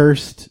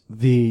 Cursed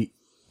the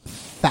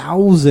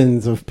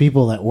thousands of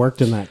people that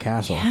worked in that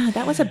castle. Yeah,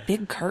 that was a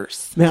big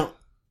curse. Now,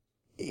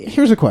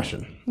 Here's a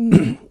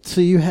question.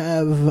 So you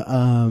have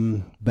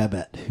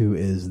Babette, who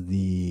is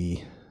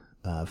the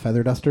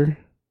feather duster.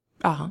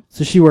 Uh-huh.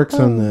 So she works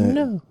on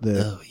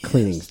the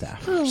cleaning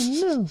staff. Oh,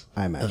 no.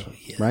 I imagine,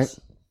 right?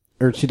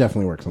 Or she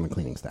definitely works on the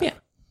cleaning staff. Yeah.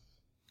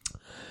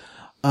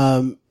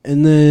 And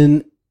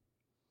then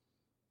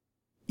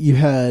you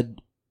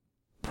had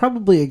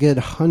probably a good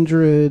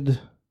 100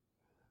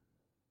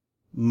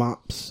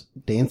 mops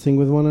dancing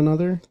with one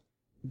another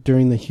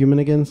during the Human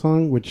Again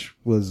song, which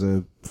was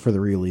for the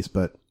re-release,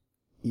 but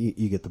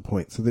you get the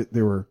point. So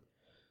there were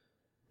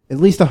at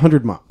least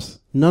 100 mops.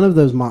 None of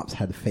those mops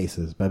had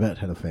faces. Babette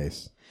had a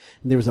face.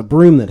 And there was a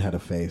broom that had a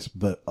face,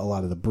 but a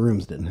lot of the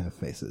brooms didn't have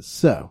faces.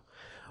 So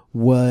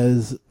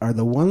are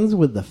the ones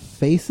with the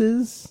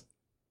faces?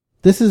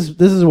 This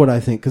is what I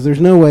think, because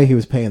there's no way he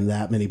was paying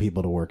that many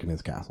people to work in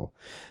his castle.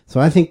 So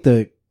I think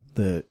the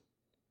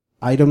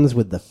items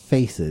with the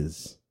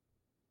faces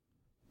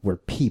were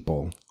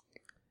people,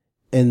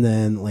 and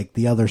then like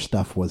the other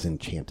stuff was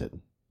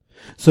enchanted.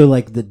 So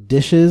like the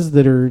dishes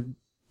that are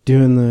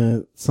doing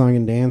the song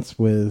and dance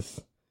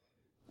with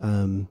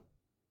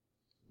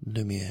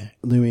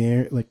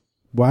Lumiere, like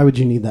why would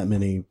you need that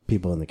many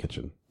people in the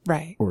kitchen?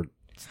 Right. Or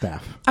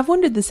staff? I've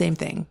wondered the same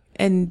thing,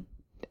 and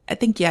I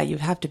think, yeah, you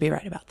have to be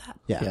right about that.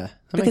 Yeah.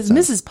 Because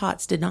Mrs.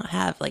 Potts did not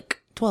have,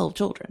 12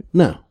 children.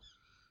 No.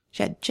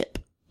 She had Chip.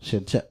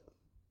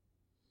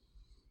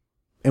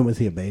 And was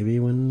he a baby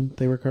when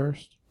they were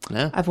cursed?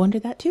 No. I've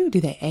wondered that, too. Do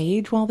they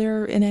age while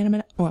they're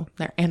inanimate? Well,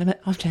 they're animate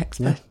objects,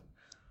 Yeah. but...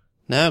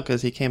 No,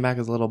 because he came back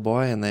as a little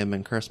boy, and they've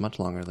been cursed much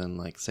longer than,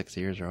 6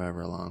 years or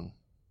however long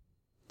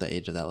the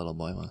age of that little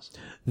boy was.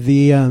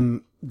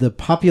 The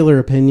popular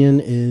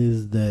opinion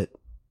is that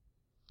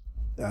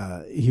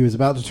he was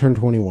about to turn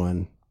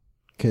 21,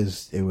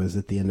 because it was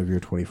at the end of your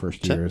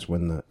 21st year is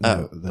when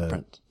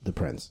the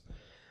prince.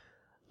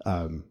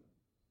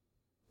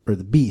 Or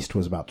the beast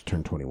was about to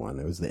turn 21.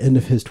 It was the end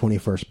of his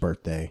 21st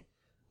birthday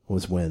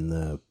was when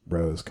the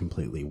rose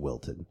completely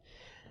wilted.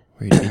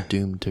 Where you'd be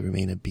doomed to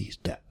remain a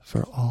beast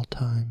for all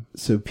time.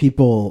 So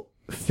people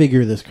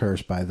figure this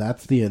curse by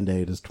that's the end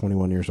date is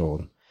 21 years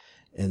old.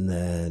 And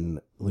then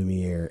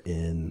Lumiere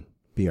in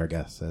Be Our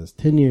Guest says,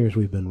 10 years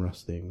we've been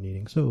rusting,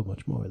 needing so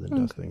much more than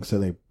dusting. So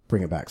they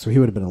bring it back. So he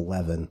would have been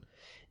 11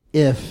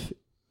 if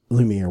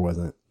Lumiere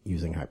wasn't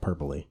using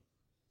hyperbole.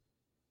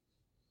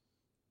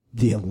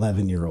 The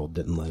 11-year-old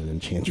didn't let an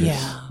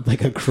enchantress,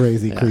 like a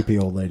crazy, creepy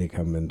old lady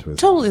come into his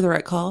Totally house. the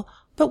right call.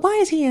 But why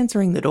is he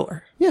answering the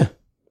door? Yeah.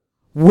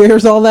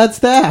 Where's all that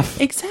staff?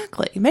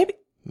 Exactly. Maybe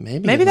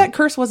Maybe that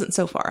curse wasn't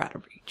so far out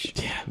of reach.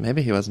 Yeah.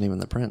 Maybe he wasn't even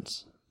the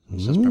prince.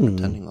 He's just been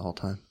pretending the whole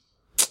time.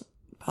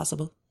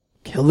 Possible.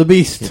 Kill the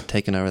beast. He'd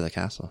taken over the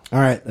castle. All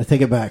right, I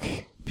take it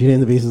back. Beauty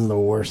and the Beast is the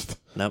worst.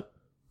 Nope.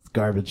 It's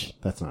garbage.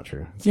 That's not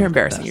true. You're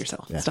embarrassing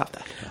yourself. Yeah. Stop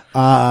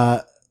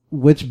that.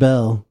 Which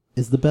bell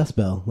is the best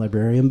bell?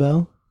 Librarian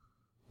bell?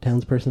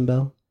 Townsperson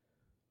bell?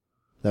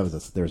 There was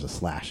a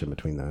slash in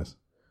between those.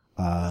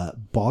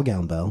 Ball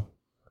gown bell?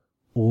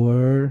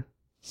 Or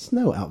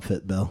snow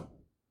outfit bell?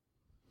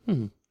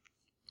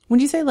 When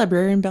you say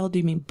librarian bell, do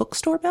you mean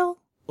bookstore bell?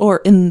 Or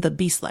in the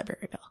Beast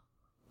library bell?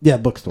 Yeah,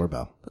 bookstore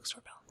bell.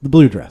 Bookstore bell. The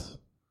blue dress.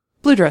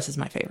 Blue dress is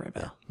my favorite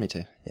bell. Me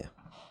too. Yeah.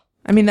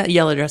 I mean, that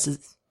yellow dress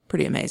is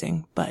pretty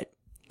amazing, but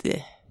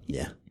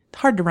Yeah.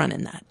 hard to run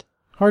in that.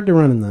 Hard to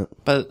run in that.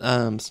 But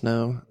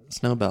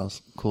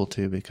Snowbell's cool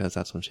too because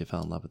that's when she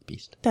fell in love with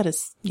Beast. That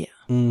is, yeah.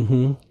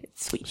 Mm-hmm.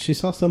 It's sweet. She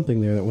saw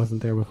something there that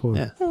wasn't there before.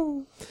 Yeah.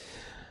 Oh,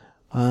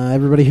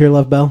 Everybody here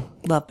love Belle?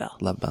 love Bell.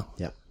 Love Bell.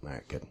 Yep. All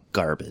right, good.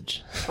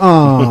 Garbage.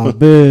 Oh,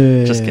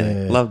 boo. Just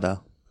kidding. Love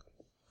Bell.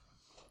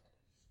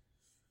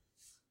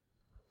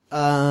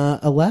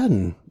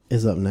 Aladdin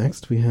is up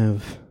next. We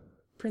have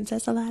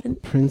Princess Aladdin.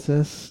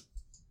 Princess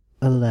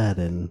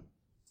Aladdin.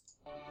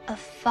 A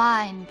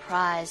fine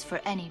prize for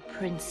any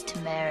prince to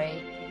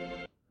marry.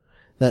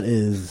 That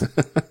is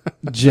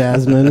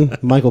Jasmine.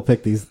 Michael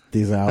picked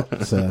these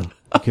out, so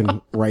you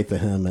can write the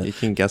hymn. You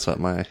can guess what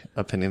my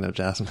opinion of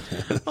Jasmine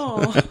is.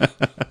 Oh.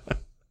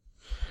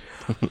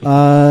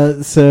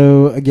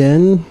 So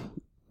again,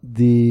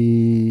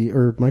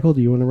 Michael,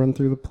 do you want to run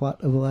through the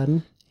plot of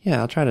Aladdin?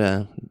 Yeah, I'll try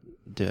to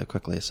do it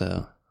quickly.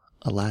 So,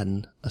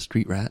 Aladdin, a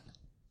street rat,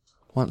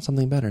 wants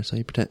something better, so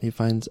he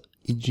finds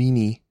a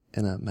genie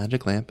in a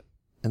magic lamp,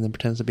 and then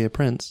pretends to be a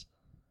prince.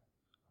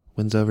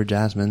 Wins over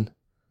Jasmine.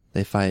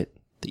 They fight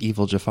the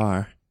evil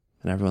Jafar,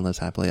 and everyone lives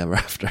happily ever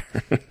after.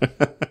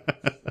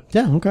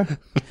 Yeah, okay.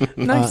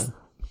 Nice.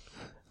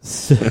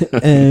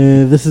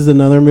 This is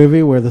another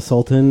movie where the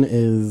Sultan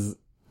is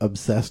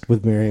obsessed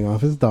with marrying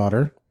off his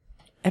daughter.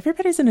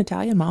 Everybody's an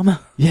Italian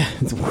mama. Yeah,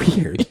 it's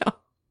weird. Yeah.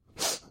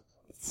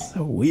 It's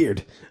so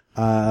weird.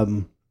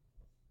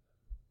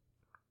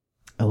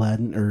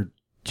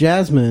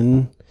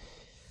 Jasmine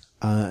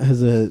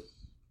has a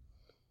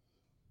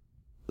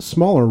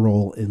smaller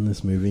role in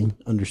this movie,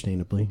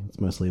 understandably.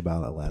 It's mostly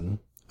about Aladdin.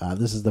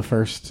 This is the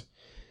first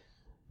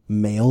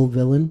male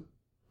villain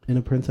in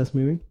a princess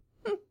movie.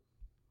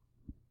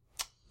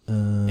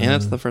 And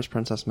it's the first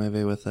princess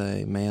movie with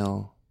a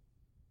male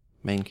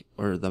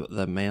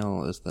the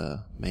male is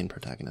the main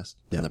protagonist,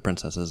 and the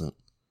princess isn't.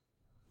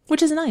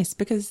 Which is nice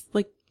because,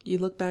 like, you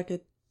look back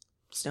at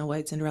Snow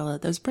White, Cinderella,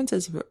 those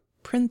princes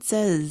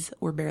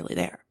were barely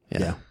there.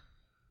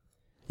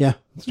 Yeah,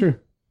 it's true.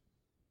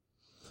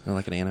 Or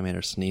like an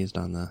animator sneezed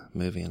on the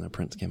movie and a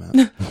prince came out.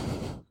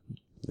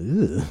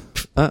 Ew.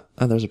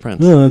 There's a prince.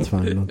 No, that's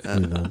fine. Let's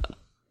do that.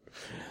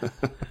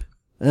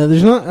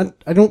 There's not.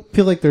 I don't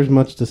feel like there's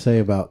much to say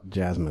about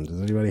Jasmine. Does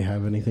anybody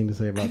have anything to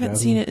say about Jasmine? I haven't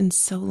seen it in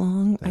so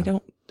long. Yeah.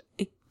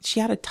 She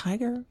had a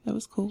tiger. That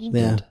was cool.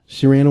 Yeah,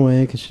 she ran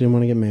away because she didn't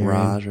want to get married.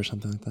 Raj or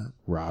something like that.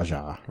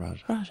 Raja.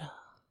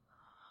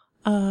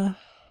 I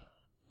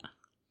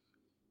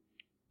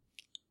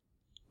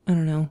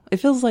don't know. It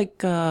feels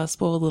like a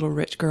spoiled little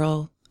rich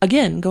girl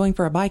again going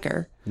for a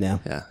biker. Yeah.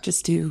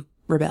 Just to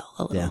rebel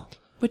a little. Yeah.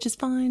 Which is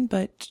fine,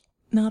 but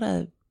not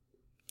a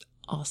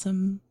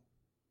awesome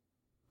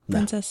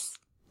princess.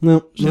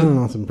 No, not an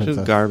awesome princess.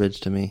 She's garbage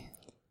to me.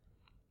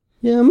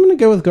 Yeah, I'm gonna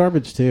go with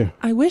garbage too.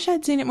 I wish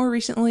I'd seen it more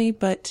recently,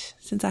 but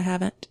since I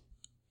haven't,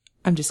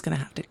 I'm just gonna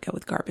have to go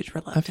with garbage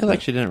reluctantly. I feel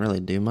like she didn't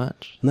really do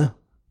much. No.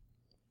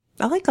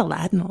 I like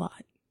Aladdin a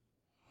lot.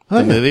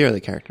 The movie or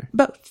the character?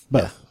 Both.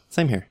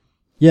 Same here.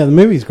 Yeah, the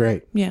movie's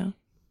great. Yeah.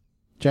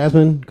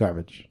 Jasmine,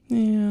 garbage.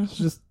 Yeah. It's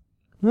just,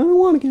 I don't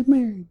want to get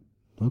married.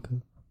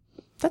 Okay.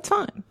 That's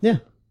fine. Yeah.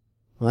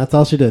 Well, that's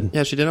all she did.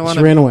 Yeah, she didn't want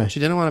She ran away. She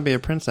didn't want to be a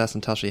princess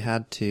until she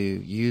had to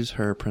use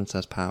her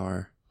princess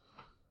power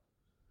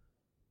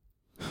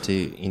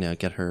to,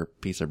 get her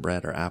piece of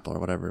bread or apple or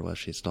whatever it was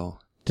she stole.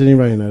 Did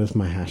anybody notice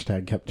my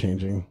hashtag kept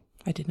changing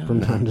I did not.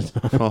 from time to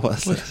time? What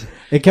was it?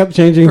 It kept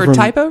changing For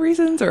typo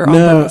reasons or on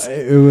No, purpose?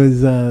 it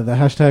was, the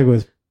hashtag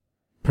was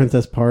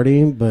Princess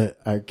Party, but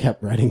I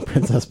kept writing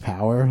Princess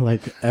Power,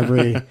 like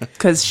every...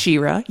 Because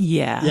She-Ra,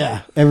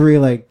 yeah. Every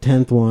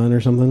 10th one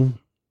or something.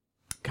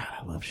 God,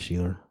 I love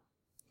Sheila.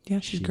 Yeah,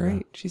 she's She-Ra.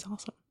 great. She's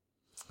awesome.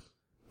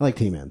 I like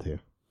T-Man too.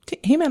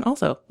 He-Man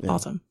also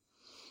awesome.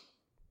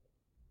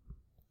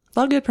 A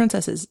lot of good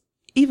princesses,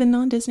 even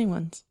non-Disney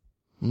ones.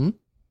 Hmm?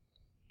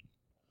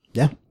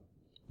 Yeah.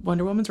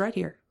 Wonder Woman's right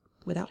here,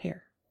 without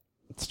hair.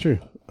 It's true.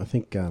 I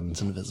think...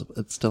 It's invisible.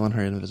 It's still in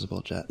her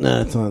invisible jet.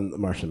 No, it's on the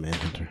Martian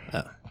Manhunter.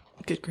 Oh.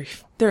 Good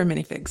grief. There are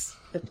minifigs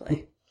at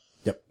play.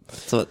 Yep.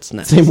 So what's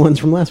next? Same ones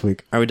from last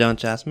week. Are we done with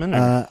Jasmine?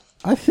 Or?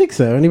 I think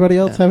so. Anybody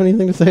else have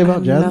anything to say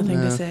about Jasmine?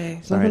 Nothing to say.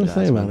 Sorry, Nothing to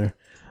say about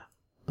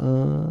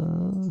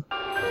Jasmine.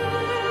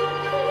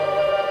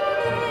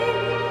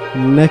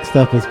 her. Next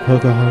up is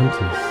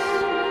Pocahontas.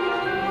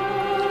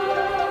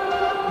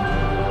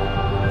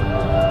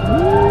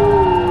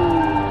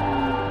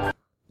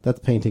 That's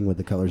painting with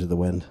the colors of the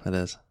wind. It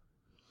is.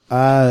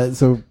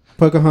 So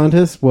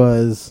Pocahontas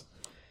was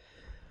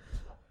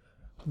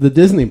the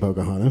Disney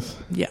Pocahontas.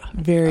 Yeah,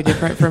 very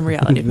different from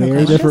reality.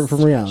 Very different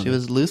from reality. She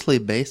was loosely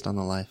based on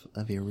the life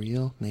of a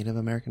real Native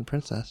American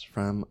princess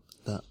from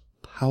the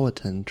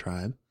Powhatan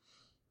tribe.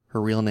 Her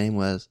real name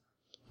was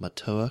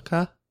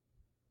Matoaka.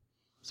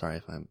 Sorry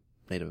if I'm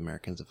Native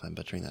Americans if I'm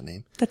butchering that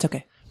name. That's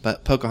okay.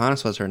 But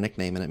Pocahontas was her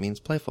nickname, and it means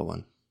playful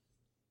one.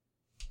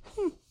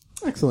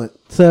 Excellent.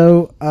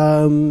 So,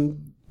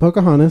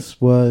 Pocahontas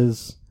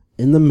was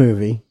in the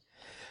movie.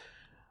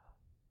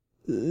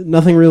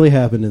 Nothing really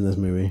happened in this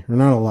movie, or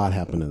not a lot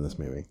happened in this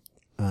movie.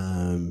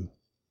 So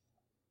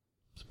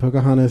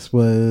Pocahontas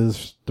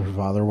her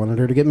father wanted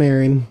her to get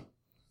married,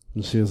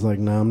 and she was like,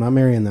 no, I'm not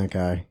marrying that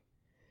guy.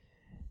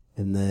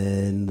 And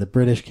then the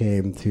British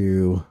came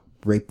to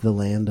rape the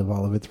land of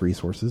all of its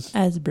resources.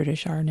 As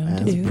British are known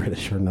to do. As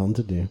British are known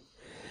to do.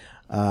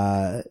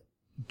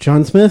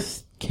 John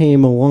Smith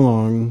came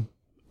along,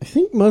 I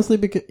think mostly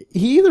because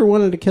he either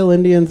wanted to kill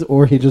Indians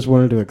or he just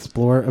wanted to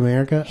explore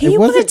America. He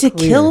wanted to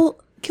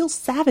kill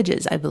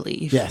savages, I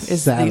believe. Yes,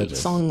 is savages. the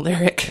song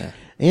lyric. Yeah.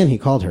 And he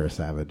called her a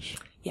savage.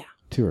 Yeah.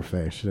 To her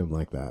face. She didn't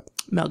like that.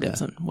 Mel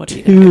Gibson. What do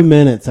you 2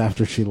 minutes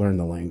after she learned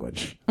the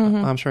language.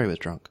 I'm sure he was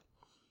drunk.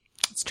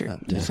 It's true.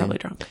 He's probably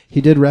drunk.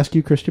 He did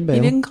rescue Christian Bale.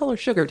 He didn't call her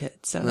sugar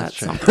tit, so that's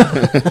true.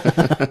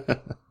 something.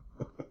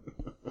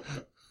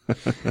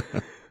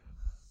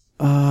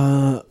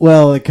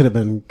 Well, it could have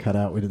been cut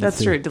out. We didn't That's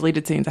see. true.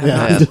 Deleted scenes.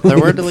 Yeah, there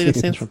were deleted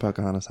scenes from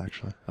Pocahontas,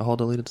 actually. A whole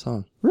deleted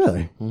song.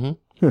 Really?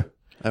 Mm-hmm. Huh.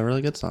 A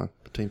really good song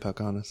between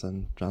Pocahontas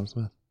and John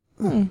Smith.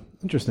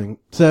 Interesting.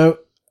 So,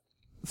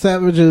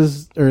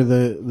 savages, or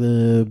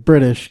the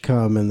British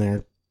come and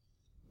they're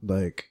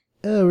like,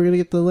 oh, we're going to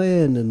get the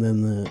land. And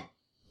then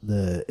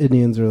the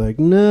Indians are like,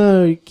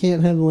 no, you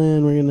can't have the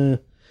land. We're going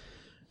to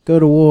go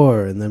to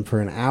war. And then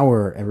for an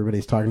hour,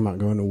 everybody's talking about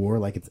going to war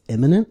like it's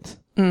imminent.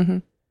 Mm-hmm.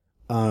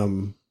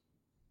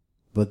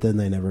 But then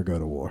they never go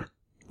to war.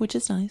 Which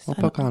is nice. Well,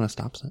 Pocahontas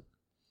stops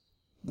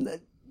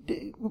it.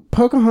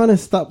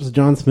 Pocahontas stops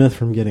John Smith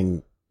from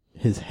getting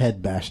his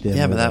head bashed in.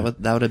 Yeah,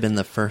 but that would have been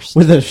the first.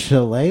 with a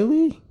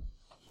shillelagh?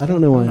 I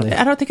don't know why.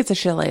 I don't think it's a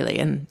shillelagh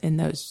in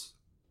those.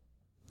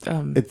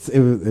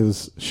 It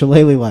was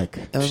shillelagh-like.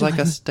 It was like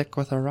a stick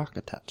with a rock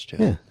attached to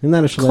it. Yeah, isn't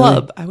that a shillelagh?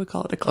 Club. I would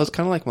call it a It club. was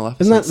kind of like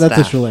Maleficent's Isn't that's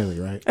a staff. shillelagh,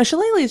 right? A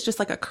shillelagh is just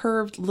like a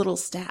curved little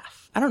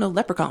staff. I don't know.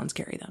 Leprechauns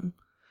carry them.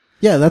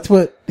 Yeah, that's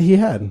what he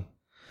had.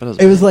 But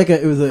It was like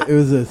it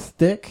was a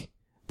stick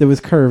that was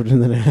curved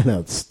and then it had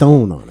a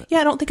stone on it. Yeah,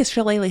 I don't think a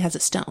shillelagh has a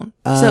stone.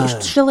 So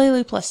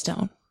shillelagh plus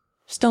stone.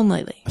 Stone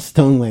lily. A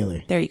stone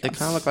lily. There you go. It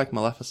kind of looked like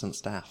Maleficent's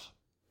staff.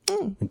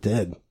 It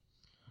did.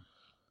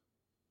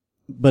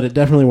 But it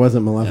definitely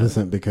wasn't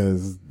Maleficent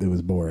because it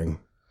was boring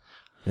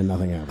and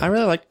nothing happened. I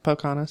really liked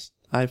Pocahontas.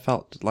 I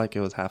felt like it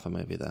was half a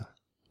movie, though.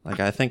 Like,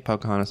 I think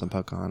Pocahontas and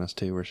Pocahontas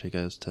 2, where she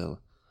goes to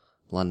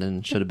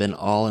London, should have been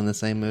all in the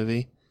same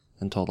movie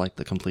and told, like,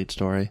 the complete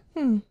story.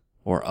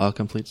 Or a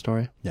complete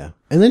story. Yeah.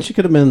 And then she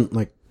could have been,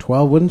 like,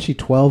 12. Wasn't she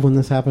 12 when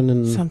this happened?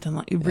 And Something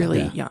like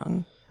really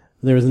young.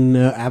 there was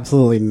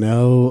absolutely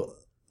no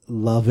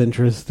love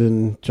interest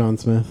in John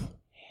Smith.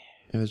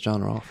 It was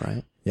John Rolfe,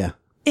 right? Yeah.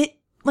 It,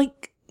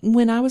 like,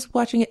 when I was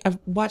watching it, I've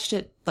watched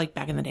it, like,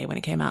 back in the day when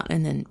it came out,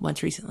 and then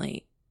once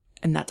recently,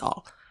 and that's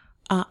all.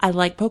 I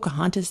like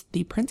Pocahontas,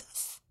 the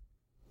princess,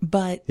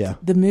 but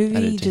the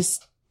movie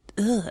just,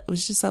 it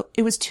was just so,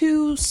 it was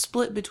too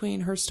split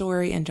between her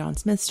story and John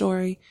Smith's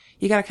story.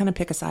 You got to kind of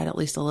pick a side at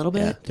least a little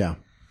bit. Yeah.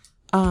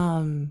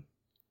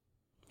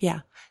 Yeah.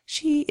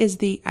 She is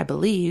I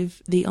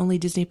believe, the only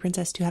Disney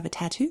princess to have a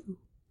tattoo.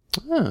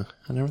 Oh,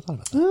 I never thought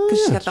about that. Because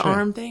she's got the true.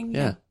 arm thing.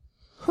 Yeah.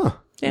 Huh.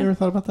 Yeah. Never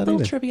thought about that Little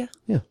either. trivia.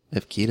 Yeah.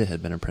 If Keita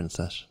had been a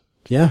princess.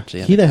 Yeah. She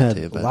had Keita a had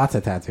tattoo, but lots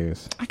of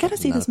tattoos. I got to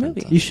see Not this a movie.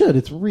 princess. You should.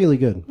 It's really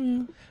good.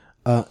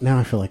 Now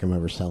I feel like I'm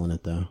overselling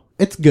it, though.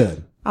 It's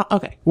good.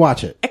 Okay.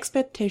 Watch it.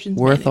 Expectations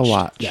Worth a managed.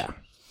 watch.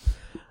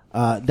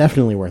 Yeah.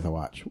 Definitely worth a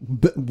watch.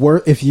 But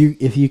if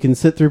you can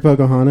sit through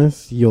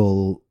Pocahontas,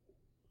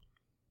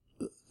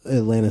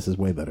 Atlantis is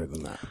way better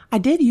than that. I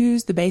did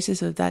use the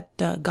basis of that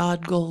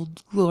God,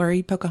 Gold,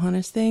 Glory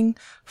Pocahontas thing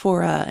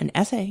for an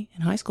essay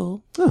in high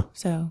school. Oh.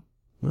 So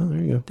Well, there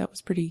you go. that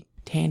was pretty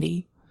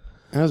handy.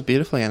 It was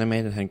beautifully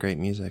animated, had great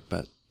music,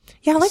 but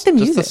Yeah, I like the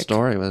music. just the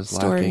story was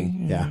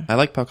lacking. Yeah. I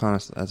like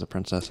Pocahontas as a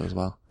princess as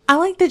well. I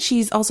like that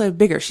she's also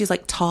bigger. She's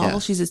like tall. Yeah.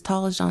 She's as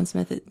tall as John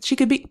Smith. She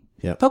could be.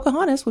 Yep.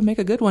 Pocahontas would make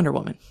a good Wonder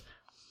Woman.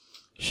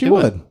 She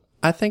would.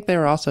 I think they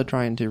were also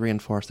trying to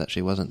reinforce that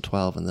she wasn't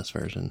 12 in this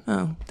version.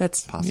 Oh,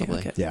 that's Possibly.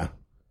 okay. Yeah.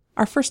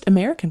 Our first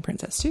American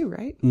princess too,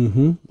 right?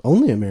 Mm-hmm.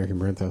 Only American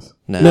princess.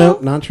 No.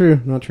 Not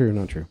true. Not true.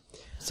 Not true.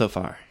 So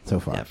far.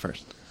 Yeah,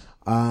 first.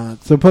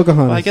 So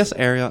Pocahontas. Well, I guess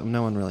Ariel,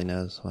 no one really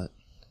knows what.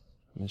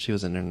 I mean, she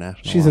was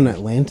international. She's an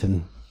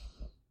Atlantan.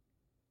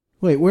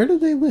 Wait, where do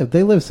they live?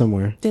 They live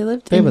somewhere. They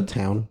lived They in have a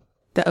town.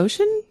 the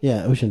ocean,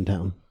 Yeah, Ocean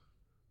Town.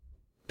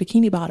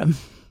 Bikini Bottom.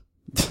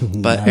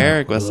 But No.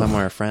 Eric was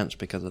somewhere French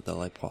because of the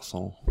Le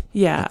Poisson.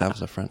 Yeah, Like, that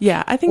was a French.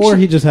 yeah. I think Or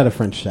he just had a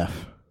French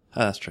chef.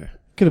 Oh, that's true.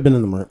 Could have been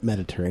in the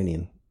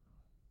Mediterranean.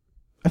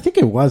 I think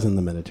it was in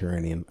the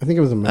Mediterranean. I think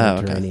it was a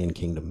Mediterranean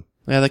kingdom.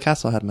 Yeah, the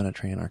castle had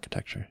Mediterranean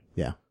architecture.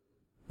 Yeah.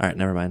 All right,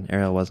 never mind.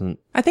 Ariel wasn't.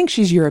 I think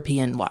she's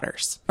European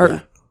waters or Yeah.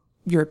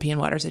 European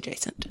waters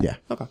adjacent. Yeah.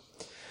 Okay.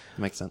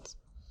 Makes sense.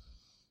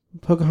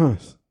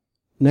 Pocahontas.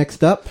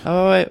 Next up.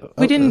 Oh, wait.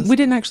 We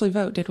didn't actually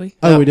vote, did we?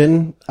 Oh, we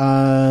didn't?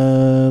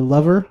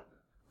 Lover.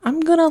 I'm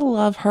gonna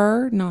love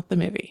her, not the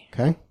movie.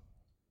 Okay.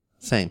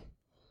 Same.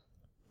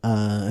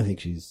 I think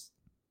she's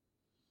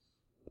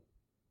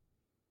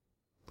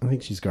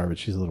garbage.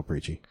 She's a little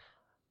preachy.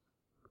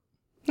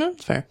 No,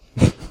 it's fair.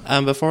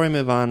 Before we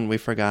move on, we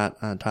forgot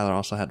Tyler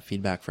also had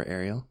feedback for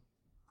Ariel.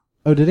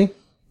 Oh, did he?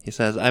 He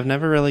says, I've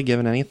never really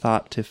given any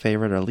thought to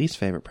favorite or least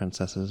favorite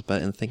princesses,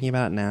 but in thinking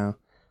about it now,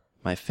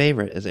 my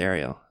favorite is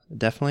Ariel.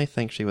 Definitely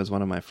think she was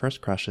one of my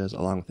first crushes,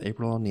 along with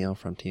April O'Neil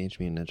from Teenage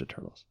Mutant Ninja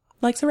Turtles.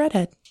 Likes a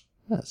redhead.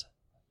 Yes.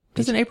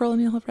 Doesn't April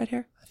O'Neil have red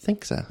hair? I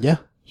think so. Yeah,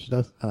 she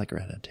does. I like a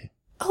redhead too.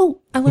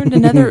 Oh, I learned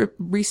another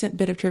recent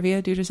bit of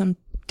trivia due to some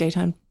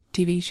daytime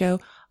TV show.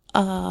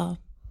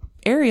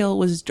 Ariel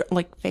was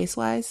like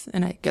face-wise,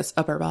 and I guess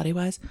upper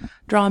body-wise,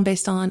 drawn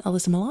based on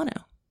Alyssa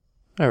Milano.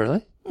 Oh,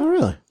 really? Oh,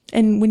 really?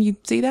 And when you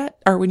see that,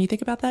 or when you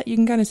think about that, you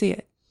can kind of see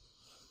it.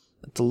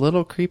 It's a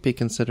little creepy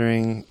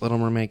considering Little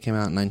Mermaid came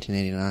out in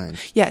 1989.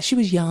 Yeah, she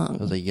was young.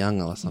 It was a young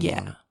Alyssa Yeah.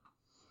 Milano.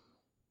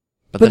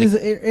 But then is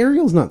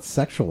Ariel's not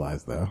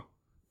sexualized, though.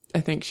 I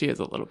think she is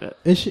a little bit.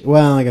 Is she?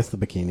 Well, I guess the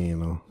bikini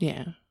and all.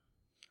 Yeah.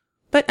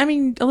 But, I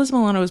mean, Alyssa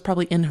Milano was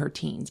probably in her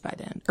teens by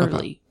then.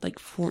 Early. Like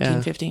 14,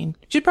 Yeah. 15.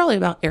 She's probably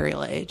about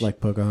Ariel age.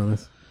 Like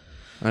Pocahontas.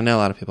 I know a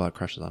lot of people had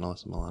crushes on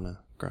Alyssa Milano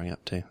growing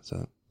up too,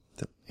 so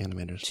the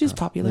animators. She's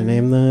popular. They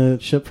named the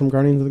ship from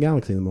Guardians of the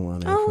Galaxy the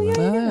Milano. Oh, for yeah.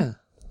 that. Oh, yeah.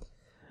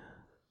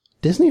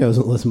 Disney owes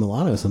Alyssa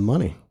Milano some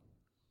money.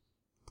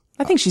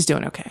 I think she's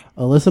doing okay.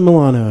 Alyssa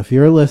Milano, if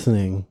you're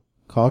listening,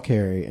 call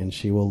Carrie and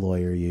she will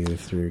lawyer you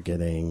through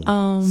getting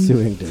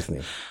suing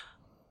Disney.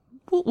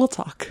 We'll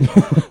talk.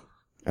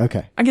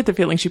 Okay. I get the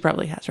feeling she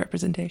probably has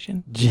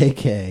representation.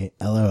 JK,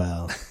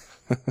 LOL.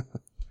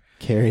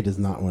 Carrie does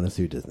not want to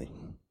sue Disney.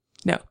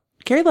 No.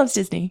 Carrie loves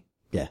Disney.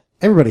 Yeah.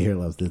 Everybody here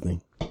loves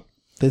Disney.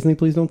 Disney,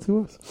 please don't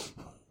sue us.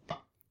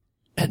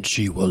 And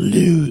she will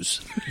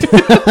lose.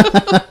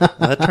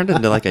 That turned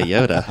into like a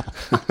Yoda.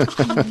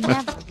 You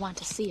never want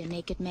to see a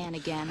naked man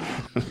again.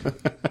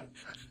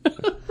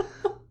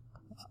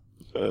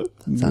 It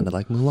sounded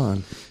like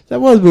Mulan.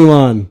 That was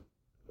Mulan.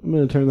 I'm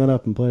going to turn that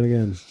up and play it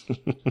again.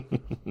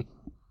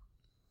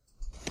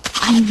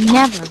 I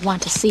never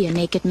want to see a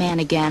naked man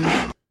again.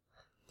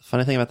 The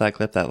funny thing about that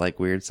clip, that like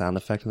weird sound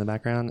effect in the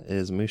background,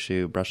 is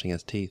Mushu brushing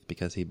his teeth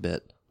because he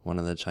bit one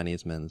of the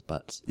Chinese men's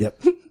butts.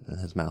 Yep. And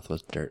his mouth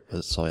was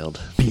soiled.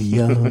 Be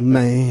a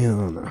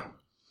man.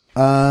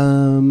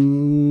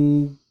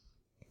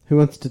 Who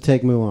wants to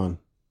take Mulan?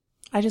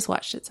 I just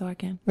watched it, so I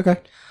can. Okay.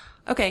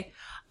 Okay.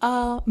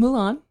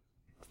 Mulan.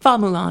 Fa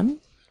Mulan.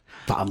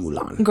 Fa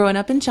Mulan. Growing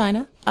up in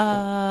China.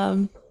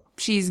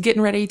 She's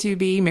getting ready to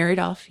be married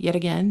off yet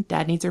again.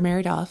 Dad needs her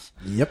married off.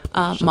 Yep.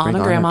 Mom bring and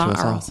honor grandma to us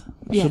are all. also.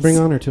 She'll bring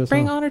honor to us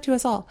Bring all. honor to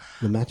us all.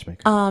 The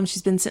matchmaker.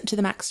 She's been sent to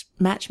the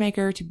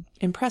matchmaker to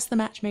impress the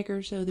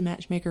matchmaker, so the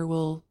matchmaker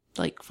will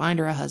like find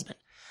her a husband.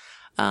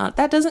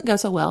 That doesn't go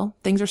so well.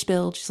 Things are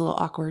spilled. She's a little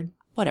awkward.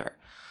 Whatever.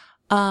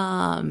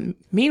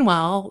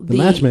 Meanwhile, the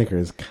matchmaker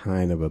is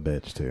kind of a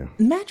bitch too.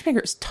 The matchmaker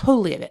is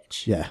totally a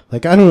bitch. Yeah.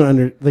 Like, I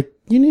don't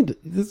you need to,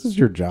 this is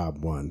your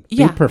job, one.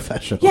 Yeah. Be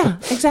professional. Yeah,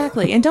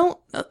 exactly. And don't,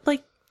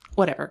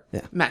 whatever.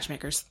 Yeah.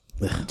 Matchmakers.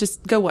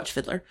 Just go watch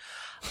Fiddler.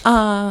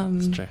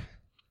 That's true.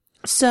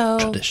 So,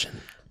 Tradition.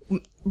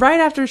 right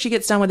after she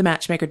gets done with the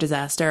matchmaker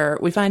disaster,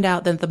 we find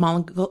out that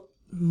the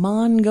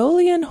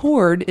Mongolian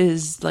horde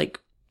is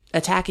like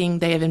attacking.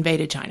 They have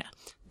invaded China.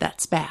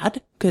 That's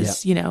bad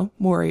because,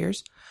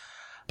 warriors.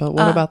 But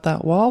what about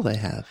that wall they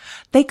have?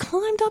 They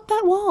climbed up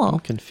that wall. I'm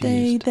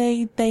confused.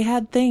 They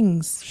had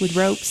things with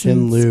ropes Shin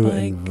and Lu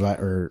spike.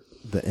 or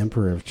the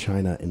Emperor of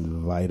China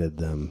invited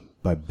them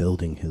by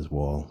building his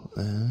wall.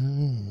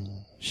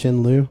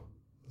 Shin Lu?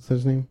 Is that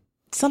his name?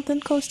 Something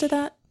close to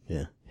that.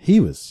 Yeah.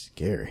 He was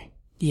scary.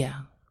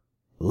 Yeah.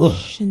 Ugh.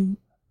 Scarier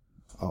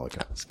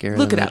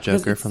Look than it the up. 'Cause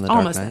Joker it's from the Dark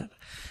almost Knight.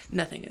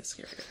 nothing is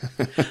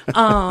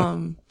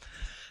scarier.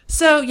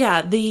 So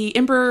yeah, the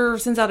emperor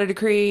sends out a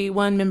decree.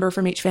 One male member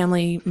from each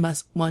family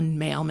must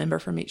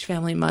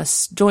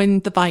join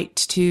the fight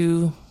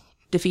to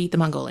defeat the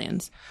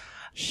Mongolians.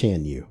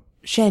 Shan Yu.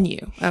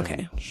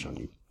 Okay. Shan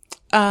Yu.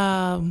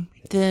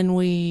 Then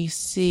we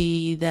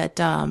see that,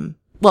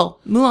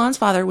 Mulan's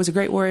father was a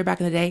great warrior back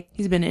in the day.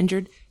 He's been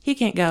injured. He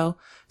can't go.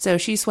 So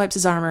she swipes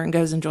his armor and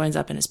goes and joins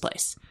up in his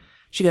place.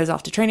 She goes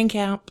off to training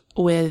camp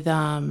with,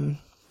 a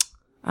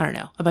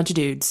bunch of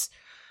dudes.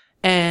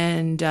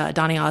 And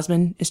Donny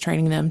Osmond is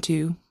training them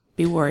to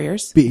be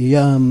warriors. Be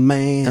a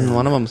man. And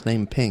one of them's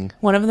named Ping.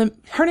 One of them,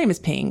 her name is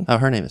Ping. Oh,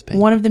 her name is Ping.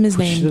 One of them is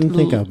Which named she didn't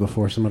think of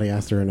before somebody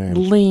asked her name.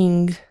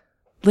 Ling.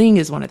 Ling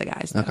is one of the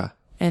guys. Though. Okay.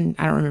 And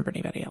I don't remember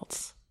anybody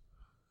else.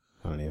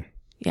 I don't either.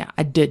 Yeah,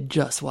 I did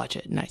just watch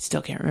it and I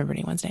still can't remember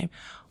anyone's name.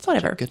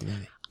 Whatever. Good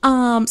movie.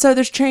 So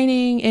there's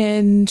training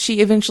and she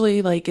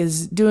eventually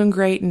is doing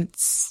great and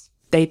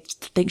they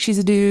think she's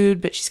a dude,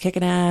 but she's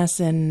kicking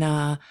ass and,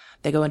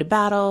 they go into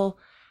battle.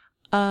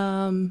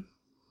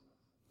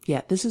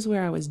 Yeah, this is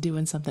where I was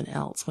doing something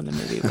else when the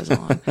movie was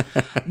on.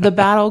 The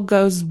battle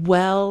goes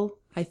well,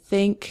 I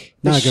think.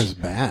 No, it goes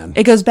bad.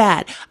 It goes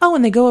bad. Oh,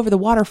 and they go over the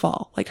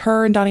waterfall. Like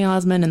her and Donny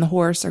Osmond and the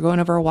horse are going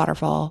over a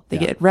waterfall. They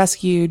get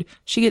rescued.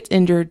 She gets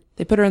injured.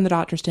 They put her in the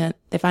doctor's tent.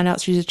 They find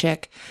out she's a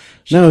chick.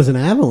 No, it was an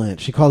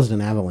avalanche. She calls it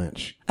an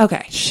avalanche.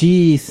 Okay.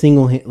 She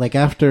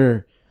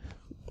after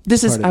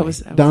This is, I was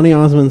Donny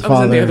Osmond's I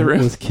was in the father other room.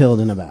 was killed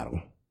in a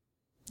battle.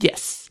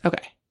 Yes.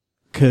 Okay.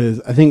 Because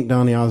I think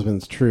Donny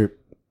Osmond's troop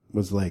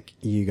was like,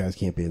 you guys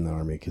can't be in the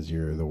army because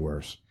you're the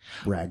worst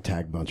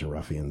ragtag bunch of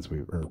ruffians.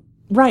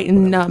 Right.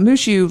 And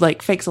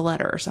Mushu fakes a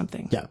letter or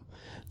something. Yeah.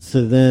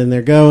 So then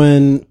they're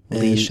going.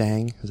 Li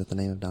Shang, is that the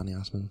name of Donny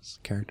Osmond's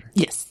character?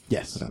 Yes.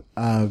 Yes.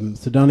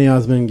 So Donny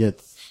Osmond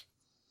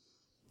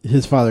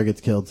his father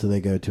gets killed, so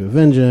they go to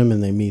avenge him,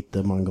 and they meet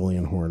the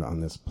Mongolian horde on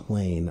this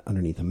plain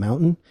underneath a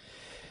mountain.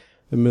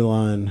 And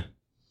Mulan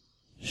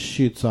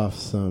shoots off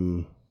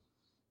some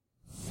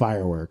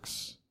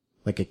fireworks,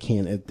 like a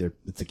cannon.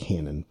 It's a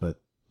cannon, but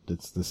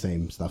it's the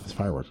same stuff as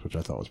fireworks, which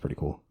I thought was pretty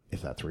cool,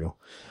 if that's real.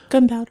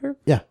 Gunpowder.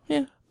 Yeah.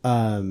 Yeah.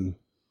 And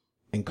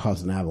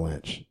caused an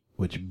avalanche,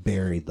 which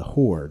buried the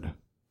horde.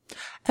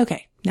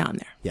 Okay. Now I'm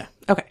there. Yeah.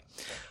 Okay.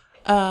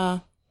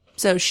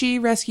 So she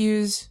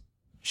rescues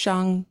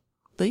Shang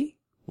Li?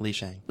 Li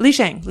Shang. Li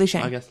Shang.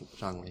 I guess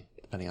Shang Li,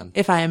 depending on.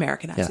 If I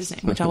Americanize Yes. his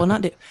name, which I will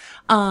not do.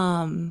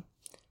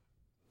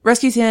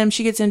 Rescues him.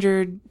 She gets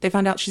injured. They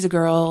find out she's a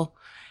girl,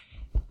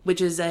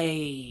 which is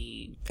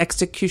a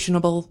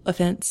executionable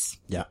offense.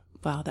 Yeah.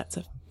 Wow, that's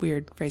a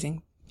weird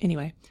phrasing.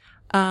 Anyway.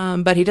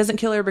 But he doesn't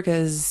kill her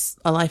because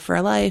a life for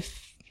a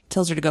life,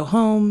 tells her to go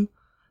home.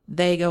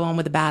 They go on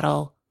with the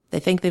battle. They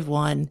think they've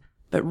won,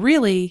 but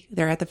really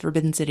they're at the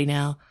Forbidden City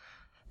now.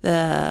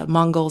 The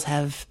Mongols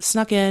have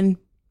snuck in.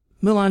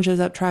 Mulan shows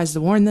up, tries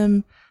to warn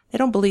them. They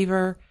don't believe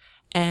her.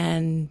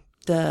 And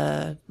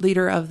the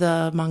leader of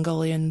the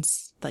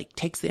Mongolians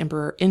takes the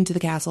emperor into the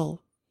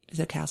castle. Is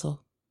it a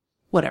castle?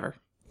 Whatever.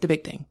 The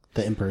big thing.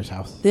 The Emperor's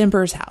house. The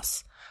emperor's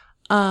house.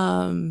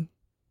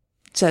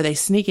 So they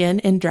sneak in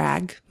and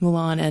drag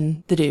Mulan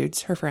and the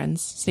dudes, her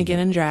friends, sneak in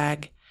and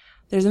drag.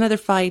 There's another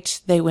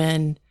fight. They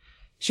win.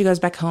 She goes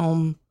back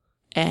home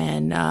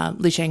and,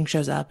 Li Shang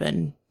shows up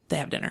and they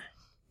have dinner.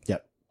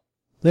 Yep.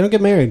 They don't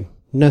get married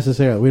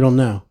necessarily. We don't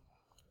know.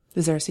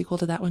 Is there a sequel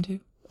to that one too?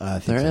 I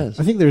think There so. is.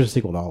 I think there's a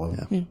sequel to all of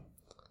them. Yeah.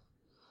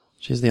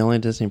 She's the only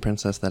Disney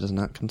princess that is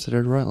not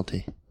considered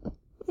royalty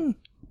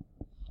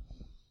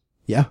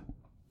Yeah.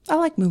 I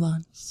like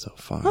Mulan. so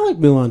far. I like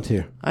Mulan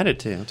too. I did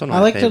too. It's one of my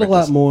I liked it a favorite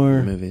lot Disney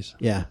more. movies.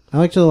 Yeah. I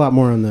liked it a lot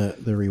more on the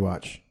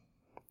rewatch.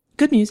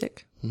 Good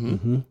music.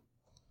 Mm-hmm.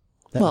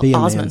 That Well, Be a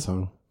Man Osmond.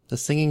 song. The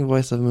singing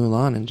voice of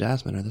Mulan and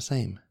Jasmine are the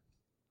same.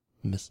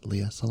 Miss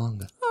Leah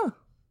Salonga. Huh.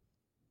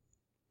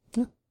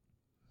 Yeah.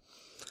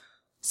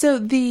 So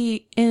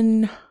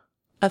in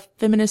a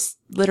feminist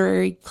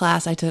literary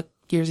class I took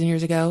years and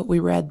years ago, we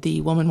read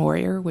The Woman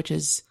Warrior, which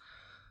is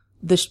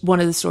one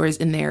of the stories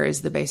in there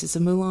is the basis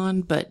of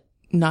Mulan, but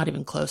not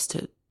even close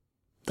to,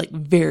 like,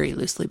 very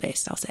loosely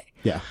based, I'll say.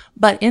 Yeah.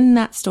 But in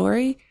that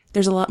story,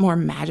 there's a lot more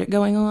magic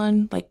going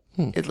on, like,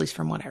 at least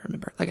from what I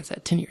remember. Like I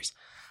said, 10 years.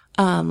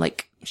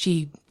 Like,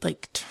 she,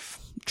 like,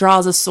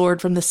 draws a sword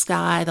from the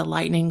sky, the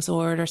lightning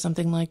sword or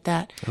something like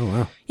that. Oh,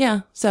 wow.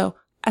 Yeah. So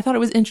I thought it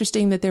was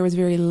interesting that there was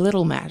very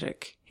little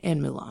magic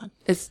in Mulan.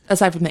 It's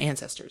aside from the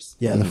ancestors.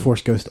 Yeah, the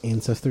Force Ghost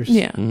ancestors.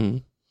 Yeah. Mm-hmm.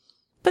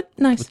 But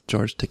nice. With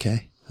George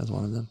Takei as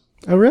one of them.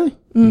 Oh, really?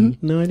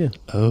 Mm-hmm. No idea.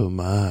 Oh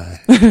my.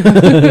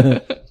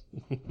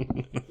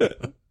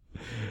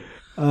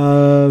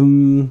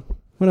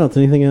 What else?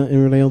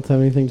 Anybody else have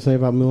anything to say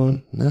about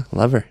Mulan? No,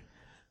 love her.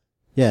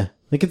 Yeah.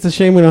 Like, it's a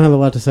shame we don't have a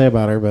lot to say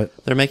about her, but...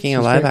 They're making a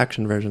She's live great.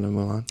 action version of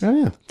Mulan. Oh,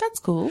 yeah. That's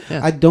cool. Yeah.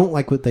 I don't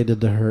like what they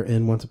did to her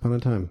in Once Upon a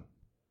Time.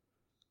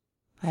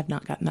 I have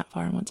not gotten that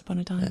far in Once Upon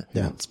a Time. Yeah,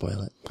 Yeah. Don't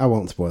spoil it. I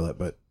won't spoil it,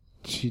 but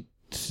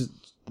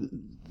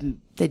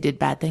They did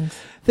bad things.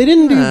 they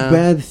didn't do No.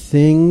 bad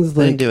things.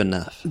 They Like, didn't do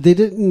enough. they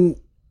didn't...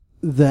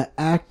 The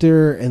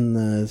actor and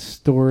the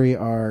story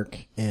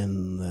arc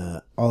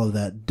and all of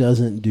that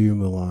doesn't do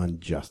Mulan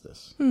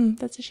justice.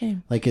 That's a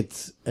shame. Like,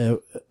 it's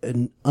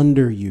an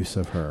underuse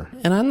of her.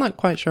 And I'm not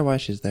quite sure why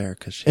she's there,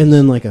 because she's And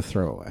then, like, a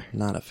throwaway.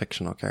 not a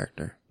fictional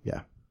character.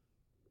 Yeah.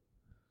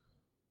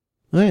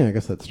 Oh, yeah, I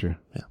guess that's true.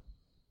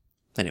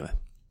 Anyway.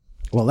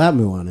 Well, that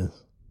Mulan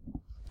is.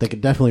 They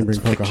could definitely bring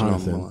It's fictional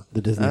Pocahontas in. Mulan.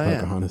 The Disney Oh, yeah.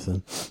 Pocahontas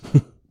in.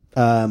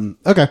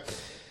 Okay.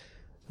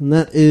 And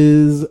that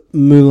is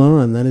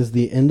Mulan. That is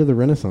the end of the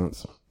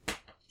Renaissance.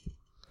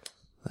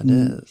 That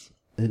is.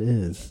 It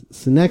is.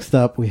 So next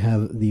up, we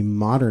have the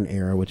modern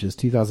era, which is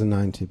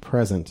 2009 to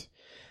present.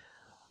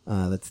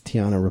 That's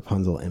Tiana,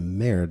 Rapunzel, and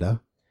Merida.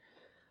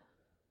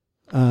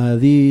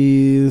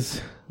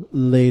 These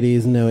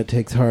ladies know it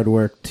takes hard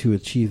work to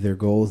achieve their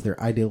goals. They're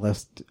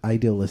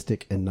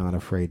idealistic and not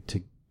afraid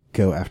to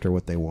go after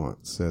what they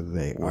want. So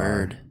they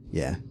Word. are.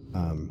 Yeah.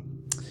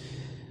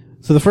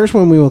 So the first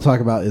one we will talk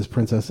about is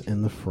Princess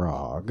and the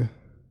Frog,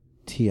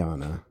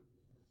 Tiana.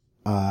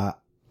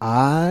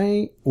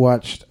 I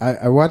watched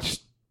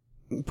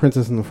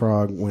Princess and the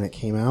Frog when it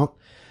came out,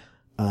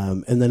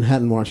 and then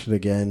hadn't watched it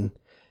again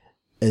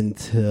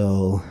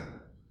until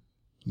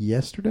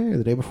yesterday or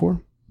the day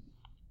before.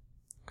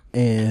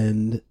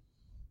 And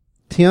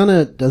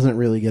Tiana doesn't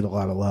really get a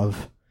lot of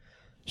love.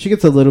 She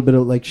gets a little bit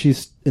of, like,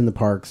 she's in the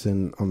parks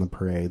and on the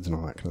parades and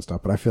all that kind of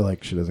stuff, but I feel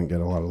like she doesn't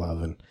get a lot of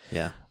love. And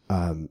Yeah.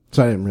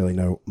 so I didn't really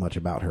know much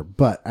about her.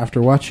 But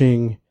after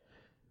watching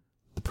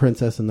The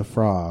Princess and the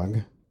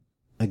Frog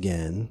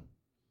again,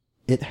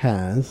 it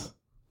has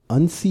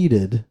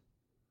unseated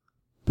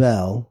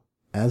Belle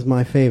as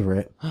my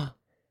favorite,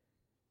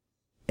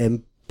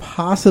 and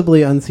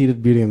possibly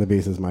unseated Beauty and the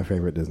Beast as my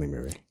favorite Disney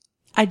movie.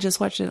 I just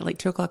watched it at like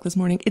 2:00 this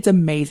morning. It's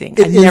amazing.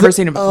 It I've is never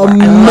seen it before. I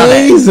love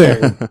it.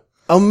 Amazing.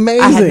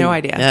 Amazing. I had no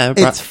idea. Yeah, it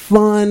It's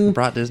fun.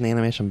 brought Disney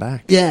animation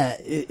back. Yeah,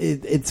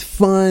 it's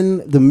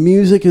fun. The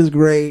music is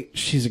great.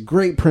 She's a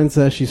great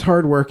princess. She's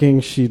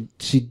hardworking. She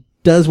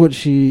does what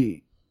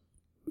she's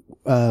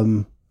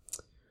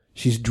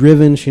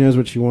driven. She knows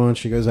what she wants.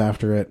 She goes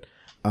after it.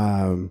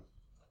 It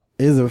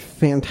is a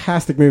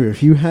fantastic movie.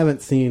 If you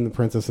haven't seen The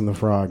Princess and the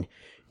Frog,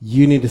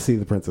 you need to see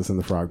The Princess and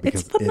the Frog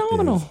because It's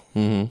phenomenal. it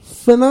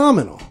is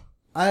phenomenal.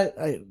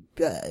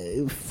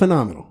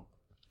 Phenomenal.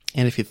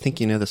 And if you think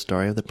you know the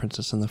story of The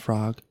Princess and the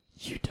Frog,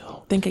 You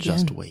don't Think again.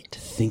 just wait.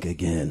 think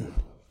again.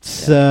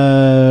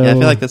 So Yeah, I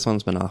feel like this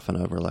one's been often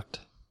overlooked.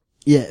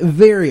 yeah,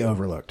 very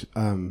overlooked.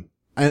 And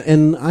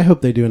I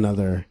hope they do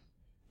another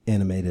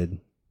animated,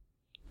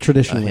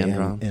 traditionally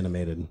hand-drawn.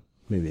 animated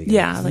movie again.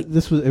 Yeah, like-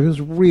 it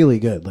was really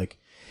good. Like,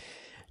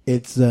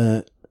 it's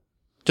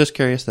Just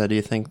curious though, do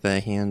you think the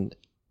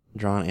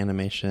hand-drawn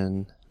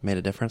animation made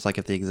a difference? Like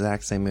if the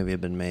exact same movie had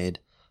been made,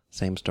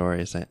 same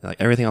story,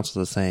 like everything else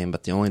was the same,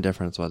 but the only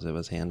difference was it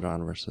was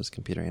hand-drawn versus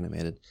computer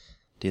animated.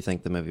 Do you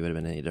think the movie would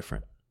have been any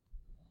different?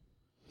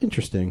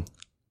 interesting.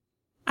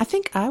 I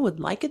think I would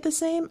like it the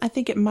same. I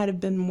think it might have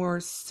been more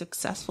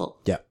successful.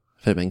 Yeah.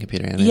 If it had been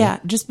computer animated? Yeah,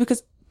 just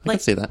because I like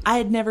could see that. I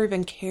had never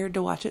even cared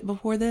to watch it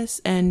before this,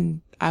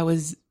 and I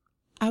was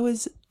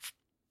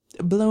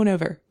blown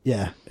over.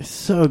 Yeah. It's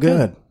so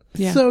good.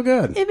 Yeah. So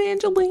good.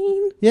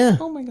 Evangeline. Yeah.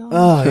 Oh my god.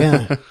 Oh,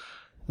 yeah.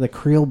 The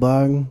Creel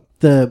bug.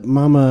 The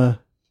Mama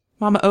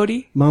Mama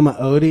Odie.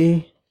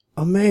 Odie.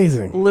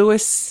 Amazing.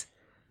 Lewis.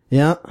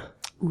 Yeah.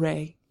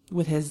 Ray.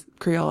 with his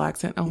Creole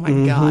accent. Oh my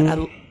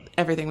God.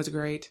 Everything was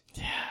great.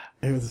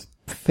 It was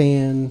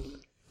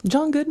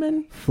John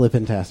Goodman.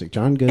 flippantastic.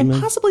 John Goodman.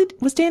 And possibly,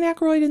 was Dan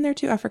Aykroyd in there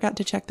too? I forgot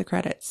to check the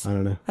credits. I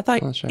don't know. I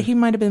thought Not sure. he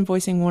might have been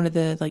voicing one of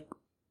the, like,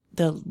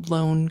 the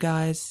lone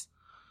guys.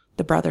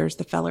 The brothers,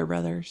 the Feller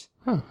brothers.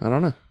 Huh, I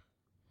don't know.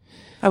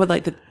 I would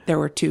like that there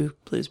were 2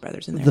 Blues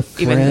Brothers in there. The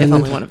even if friend.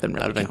 only one of them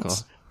really That'd have been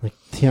counts. Like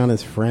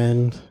Tiana's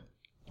friend.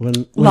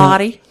 When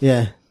Lottie.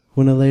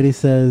 when a lady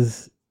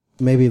says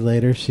maybe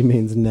later, she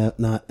means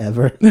not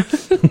ever.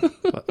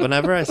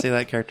 Whenever I see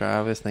that character, I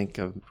always think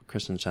of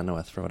Kristen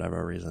Chenoweth for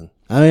whatever reason.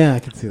 Oh yeah, I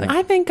can see that.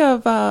 I think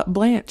of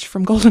Blanche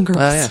from Golden Girls.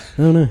 Oh, yeah.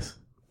 Oh nice.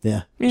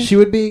 Yeah. Yeah. She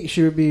would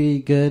be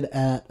good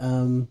at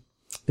in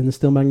the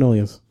Steel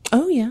Magnolias.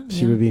 Oh, yeah.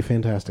 She would be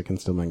fantastic in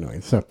Steel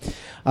Magnolias. So,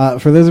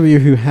 for those of you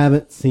who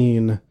haven't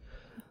seen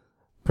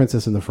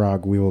Princess and the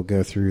Frog, we will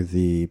go through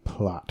the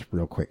plot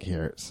real quick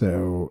here.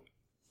 So,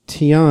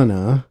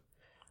 Tiana,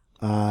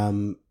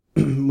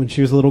 when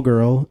she was a little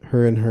girl,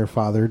 her and her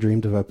father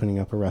dreamed of opening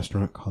up a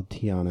restaurant called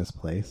Tiana's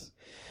Place.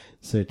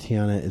 So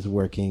Tiana is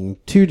working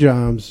 2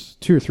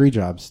 or 3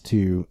 jobs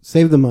to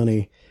save the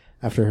money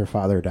after her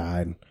father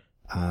died.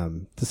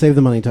 To save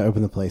the money to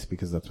open the place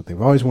because that's what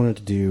they've always wanted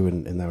to do,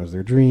 and that was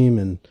their dream.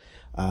 And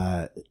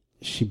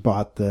she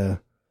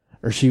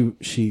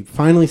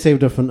finally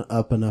saved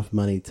up enough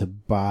money to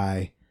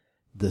buy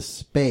the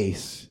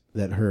space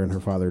that her and her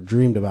father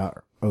dreamed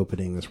about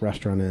opening this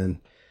restaurant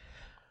in.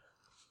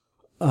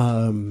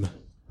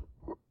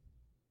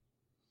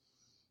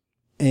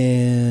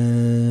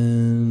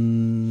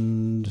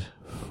 And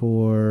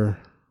for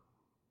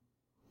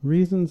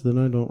reasons that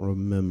I don't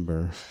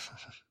remember.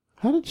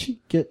 How did she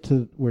get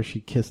to where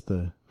she kissed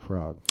the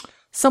frog?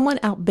 Someone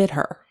outbid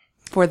her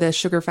for the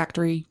sugar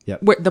factory,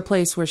 Yep. the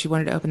place where she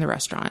wanted to open the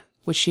restaurant,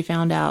 which she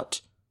found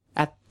out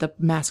at the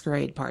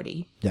masquerade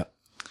party. Yep.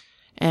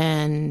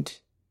 And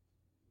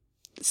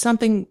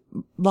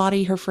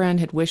Lottie, her friend,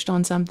 had wished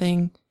on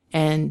something.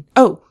 And,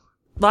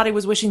 Lottie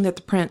was wishing that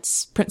the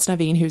Prince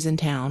Naveen, who's in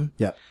town,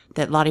 Yep.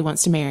 that Lottie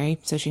wants to marry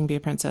so she can be a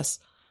princess.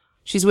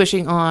 She's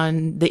wishing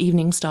on the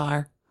evening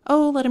star.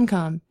 Oh, let him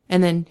come.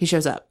 And then he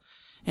shows up.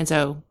 And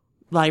so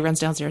Lottie runs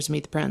downstairs to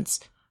meet the prince.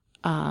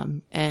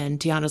 And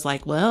Tiana's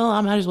like, well,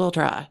 I might as well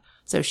try.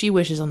 So she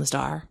wishes on the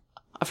star.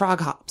 A frog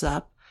hops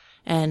up.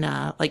 And,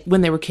 like when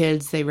they were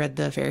kids, they read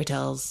the fairy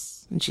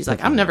tales. And she's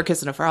like, I'm never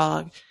kissing a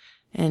frog.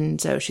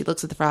 And so she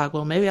looks at the frog.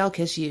 Well, maybe I'll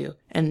kiss you.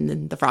 And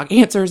then the frog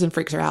answers and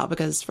freaks her out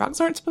because frogs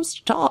aren't supposed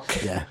to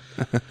talk. Yeah.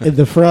 And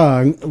the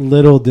frog,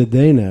 little did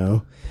they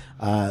know,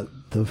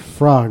 the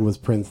frog was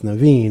Prince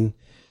Naveen,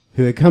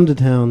 who had come to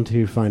town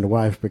to find a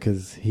wife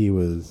because he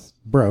was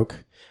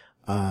broke.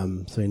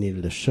 So he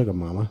needed a sugar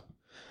mama.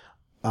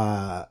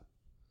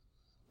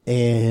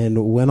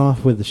 And went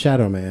off with the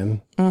Shadow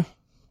Man,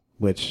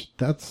 which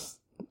that's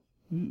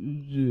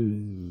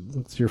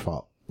your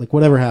fault. Like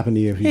whatever happened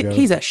to you if you go.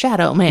 He's a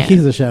shadow man.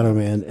 He's a Shadow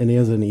Man, and he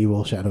has an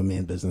evil Shadow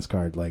Man business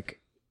card.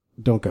 Like,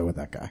 don't go with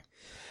that guy.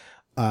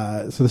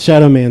 So the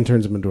Shadow Man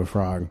turns him into a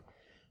frog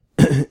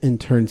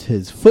and turns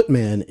his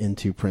footman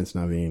into Prince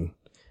Naveen.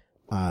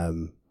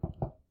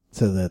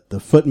 So that the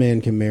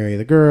footman can marry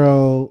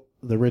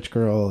the rich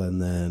girl,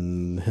 and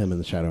then him and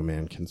the Shadow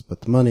Man can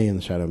split the money, and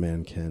the Shadow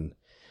Man can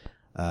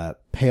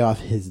pay off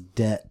his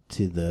debt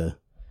to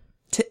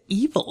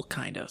evil,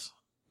 kind of.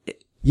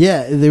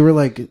 Yeah, they were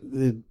like,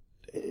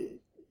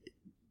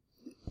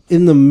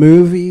 in the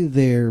movie,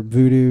 they're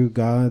voodoo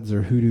gods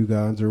or hoodoo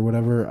gods or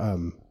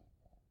whatever,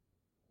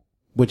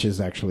 which is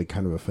actually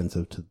kind of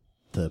offensive to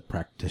the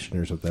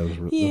practitioners of of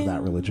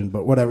that religion,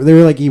 but whatever. They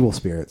were like evil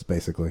spirits,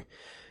 basically.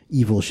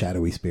 Evil,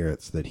 shadowy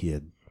spirits that he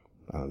had,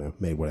 I don't know,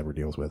 made whatever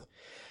deals with.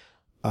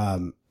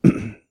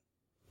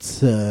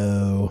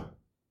 So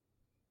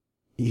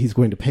he's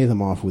going to pay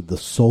them off with the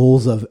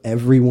souls of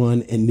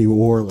everyone in New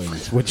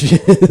Orleans, which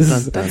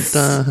is Dun, dun,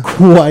 dun.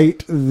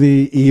 quite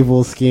the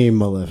evil scheme,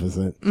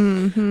 Maleficent.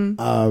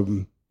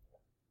 Mm-hmm.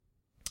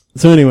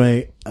 So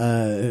anyway,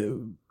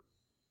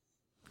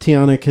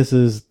 Tiana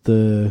kisses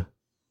the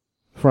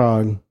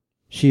frog.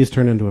 She is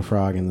turned into a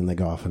frog, and then they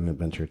go off on an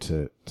adventure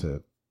to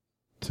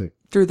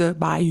Through the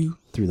bayou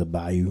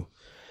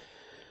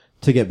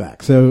to get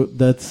back. So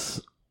that's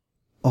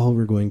all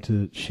we're going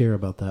to share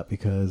about that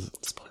because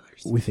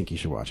Spoilers. we think you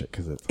should watch it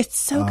because It's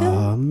so good.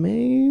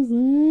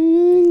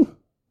 amazing.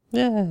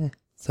 Yeah.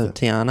 So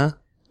Tiana,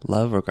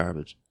 love or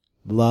garbage?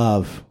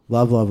 Love.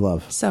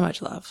 So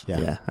much love.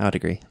 Yeah. I would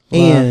agree.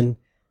 And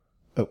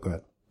go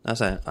ahead.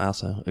 I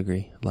also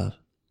agree. Love.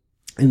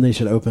 And they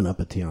should open up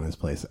a Tiana's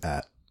Place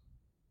at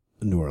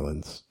New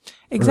Orleans.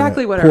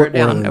 Exactly Or what I Port wrote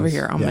down Orleans. over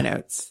here on my Yeah.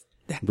 notes.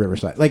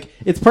 Riverside. Like,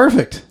 it's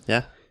perfect.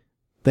 Yeah.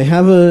 They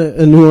have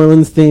a New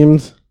Orleans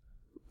themed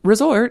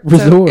Resort.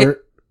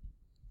 resort.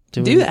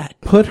 Do that.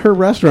 Put her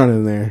restaurant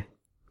in there.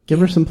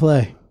 Give her some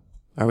play.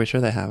 Are we sure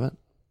they haven't?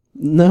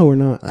 No, we're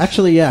not.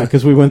 Actually, yeah,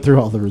 because we went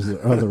through all the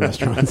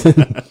restaurants.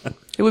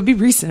 It would be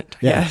recent.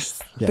 Yeah.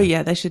 Yes. Yeah. But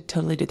yeah, they should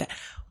totally do that.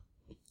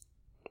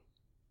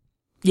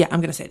 Yeah,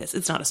 I'm going to say this.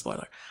 It's not a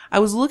spoiler. I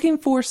was looking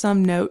for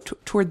some note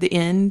toward the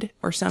end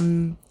or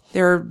some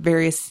There are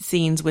various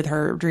scenes with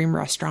her dream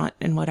restaurant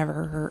and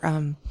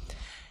whatever.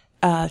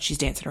 She's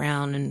dancing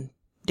around and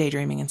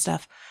daydreaming and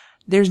stuff.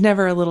 There's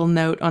never a little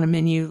note on a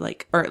menu,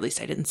 like, or at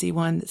least I didn't see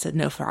one that said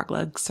no frog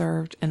legs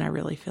served. And I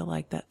really feel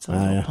like that's a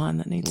little pun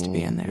that needs to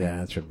be in there.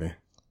 Yeah, it should be.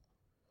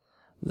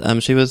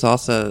 She was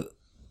also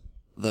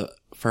the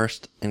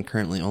first and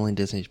currently only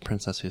Disney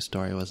princess whose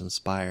story was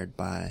inspired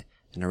by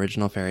an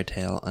original fairy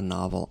tale, a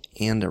novel,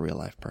 and a real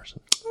life person.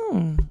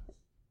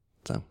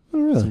 So,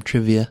 some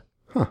trivia,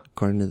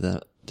 according to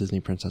the Disney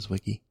Princess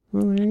Wiki.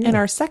 Well, And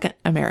our second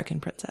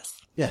American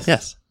princess.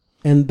 Yes.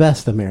 And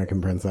best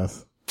American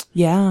princess.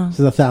 Yeah. She's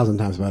 1,000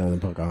 times better than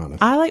Pocahontas.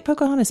 I like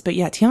Pocahontas, but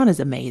yeah, Tiana's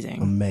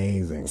amazing.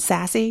 Amazing.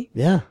 Sassy.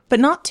 Yeah. But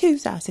not too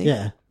sassy.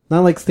 Yeah.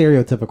 Not like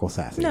stereotypical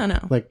sassy. No.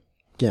 Like,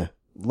 yeah.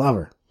 Love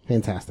her.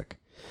 Fantastic.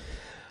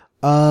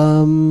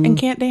 And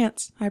can't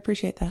dance. I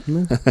appreciate that.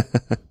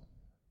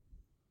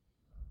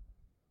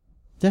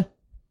 Yeah.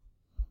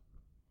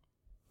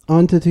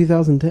 On to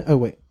 2010. Oh,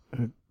 wait.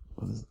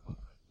 What is it?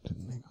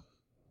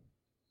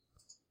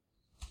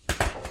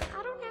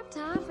 I don't have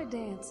time for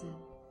dancing.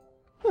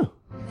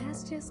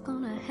 That's just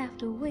gonna have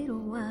to wait a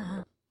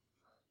while.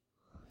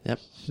 Yep.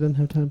 She doesn't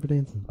have time for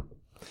dancing.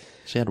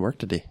 She had work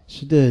to do.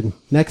 She did.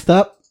 Next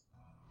up.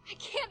 I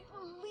can't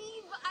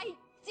believe I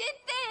did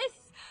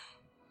this!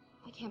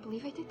 I can't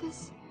believe I did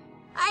this.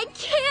 I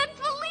can't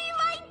believe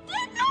I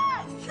did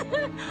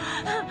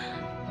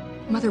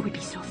this! Mother would be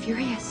so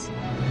furious.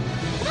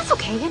 But that's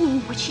okay. I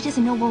mean, what she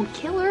doesn't know won't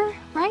kill her,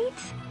 right?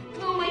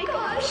 Oh my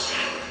gosh.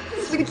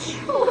 This would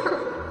kill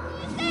her.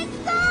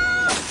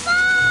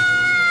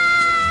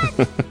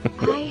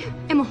 I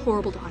am a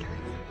horrible daughter.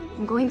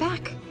 I'm going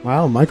back.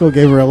 Wow, Michael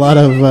gave her a lot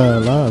of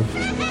love.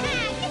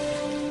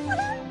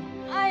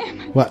 I am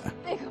a What?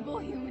 despicable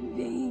human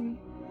being.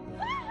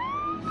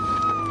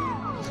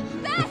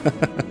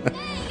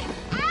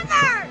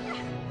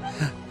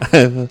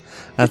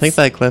 I think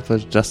that clip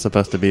was just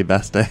supposed to be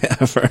best day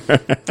ever.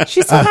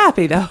 She's so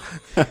happy, though.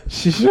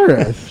 She sure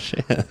is. She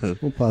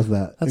is. We'll pause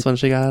that. That's when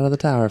she got out of the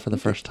tower for the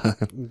first time.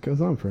 It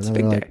goes on for big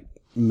another day.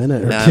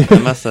 minute or Yeah, two. I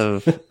must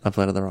have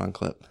uploaded the wrong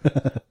clip.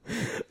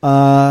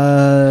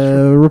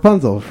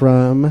 Rapunzel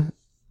from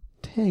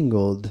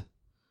Tangled.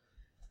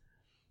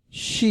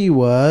 She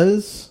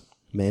was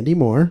Mandy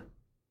Moore,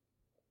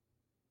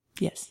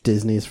 Yes.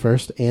 Disney's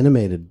first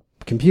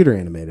computer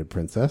animated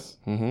princess.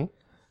 Mm-hmm.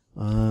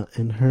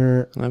 And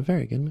her A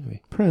very good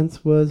movie.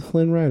 prince was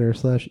Flynn Rider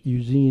 /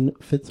 Eugene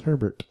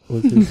Fitzherbert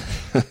was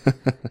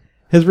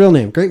his real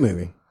name. Great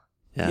movie.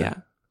 Yeah,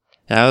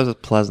 I was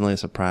pleasantly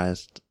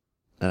surprised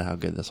at how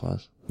good this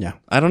was. Yeah.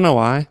 I don't know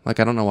why. I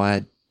don't know why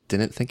I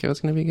didn't think it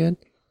was going to be good.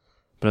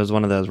 But it was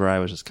one of those where I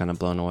was just kind of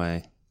blown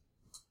away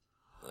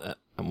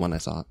when I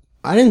saw it.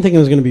 I didn't think it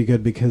was going to be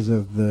good because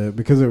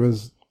it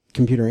was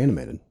computer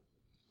animated.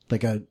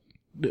 I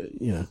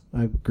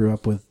grew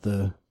up with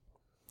the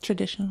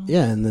Traditional.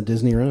 and the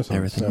Disney Renaissance.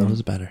 Everything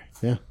was better.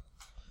 Yeah.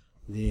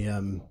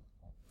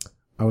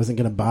 I wasn't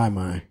going to buy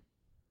my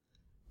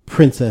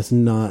princess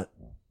not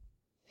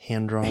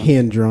Hand-drawn.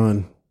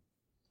 hand-drawn.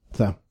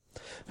 So,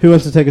 who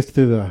wants to take us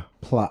through the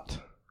plot?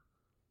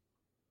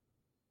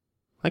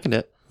 I can do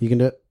it. You can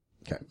do it?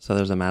 Okay. So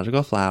there's a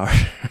magical flower.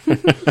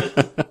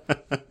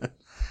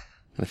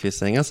 And if you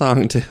sing a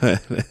song to it,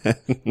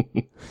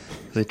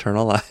 it's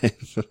eternal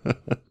life.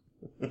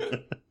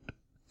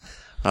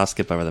 I'll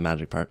skip over the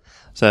magic part.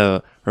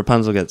 So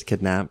Rapunzel gets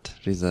kidnapped.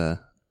 She's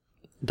a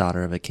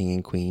daughter of a king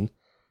and queen.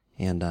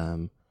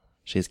 And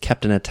she's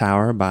kept in a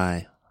tower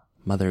by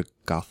Mother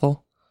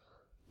Gothel.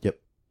 Yep.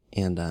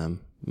 And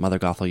Mother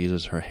Gothel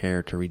uses her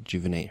hair to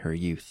rejuvenate her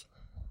youth.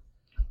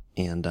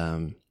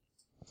 And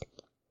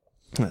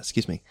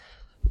excuse me.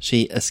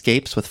 She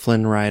escapes with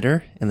Flynn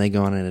Rider, and they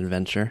go on an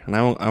adventure. And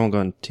I won't go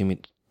into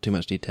too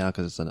much detail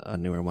because it's a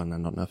newer one. I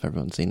don't know if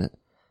everyone's seen it.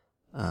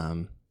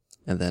 And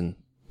then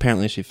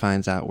apparently she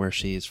finds out where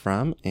she's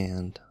from,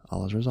 and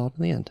all is resolved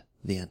in the end.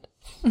 The end.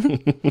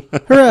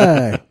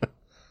 Hooray!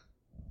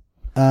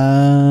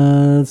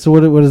 So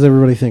what does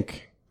everybody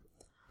think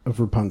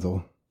of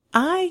Rapunzel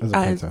as a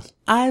princess?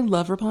 I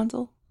love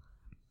Rapunzel.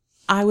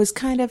 I was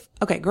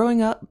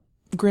growing up,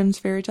 Grimm's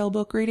fairy tale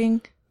book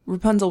reading,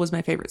 Rapunzel was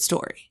my favorite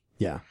story.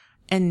 Yeah.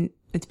 And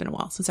it's been a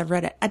while since I've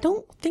read it. I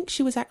don't think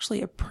she was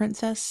actually a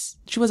princess.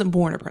 She wasn't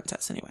born a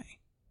princess anyway.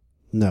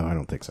 No, I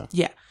don't think so.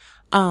 Yeah.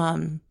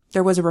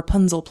 There was a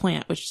Rapunzel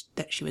plant,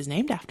 that she was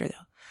named after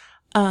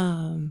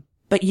though.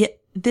 But yet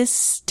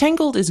this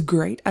Tangled is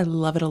great. I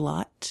love it a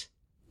lot.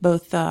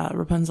 Both,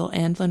 Rapunzel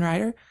and Flynn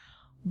Rider,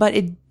 but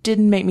it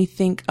didn't make me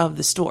think of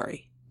the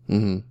story.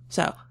 Mm-hmm.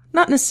 So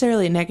not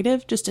necessarily a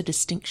negative, just a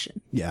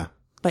distinction. Yeah.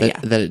 But yeah.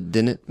 That it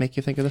didn't make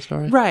you think of the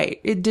story?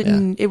 Right. It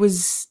didn't, It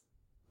was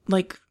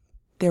like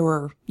there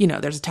were,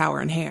 there's a tower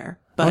and hair.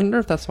 But I wonder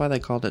if that's why they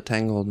called it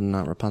Tangled and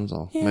not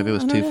Rapunzel. Yeah, Maybe it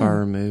was I don't too far know.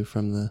 removed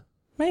from the...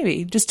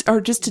 Maybe just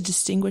to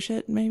distinguish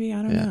it. Maybe.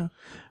 I don't know.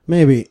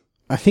 Maybe.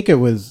 I think it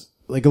was,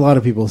 a lot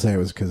of people say it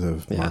was because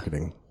of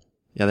marketing.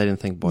 Yeah, they didn't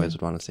think boys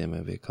would want to see a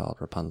movie called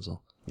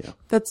Rapunzel. Yeah.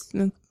 That's,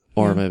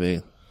 Or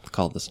maybe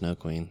called The Snow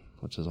Queen,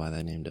 which is why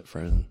they named it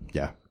Frozen.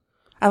 Yeah.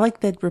 I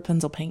like the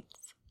Rapunzel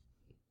paints.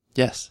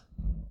 Yes.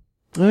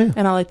 Oh yeah.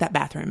 And I like that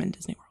bathroom in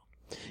Disney World.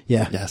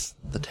 Yeah. Yes.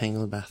 The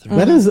tangled bathroom.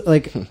 That is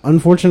like,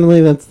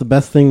 unfortunately, that's the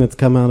best thing that's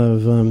come out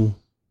of,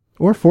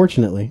 or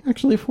fortunately,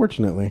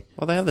 fortunately.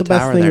 Well, they have the the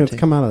best tower thing there that's too.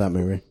 come out of that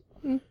movie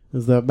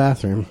is that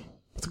bathroom.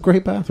 It's a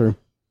great bathroom.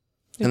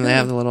 And they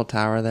have the little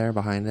tower there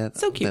behind it.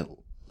 So cute. That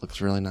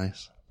looks really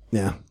nice.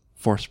 Yeah.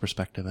 Forced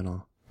perspective and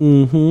all.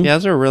 Mm-hmm. Yeah, it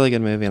was a really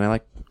good movie, and I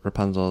like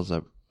Rapunzel as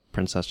a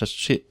princess.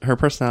 Just her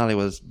personality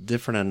was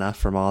different enough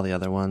from all the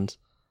other ones.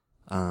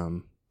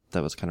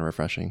 That was kind of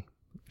refreshing.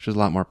 She was a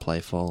lot more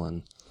playful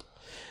and.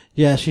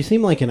 Yeah, she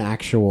seemed like an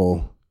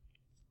actual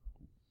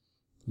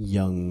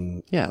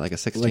young. Yeah, like a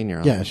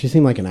 16-year-old. Yeah, she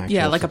seemed like an actual.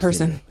 Yeah, like a 16-year-old.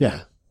 person.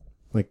 Yeah.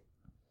 Like.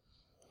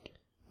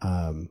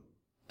 And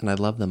I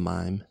love the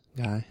mime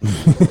guy.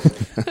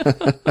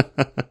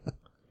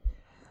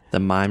 The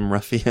mime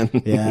ruffian.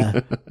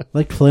 Yeah.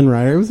 Like Flynn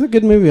Rider. It was a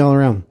good movie all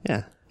around.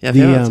 Yeah. Yeah, if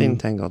you haven't seen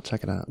Tangled,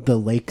 check it out. The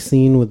lake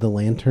scene with the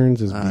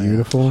lanterns is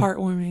beautiful.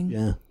 Heartwarming.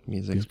 Yeah.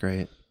 Music's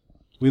great.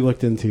 We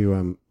looked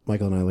into,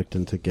 Michael and I looked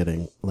into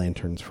getting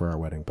lanterns for our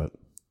wedding, but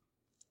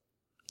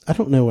I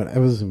don't know I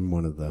was in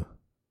one of the.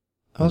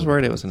 I was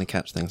worried it was going to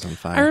catch things on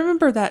fire. I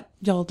remember that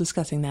y'all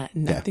discussing that,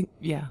 and Yeah. I think,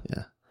 yeah.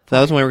 Yeah.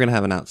 That was when we were going to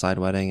have an outside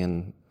wedding,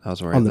 and I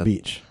was worried On the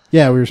beach.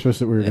 Yeah, we were going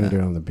to do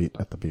it on the beach,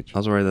 at the beach. I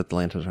was worried that the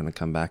lanterns were going to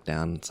come back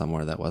down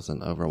somewhere that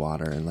wasn't over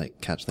water and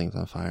like catch things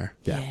on fire.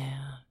 Yeah.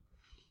 Yeah.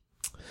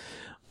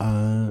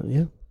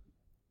 Yeah.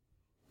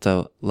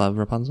 So, love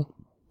Rapunzel?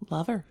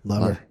 Love her.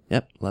 Love her.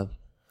 Yep, love.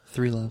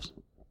 3 loves.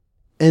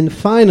 And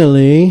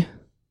finally,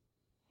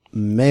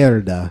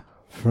 Merda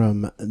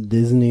from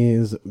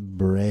Disney's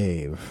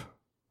Brave.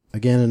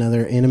 Again,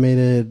 another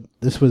animated.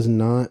 This was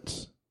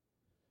not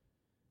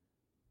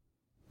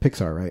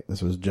Pixar, right?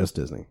 This was just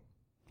Disney.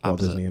 Walt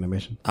Opposite. Disney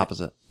Animation.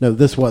 Opposite. No,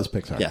 this was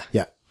Pixar. Yeah.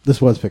 Yeah.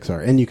 This was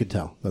Pixar. And you could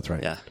tell. That's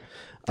right. Yeah.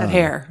 That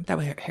hair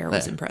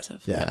was there.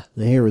 impressive. Yeah.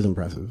 The hair was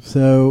impressive.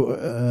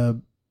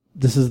 So,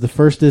 this is the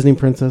first Disney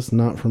princess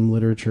not from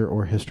literature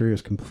or history. It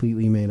was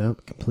completely made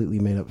up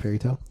fairy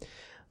tale.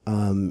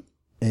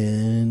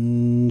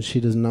 And she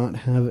does not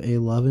have a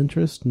love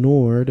interest,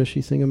 nor does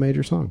she sing a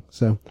major song.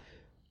 So,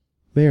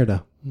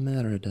 Merida.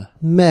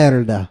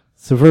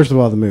 So first of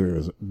all, the movie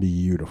was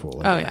beautiful.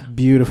 Like, Oh, yeah.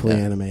 Beautifully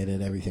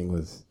animated. Everything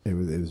was, it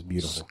was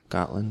beautiful.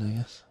 Scotland, I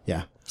guess.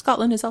 Yeah.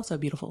 Scotland is also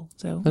beautiful,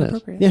 so It is.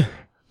 appropriate. Yeah.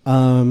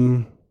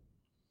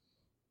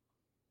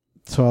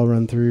 So I'll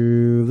run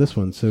through this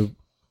one. So,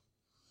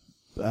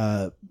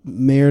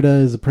 Merida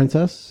is a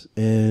princess,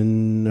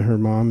 and her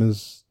mom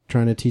is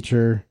trying to teach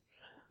her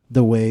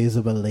the ways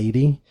of a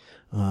lady.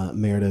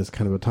 Merida is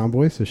kind of a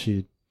tomboy, so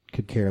she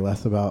could care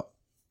less about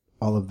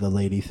all of the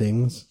lady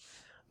things.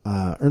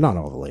 Or not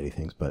all the lady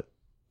things, but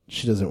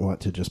she doesn't want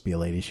to just be a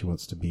lady. She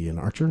wants to be an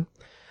archer.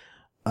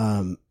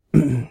 So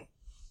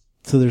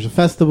there's a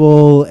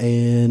festival,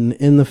 and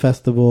in the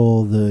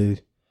festival, the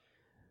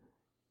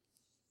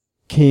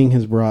king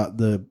has brought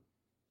the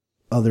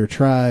other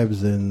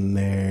tribes, and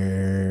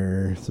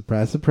they're,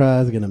 surprise,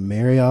 surprise, going to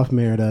marry off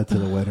Merida to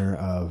the winner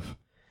of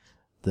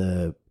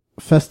the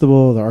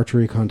festival, the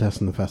archery contest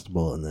and the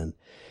festival. And then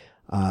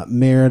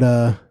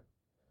Merida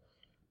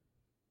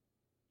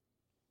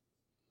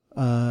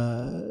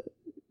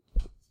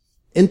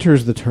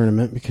enters the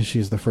tournament because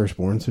she's the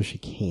firstborn, so she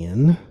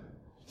can.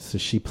 So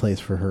she plays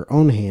for her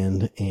own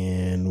hand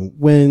and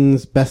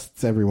wins,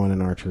 bests everyone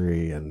in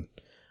archery, and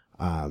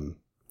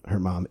her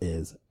mom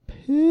is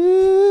pissed.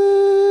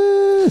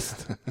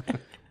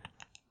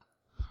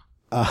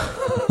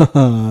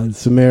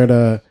 So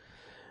Merida,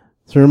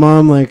 so her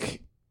mom,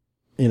 like,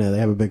 they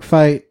have a big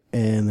fight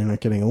and they're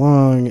not getting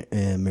along,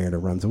 and Merida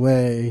runs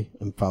away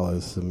and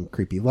follows some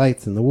creepy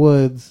lights in the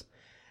woods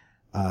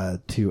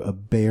to a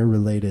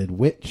bear-related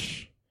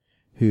witch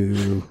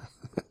who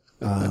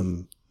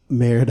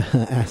Merida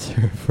asks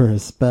her for a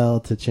spell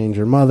to change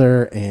her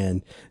mother,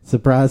 and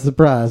surprise,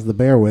 surprise, the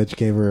bear witch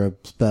gave her a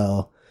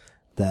spell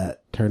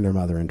that turned her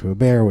mother into a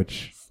bear,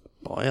 which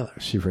Spoiler.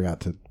 she forgot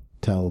to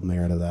tell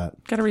Merida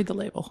that. Gotta read the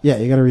label. Yeah,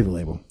 you gotta read the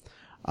label.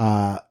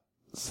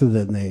 So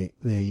then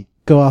they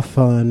go off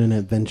on an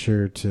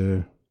adventure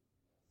to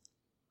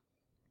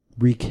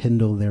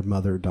rekindle their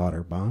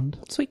mother-daughter bond.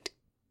 Sweet.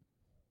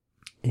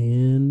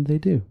 And they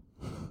do.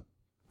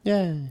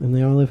 Yay. And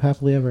they all live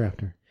happily ever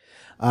after.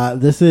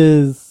 This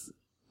is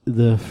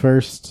the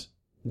first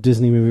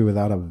Disney movie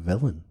without a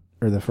villain.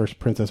 Or the first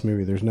princess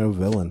movie. There's no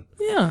villain.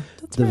 Yeah,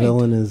 that's The right.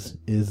 villain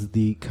is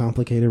the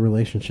complicated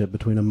relationship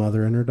between a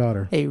mother and her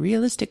daughter. A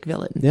realistic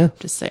villain. Yeah.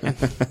 Just saying.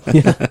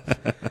 Yeah.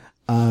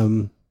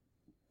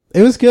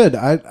 It was good.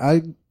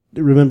 I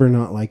remember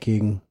not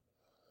liking.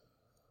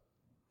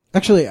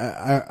 Actually,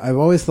 I've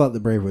always thought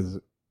The Brave was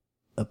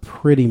a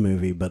pretty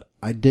movie, but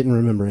I didn't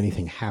remember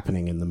anything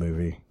happening in the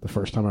movie the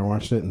first time I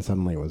watched it, and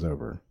suddenly it was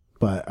over.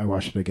 But I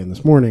watched it again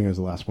this morning. It was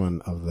the last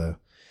one of the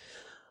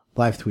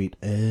live tweet,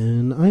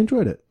 and I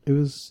enjoyed it. It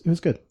was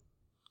good.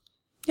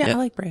 Yeah, Yeah. I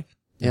like Brave.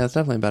 Yeah, it's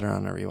definitely better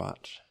on a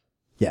rewatch.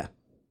 Yeah.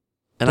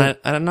 And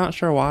I'm not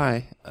sure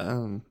why.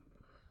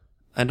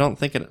 I don't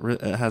think it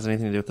has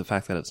anything to do with the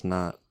fact that it's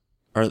not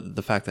or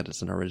the fact that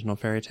it's an original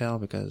fairy tale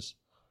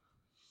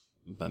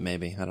but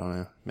maybe, I don't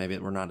know. Maybe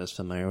we're not as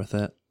familiar with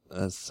it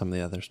as some of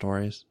the other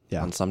stories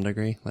on some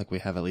degree. Like we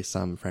have at least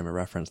some frame of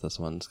reference. This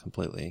one's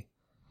completely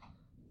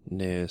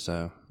new.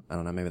 So I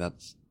don't know. Maybe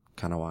that's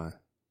kind of why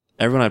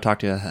everyone I've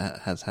talked to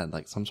has had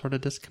like some sort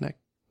of disconnect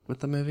with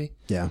the movie.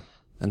 Yeah.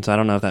 And so I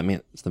don't know if that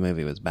means the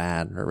movie was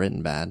bad or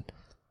written bad.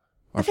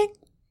 I think,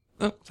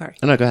 oh, sorry.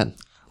 Oh, no, go ahead.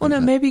 Well, no,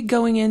 maybe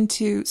going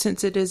into,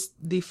 since it is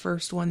the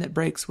first one that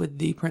breaks with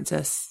the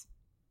princess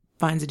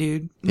finds a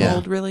dude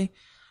mold, really,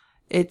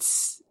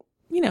 it's,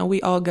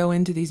 we all go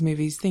into these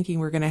movies thinking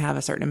we're going to have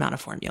a certain amount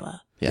of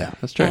formula. Yeah,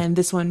 that's true. And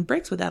this one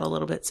breaks with that a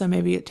little bit. So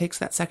maybe it takes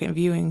that second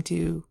viewing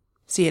to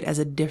see it as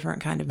a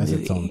different kind of movie. As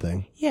its own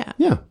thing. Yeah.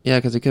 Yeah. Yeah,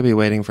 because it could be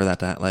waiting for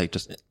that, like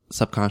just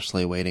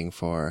subconsciously waiting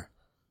for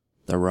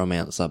the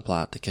romance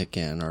subplot to kick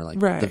in or like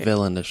the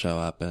villain to show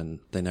up, and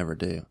they never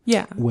do.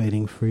 Yeah.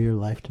 Waiting for your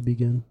life to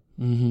begin.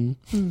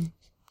 Mm-hmm.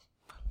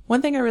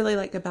 One thing I really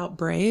like about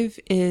Brave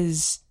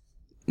is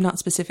not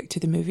specific to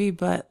the movie,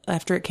 but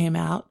after it came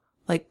out,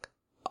 like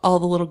all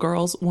the little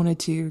girls wanted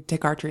to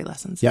take archery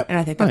lessons. Yep. And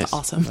I think that's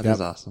awesome. That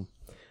is awesome.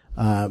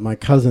 My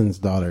cousin's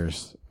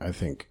daughters, I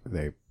think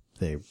they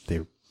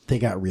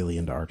got really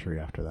into archery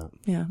after that.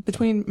 Yeah.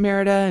 Between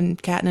Merida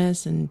and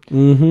Katniss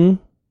and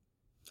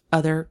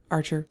other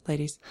archer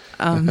ladies.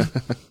 And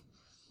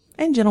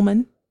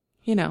gentlemen,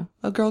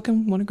 a girl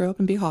can want to grow up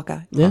and be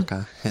Hawkeye. Yeah.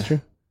 Hawkeye. That's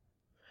true.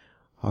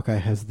 Hawkeye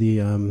has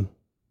the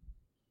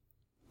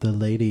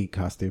lady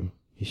costume.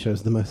 He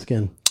shows the most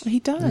skin. He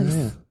does.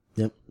 Yeah.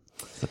 Yep.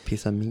 It's a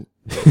piece of meat.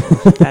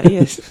 That he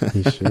is.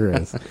 He sure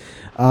is.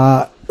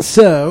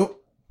 So,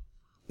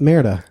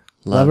 Merida.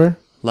 Lover?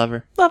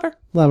 Lover.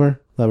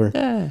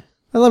 Yeah.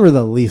 I love her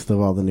the least of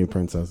all the new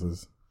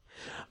princesses.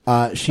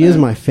 She is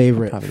my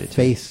favorite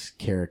face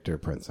character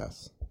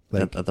princess.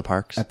 Like at the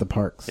parks? At the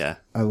parks. Yeah.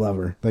 I love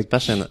her. Like,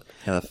 especially in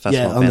the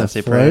Festival on Fantasy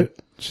the float, Parade.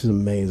 She's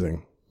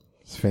amazing.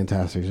 It's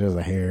fantastic. She has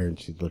the hair and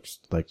she looks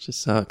like... She's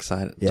so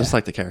excited. Just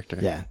like the character.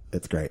 Yeah,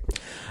 it's great.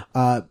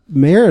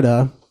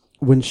 Merida,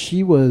 when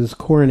she was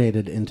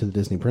coronated into the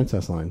Disney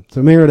princess line.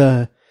 So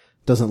Merida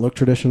doesn't look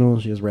traditional.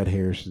 She has red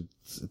hair.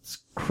 It's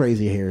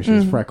crazy hair. She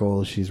has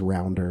freckles. She's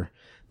rounder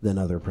than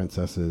other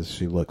princesses.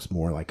 She looks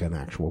more like an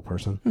actual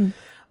person.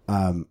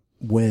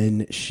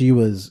 When she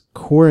was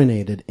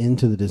coronated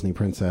into the Disney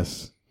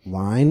princess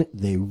line,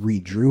 they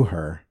redrew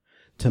her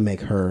to make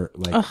her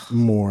like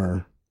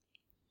more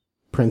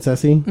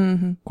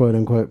princessy, quote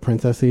unquote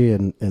princessy,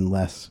 and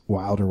less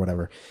wild or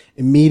whatever.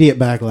 Immediate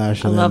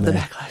backlash. I love the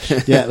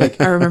backlash. Yeah,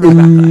 like I remember the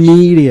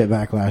immediate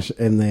backlash,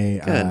 and they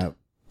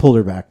pulled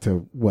her back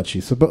to what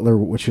she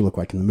looked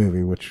like in the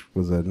movie, which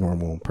was a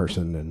normal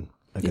person and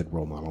a good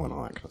role model and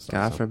all that kind of stuff.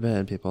 God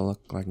forbid people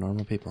look like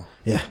normal people.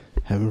 Yeah,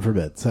 heaven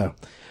forbid. So,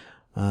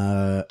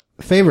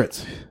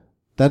 favorites.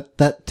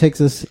 That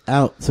takes us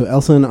out. So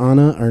Elsa and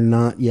Anna are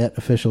not yet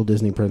official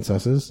Disney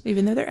princesses.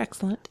 Even though they're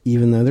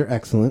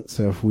excellent.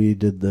 So if we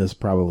did this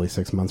probably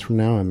 6 months from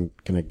now, I'm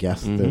going to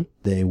guess that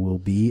they will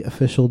be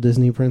official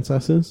Disney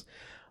princesses.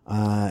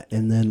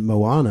 And then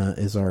Moana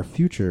is our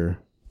future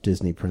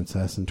Disney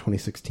princess. In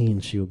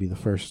 2016, she will be the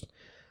first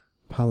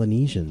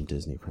Polynesian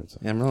Disney princess.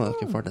 Yeah, I'm really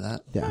looking forward to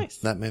that. Yeah. Nice.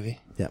 That movie.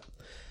 Yep.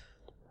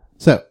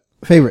 So,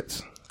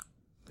 favorites.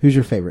 Who's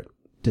your favorite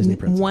Disney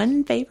princess?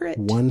 One favorite?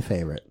 One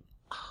favorite.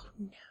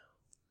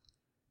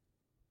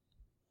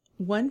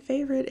 One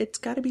favorite, it's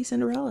got to be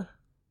Cinderella.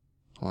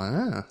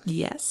 Wow.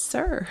 Yes,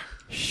 sir.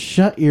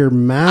 Shut your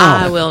mouth.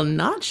 I will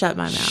not shut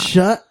my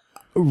mouth.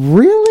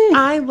 Really?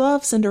 I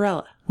love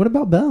Cinderella. What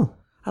about Belle?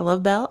 I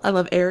love Belle. I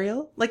love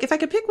Ariel. Like, if I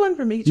could pick one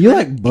from each, You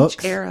like books?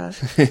 each era.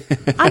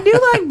 I do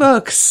like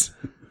books.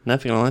 No,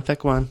 if you can only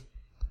pick one.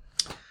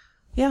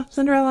 Yeah,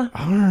 Cinderella.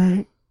 All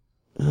right.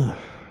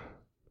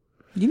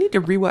 You need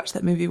to rewatch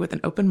that movie with an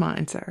open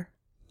mind, sir.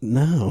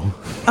 No.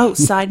 Oh,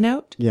 side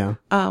note. Yeah.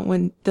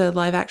 When the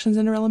live action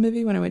Cinderella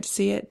movie, when I went to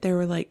see it, there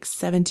were like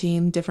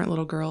 17 different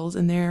little girls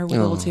in there with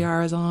little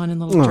tiaras on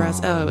and little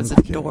dress. Oh, it was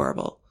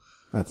adorable.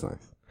 That's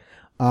nice.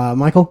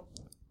 Michael?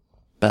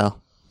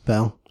 Belle.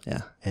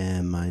 Yeah.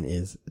 And mine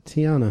is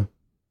Tiana.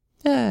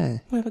 Yay.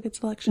 We have a good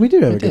selection. We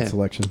do have a good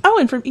selection. Oh,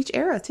 and from each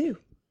era, too.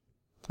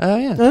 Oh,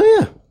 yeah. Oh,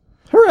 yeah.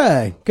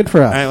 Hooray. Good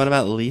for us. All right, what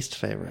about least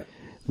favorite?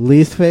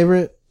 Least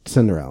favorite?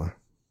 Cinderella.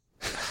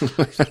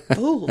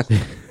 Ooh.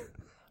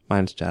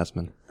 Mine's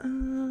Jasmine.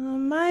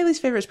 My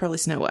least favorite is probably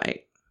Snow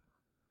White.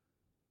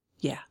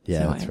 Yeah. Yeah,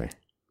 Snow that's White. right.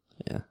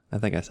 Yeah, I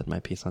think I said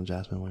my piece on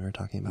Jasmine when we were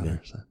talking about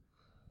her. So.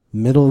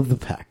 Middle of the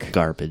pack.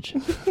 Garbage.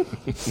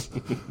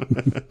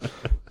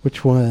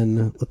 Which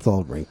one? Let's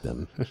all rank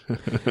them.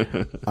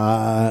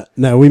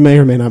 No, we may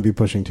or may not be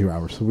pushing 2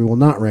 hours, so we will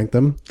not rank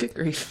them. Good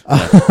grief.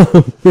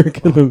 We're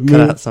gonna cut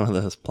out some of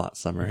those plot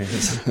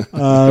summaries.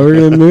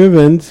 We're gonna move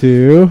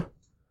into.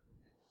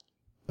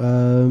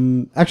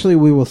 Actually,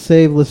 we will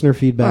save listener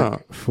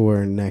feedback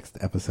for next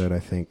episode. I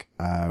think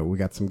we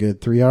got some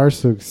good 3Rs,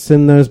 so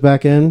send those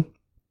back in.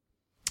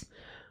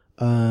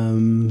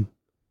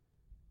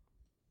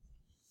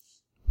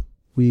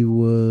 We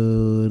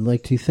would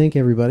like to thank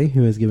everybody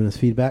who has given us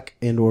feedback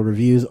and or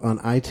reviews on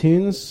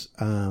iTunes.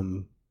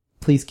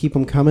 Please keep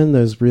them coming.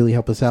 Those really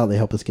help us out. They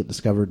help us get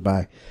discovered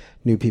by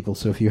new people.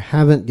 So if you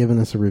haven't given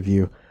us a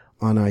review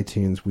on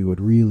iTunes, we would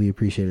really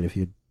appreciate it if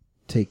you'd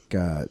take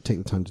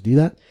the time to do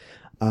that.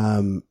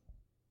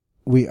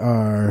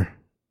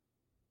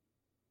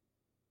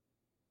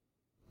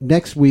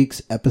 Next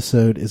week's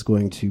episode is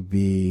going to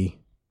be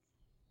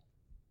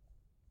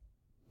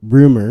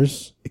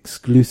rumors,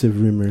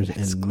 exclusive rumors,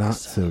 and not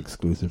so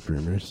exclusive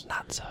rumors.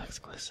 Not so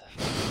exclusive.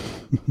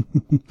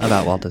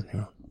 About Walt Disney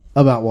World.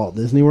 About Walt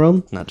Disney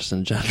World? Not just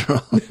in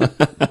general.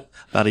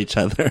 About each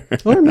other.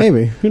 Or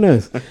maybe. Who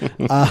knows?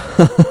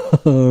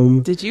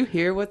 Did you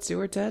hear what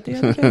Seward said the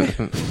other day?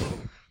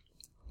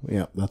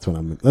 Yeah, that's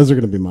what those are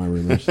going to be my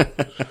rumors.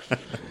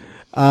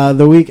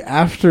 The week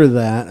after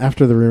that,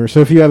 after the rumors. So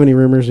if you have any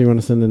rumors you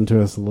want to send in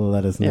to us,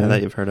 let us know. Yeah,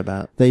 that you've heard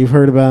about.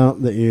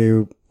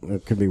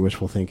 It could be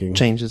wishful thinking.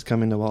 Changes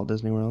coming to Walt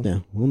Disney World. Yeah,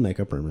 we'll make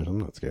up rumors. I'm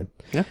not scared.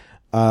 Yeah.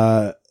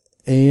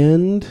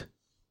 And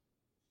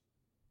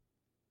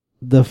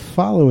the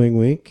following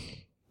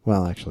week,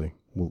 well, actually,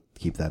 we'll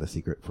keep that a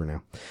secret for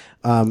now.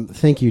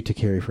 Thank you to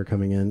Carrie for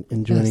coming in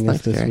and joining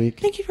us this week.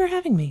 Thank you for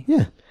having me.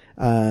 Yeah.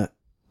 I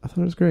thought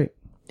it was great.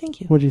 Thank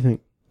you. What did you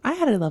think? I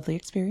had a lovely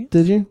experience.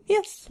 Did you?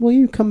 Yes. Well,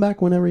 you come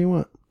back whenever you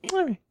want.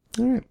 All right.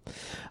 All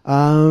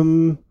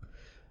right.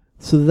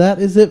 So that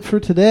is it for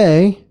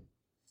today.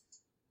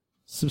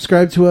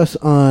 Subscribe to us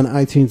on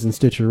iTunes and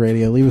Stitcher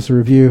Radio. Leave us a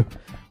review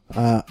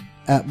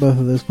at both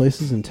of those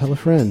places and tell a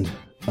friend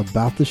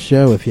about the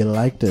show if you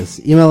liked us.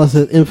 Email us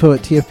at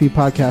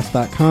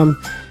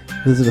info@tfppodcast.com.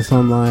 Visit us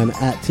online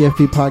at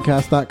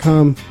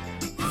tfppodcast.com.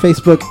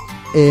 Facebook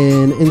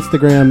and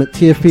Instagram at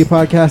TFP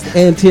Podcast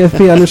and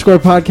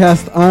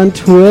TFP_podcast on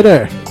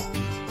Twitter.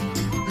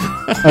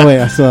 Oh wait,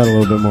 I still had a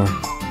little bit more.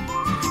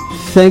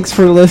 Thanks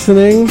for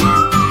listening.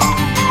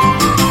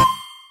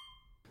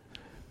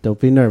 Don't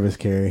be nervous,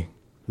 Carrie.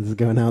 This is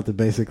going out to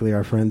basically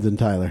our friends and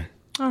Tyler.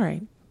 All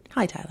right.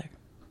 Hi, Tyler.